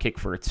drop kick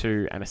for a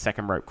 2 and a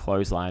second rope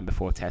clothesline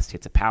before Test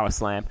hits a power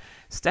slam.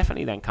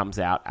 Stephanie then comes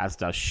out, as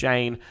does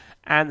Shane,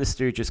 and the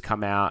Stooges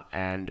come out,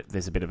 and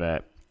there's a bit of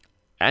a...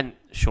 and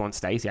Sean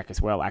Stasiak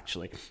as well,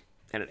 actually.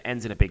 And it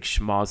ends in a big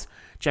schmoz.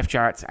 Jeff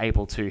Jarrett's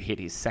able to hit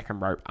his second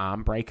rope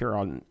arm breaker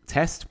on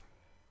Test.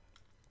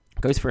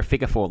 Goes for a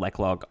figure 4 leg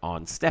log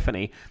on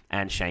Stephanie,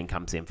 and Shane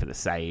comes in for the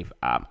save.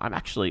 I'm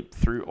actually,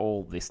 through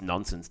all this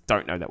nonsense,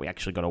 don't know that we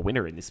actually got a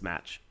winner in this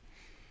match.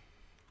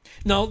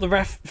 No, the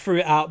ref threw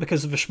it out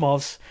because of the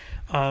schmoz.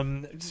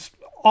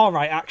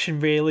 Alright action,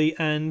 really,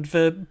 and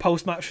the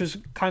post-match was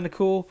kind of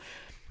cool.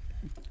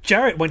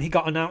 Jarrett, when he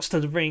got announced to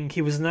the ring,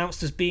 he was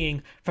announced as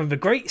being from the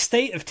great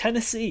state of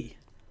Tennessee.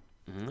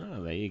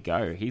 Oh, there you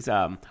go. He's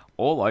all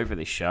over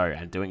this show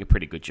and doing a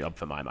pretty good job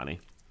for my money.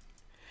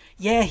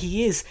 Yeah,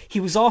 he is. He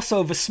was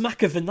also the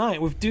smack of the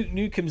night with Duke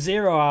Nukem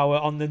 0 Hour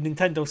on the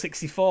Nintendo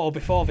 64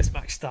 before this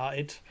match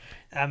started.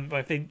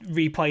 Where they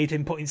replayed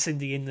him putting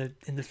Cindy in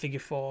the figure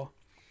 4.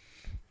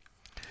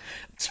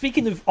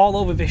 Speaking of all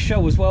over this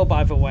show as well,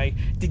 by the way,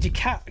 did you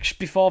catch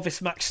before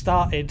this match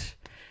started?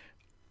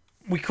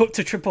 We cut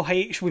to Triple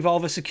H with all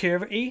the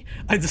security,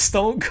 and the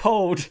Stone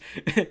Cold,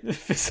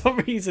 for some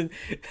reason,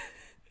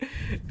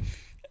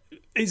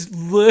 is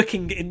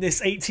lurking in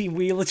this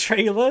 18-wheeler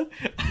trailer.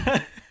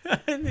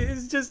 And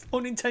it's just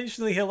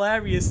unintentionally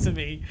hilarious to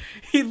me.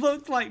 He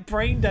looked like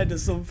brain dead or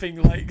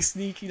something, like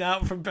sneaking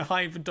out from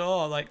behind the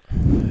door, like...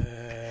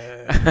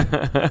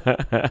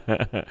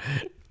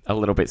 A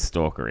little bit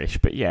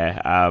stalkerish, but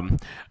yeah,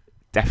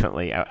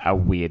 definitely a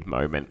weird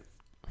moment.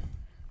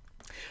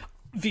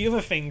 The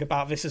other thing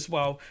about this as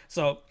well,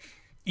 so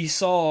you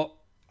saw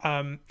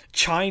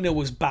China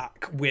was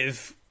back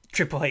with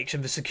Triple H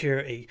and the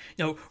security,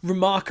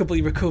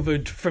 remarkably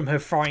recovered from her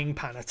frying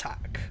pan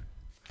attack.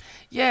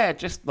 Yeah,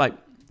 just like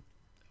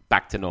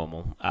back to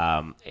normal.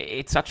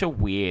 It's such a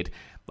weird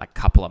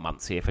couple of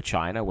months here for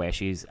China, where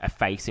she's a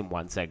face in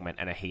one segment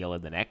and a heel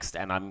in the next,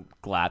 and I'm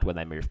glad when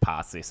they move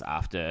past this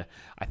after.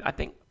 I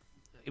think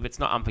if it's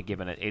not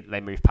Unforgiven,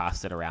 they move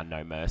past it around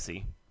No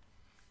Mercy.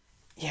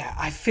 Yeah,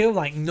 I feel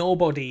like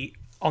nobody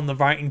on the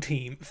writing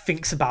team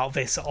thinks about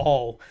this at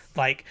all.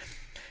 Like,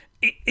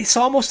 it's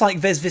almost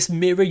like there's this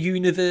mirror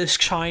universe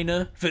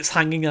China that's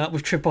hanging out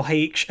with Triple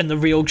H, and the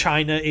real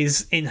China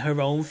is in her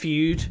own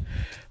feud.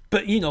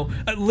 But,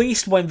 at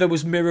least when there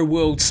was Mirror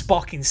World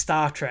Spock in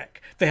Star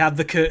Trek, they had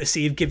the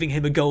courtesy of giving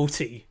him a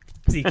goatee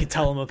so you could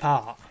tell them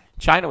apart.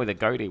 China with a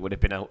goatee would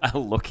have been a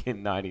look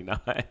in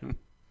 99.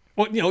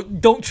 Well,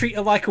 don't treat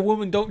her like a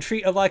woman, don't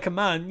treat her like a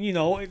man.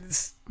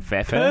 It's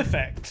fair.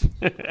 Perfect.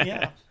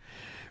 Yeah.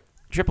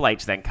 Triple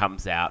H then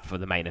comes out for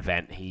the main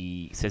event.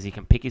 He says he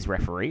can pick his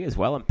referee as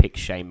well and pick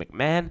Shane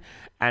McMahon,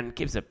 and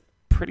gives a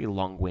pretty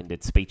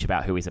long-winded speech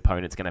about who his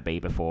opponent's going to be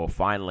before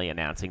finally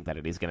announcing that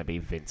it is going to be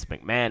Vince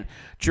McMahon.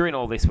 During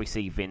all this, we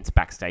see Vince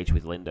backstage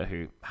with Linda,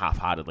 who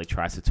half-heartedly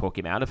tries to talk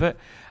him out of it.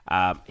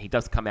 He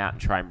does come out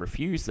and try and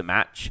refuse the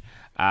match,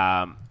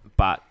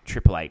 but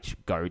Triple H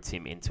goads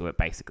him into it,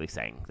 basically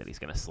saying that he's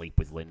going to sleep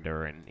with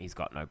Linda and he's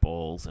got no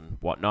balls and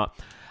whatnot.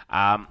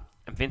 And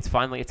Vince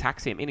finally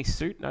attacks him in his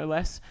suit, no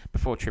less,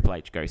 before Triple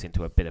H goes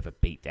into a bit of a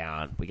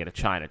beatdown. We get a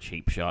China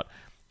cheap shot,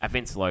 a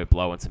Vince low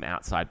blow, and some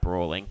outside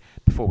brawling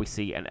before we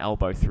see an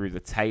elbow through the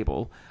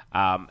table.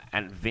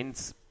 And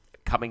Vince,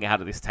 coming out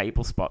of this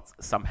table spot,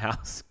 somehow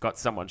got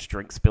someone's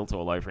drink spilt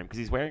all over him because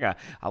he's wearing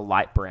a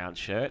light brown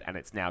shirt and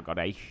it's now got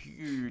a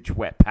huge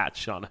wet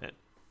patch on it.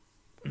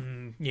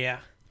 Yeah.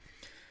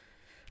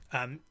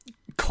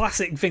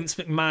 Classic Vince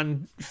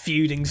McMahon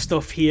feuding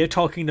stuff here,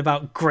 talking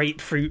about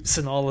grapefruits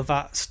and all of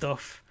that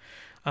stuff.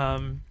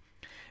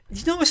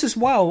 You notice as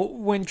well,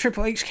 when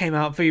Triple H came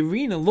out, the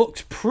arena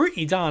looked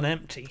pretty darn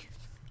empty.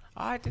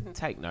 I didn't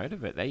take note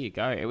of it. There you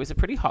go. It was a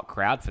pretty hot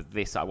crowd for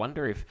this. I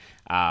wonder if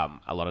a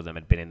lot of them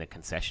had been in the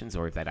concessions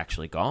or if they'd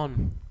actually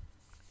gone.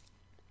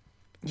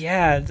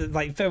 Yeah,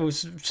 like there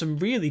was some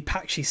really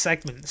patchy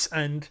segments,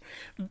 and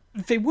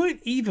they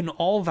weren't even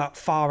all that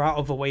far out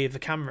of the way of the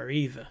camera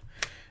either.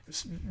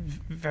 It's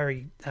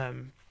very,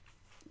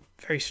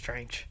 very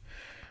strange.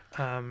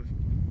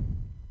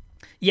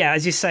 Yeah,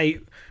 as you say,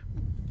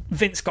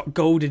 Vince got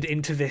goaded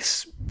into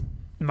this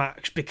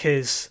match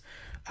because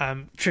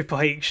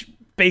Triple H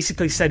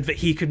basically said that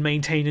he could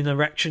maintain an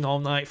erection all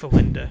night for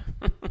Linda.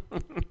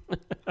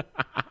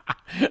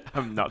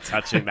 I'm not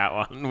touching that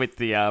one with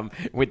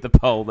the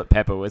pole that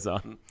Pepper was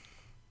on.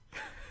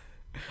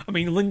 I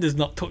mean, Linda's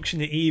not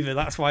touching it either.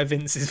 That's why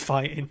Vince is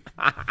fighting.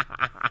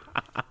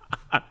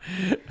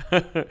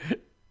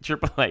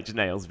 Triple H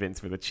nails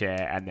Vince with a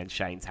chair, and then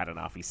Shane's had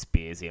enough. He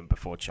spears him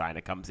before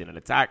Chyna comes in and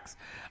attacks.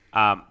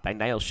 They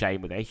nail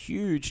Shane with a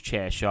huge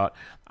chair shot.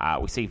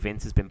 We see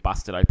Vince has been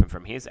busted open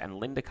from his, and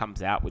Linda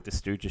comes out with the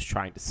Stooges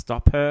trying to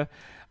stop her.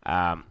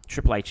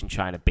 Triple H and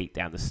Chyna beat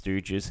down the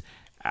Stooges.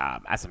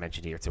 As I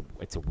mentioned here,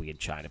 it's a weird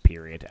Chyna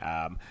period.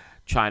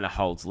 Chyna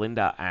holds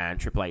Linda, and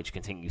Triple H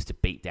continues to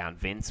beat down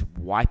Vince,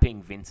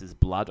 wiping Vince's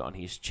blood on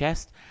his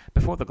chest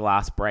before the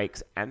glass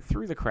breaks, and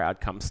through the crowd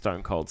comes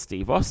Stone Cold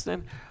Steve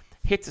Austin.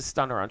 Hits a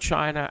stunner on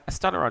Chyna, a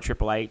stunner on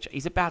Triple H.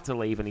 He's about to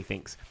leave and he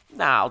thinks,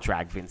 I'll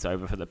drag Vince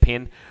over for the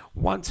pin.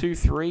 1, 2,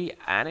 3,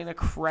 and in a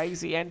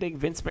crazy ending,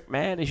 Vince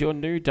McMahon is your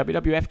new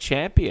WWF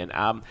champion.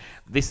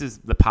 This is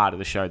the part of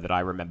the show that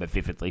I remember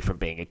vividly from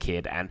being a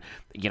kid, and,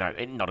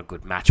 not a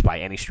good match by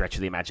any stretch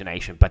of the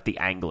imagination, but the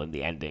angle in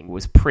the ending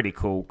was pretty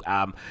cool.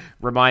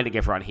 Reminding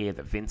everyone here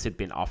that Vince had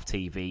been off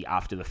TV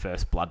after the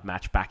first Blood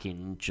match back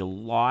in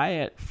July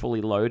at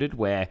Fully Loaded,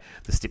 where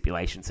the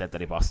stipulation said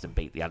that if Austin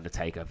beat The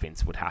Undertaker,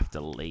 Vince would have to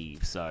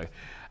leave. So,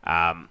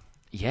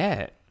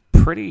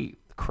 pretty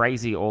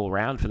crazy all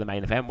around for the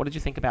main event. What did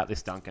you think about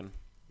this, Duncan?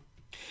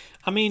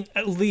 I mean,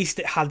 at least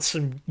it had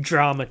some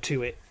drama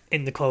to it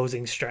in the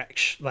closing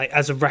stretch. Like,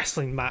 as a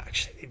wrestling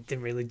match, it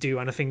didn't really do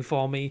anything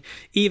for me.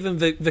 Even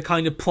the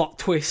kind of plot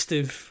twist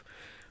of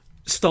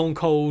Stone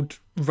Cold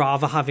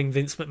rather having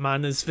Vince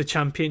McMahon as the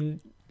champion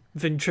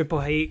than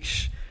Triple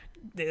H,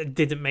 it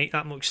didn't make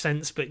that much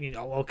sense, but,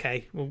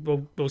 okay,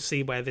 we'll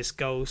see where this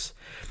goes.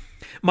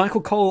 Michael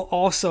Cole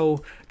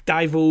also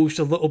divulged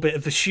a little bit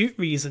of the shoot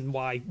reason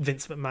why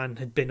Vince McMahon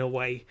had been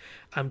away.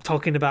 I'm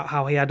talking about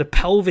how he had a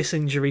pelvis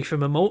injury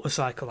from a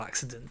motorcycle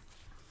accident.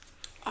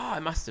 Oh, I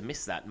must have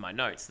missed that in my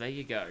notes. There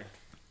you go.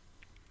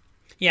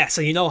 Yeah, so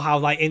you know how,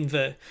 like, in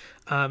the...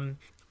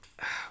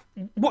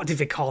 what did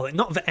they call it?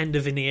 Not the end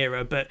of an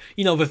era, but,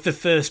 the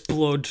First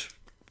Blood,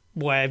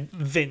 where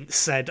Vince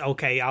said,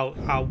 okay,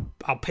 I'll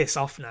piss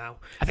off now.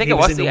 I think it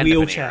was in the a end of an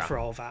wheelchair era. For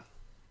all that.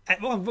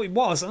 Well, it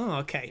was. Oh,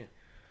 okay.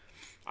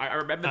 I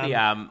remember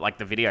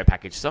the video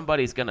package.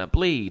 Somebody's gonna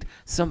bleed.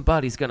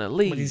 Somebody's gonna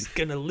leave. Somebody's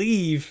gonna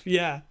leave.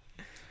 Yeah.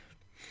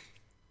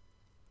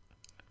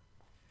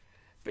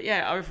 But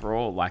yeah,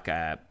 overall, like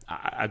a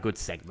good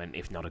segment,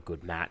 if not a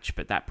good match.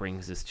 But that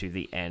brings us to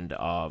the end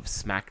of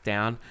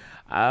SmackDown.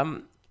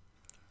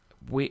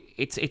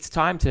 It's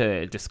time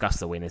to discuss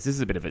the winners. This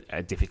is a bit of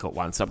a difficult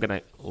one, so I'm going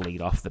to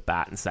lead off the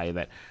bat and say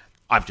that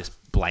I've just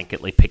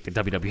blanketly picked the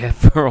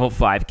WWF for all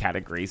 5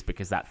 categories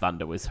because that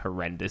Thunder was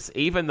horrendous.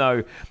 Even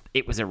though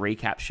it was a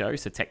recap show,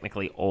 so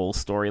technically all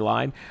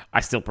storyline, I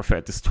still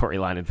preferred the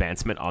storyline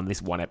advancement on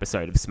this one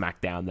episode of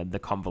SmackDown than the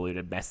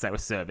convoluted mess they were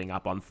serving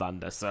up on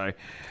Thunder. So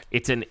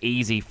it's an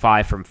easy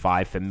 5 from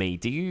 5 for me.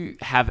 Do you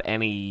have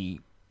any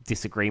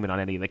disagreement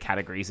on any of the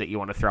categories that you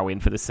want to throw in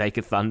for the sake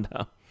of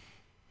Thunder?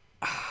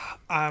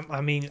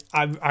 I mean,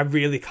 I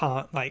really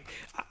can't. Like,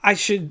 I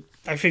should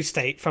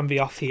state from the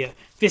off here,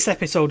 this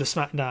episode of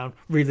SmackDown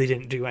really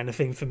didn't do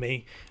anything for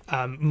me.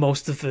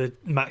 Most of the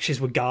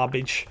matches were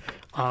garbage,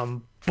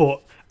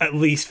 but at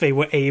least they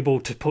were able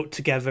to put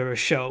together a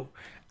show,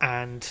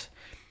 and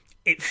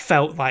it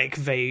felt like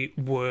they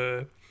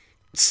were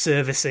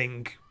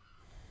servicing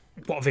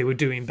what they were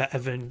doing better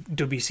than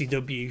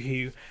WCW,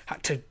 who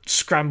had to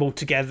scramble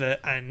together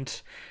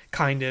and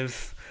kind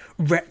of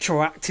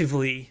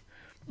retroactively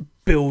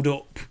build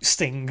up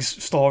Sting's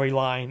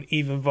storyline,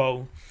 even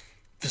though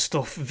the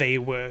stuff they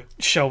were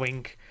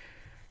showing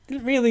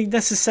didn't really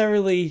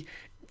necessarily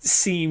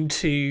seem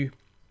to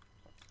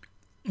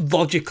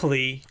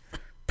logically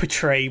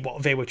portray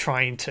what they were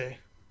trying to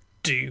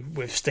do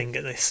with Sting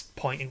at this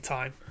point in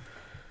time.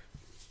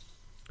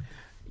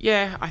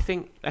 Yeah, I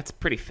think that's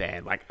pretty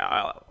fair. Like,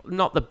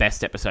 not the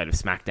best episode of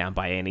SmackDown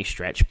by any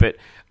stretch, but,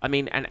 I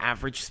mean, an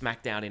average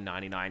SmackDown in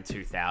 99,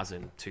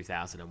 2000,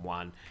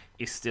 2001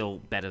 is still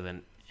better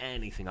than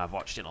anything I've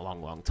watched in a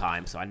long, long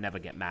time, so I never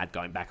get mad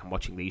going back and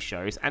watching these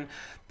shows. And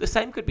the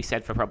same could be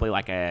said for probably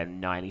like a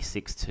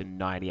 96 to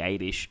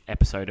 98-ish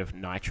episode of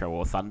Nitro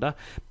or Thunder,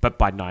 but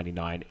by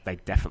 99, they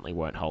definitely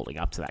weren't holding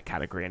up to that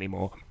category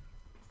anymore.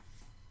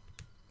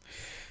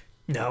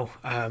 No,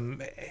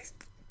 it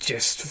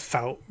just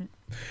felt...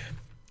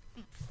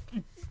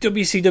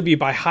 WCW,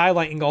 by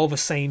highlighting all the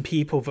same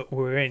people that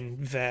were in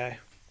their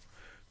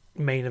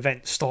main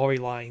event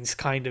storylines,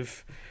 kind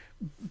of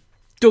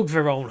dug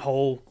their own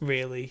hole,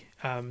 really.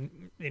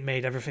 It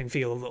made everything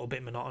feel a little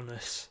bit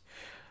monotonous.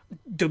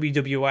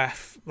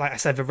 WWF, like I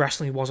said, the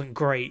wrestling wasn't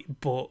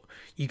great, but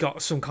you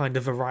got some kind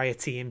of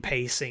variety in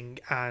pacing,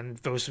 and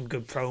there was some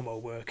good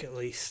promo work at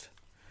least.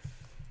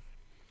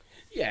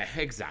 Yeah,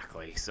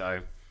 exactly.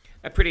 So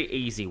a pretty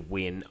easy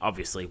win,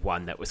 obviously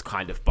one that was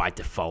kind of by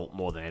default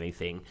more than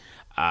anything.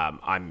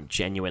 I'm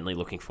genuinely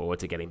looking forward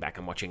to getting back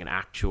and watching an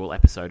actual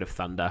episode of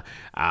Thunder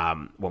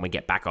when we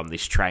get back on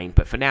this train.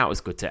 But for now, it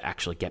was good to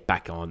actually get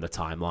back on the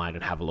timeline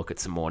and have a look at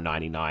some more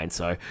 99.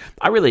 So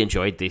I really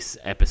enjoyed this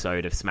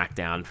episode of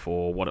SmackDown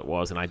for what it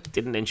was, and I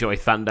didn't enjoy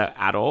Thunder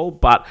at all.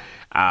 But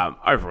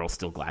overall,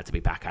 still glad to be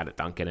back at it,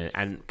 Duncan,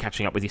 and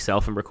catching up with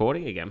yourself and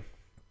recording again.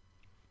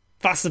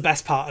 That's the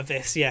best part of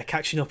this, yeah,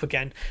 catching up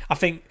again. I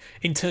think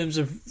in terms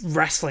of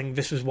wrestling,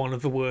 this was one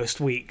of the worst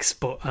weeks,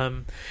 but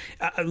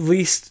at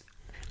least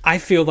I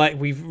feel like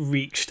we've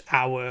reached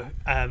our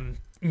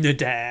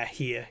nadir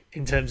here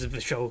in terms of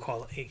the show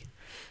quality,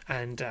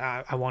 and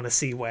I want to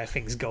see where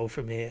things go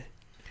from here.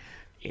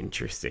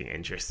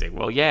 Interesting.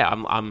 Well, yeah,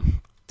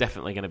 I'm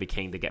definitely going to be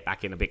keen to get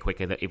back in a bit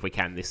quicker if we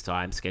can this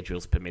time,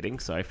 schedules permitting,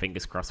 so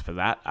fingers crossed for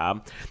that.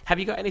 Have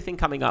you got anything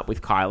coming up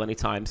with Kyle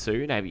anytime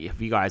soon? Have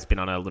you guys been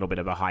on a little bit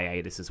of a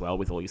hiatus as well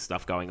with all your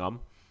stuff going on?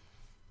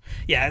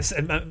 Yes,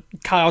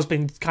 Kyle's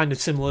been kind of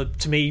similar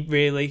to me,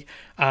 really.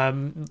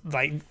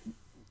 Like,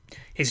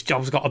 his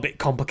job's got a bit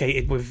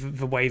complicated with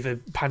the way the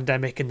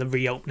pandemic and the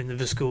reopening of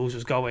the schools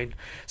was going,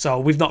 so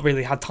we've not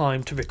really had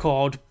time to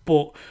record,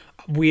 but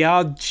we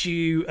are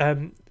due,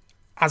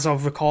 as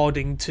of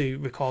recording, to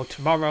record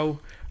tomorrow,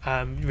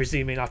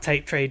 resuming our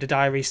Tape Trader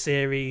Diary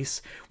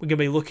series. We're going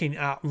to be looking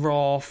at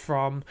Raw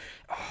from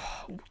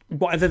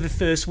whatever the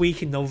first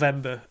week in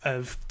November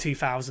of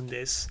 2000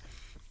 is.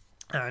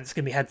 And it's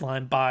going to be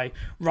headlined by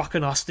Rock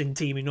and Austin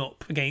teaming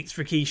up against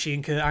Rikishi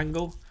and Kurt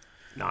Angle.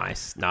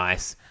 Nice.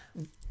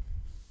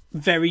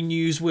 Very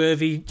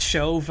newsworthy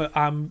show that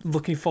I'm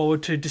looking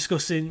forward to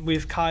discussing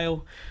with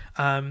Kyle.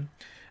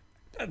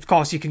 Of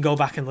course, you can go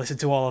back and listen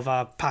to all of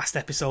our past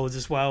episodes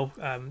as well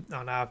on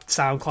our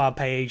SoundCloud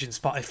page and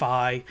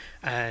Spotify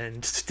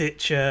and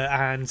Stitcher,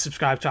 and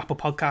subscribe to Apple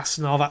Podcasts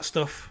and all that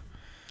stuff.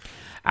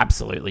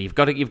 Absolutely, you've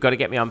got to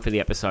get me on for the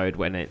episode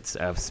when it's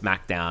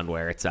SmackDown,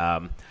 where it's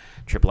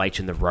Triple H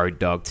and the Road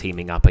Dogg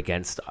teaming up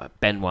against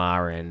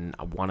Benoit and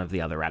one of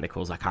the other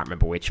Radicals. I can't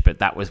remember which, but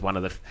that was one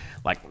of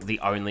the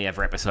only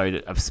ever episode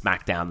of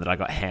SmackDown that I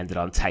got handed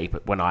on tape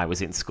when I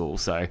was in school.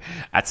 So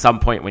at some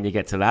point when you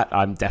get to that,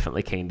 I'm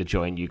definitely keen to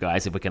join you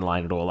guys if we can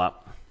line it all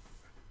up.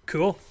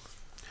 Cool.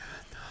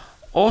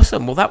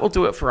 Awesome. Well, that will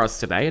do it for us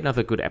today.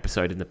 Another good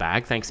episode in the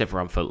bag. Thanks,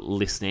 everyone, for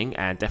listening.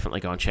 And definitely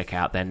go and check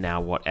out Then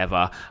Now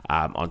Whatever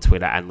on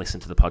Twitter and listen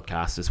to the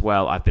podcast as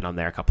well. I've been on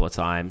there a couple of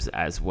times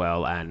as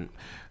well. And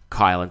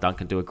Kyle and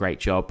Duncan do a great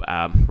job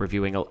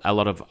reviewing a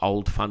lot of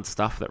old fun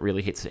stuff that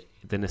really hits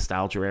the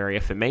nostalgia area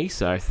for me.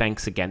 So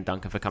thanks again,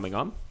 Duncan, for coming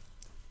on.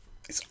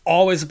 It's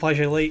always a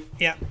pleasure, Lee.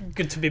 Yeah,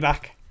 good to be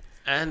back.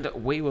 And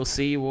we will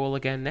see you all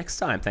again next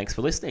time. Thanks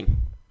for listening.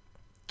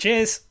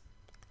 Cheers.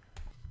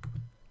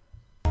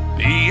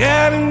 The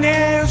end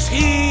is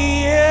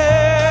here.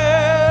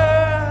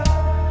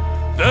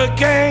 The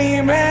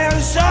game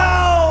is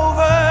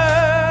over.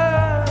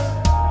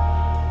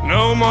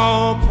 No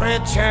more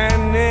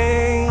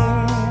pretending.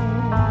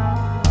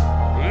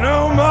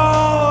 No more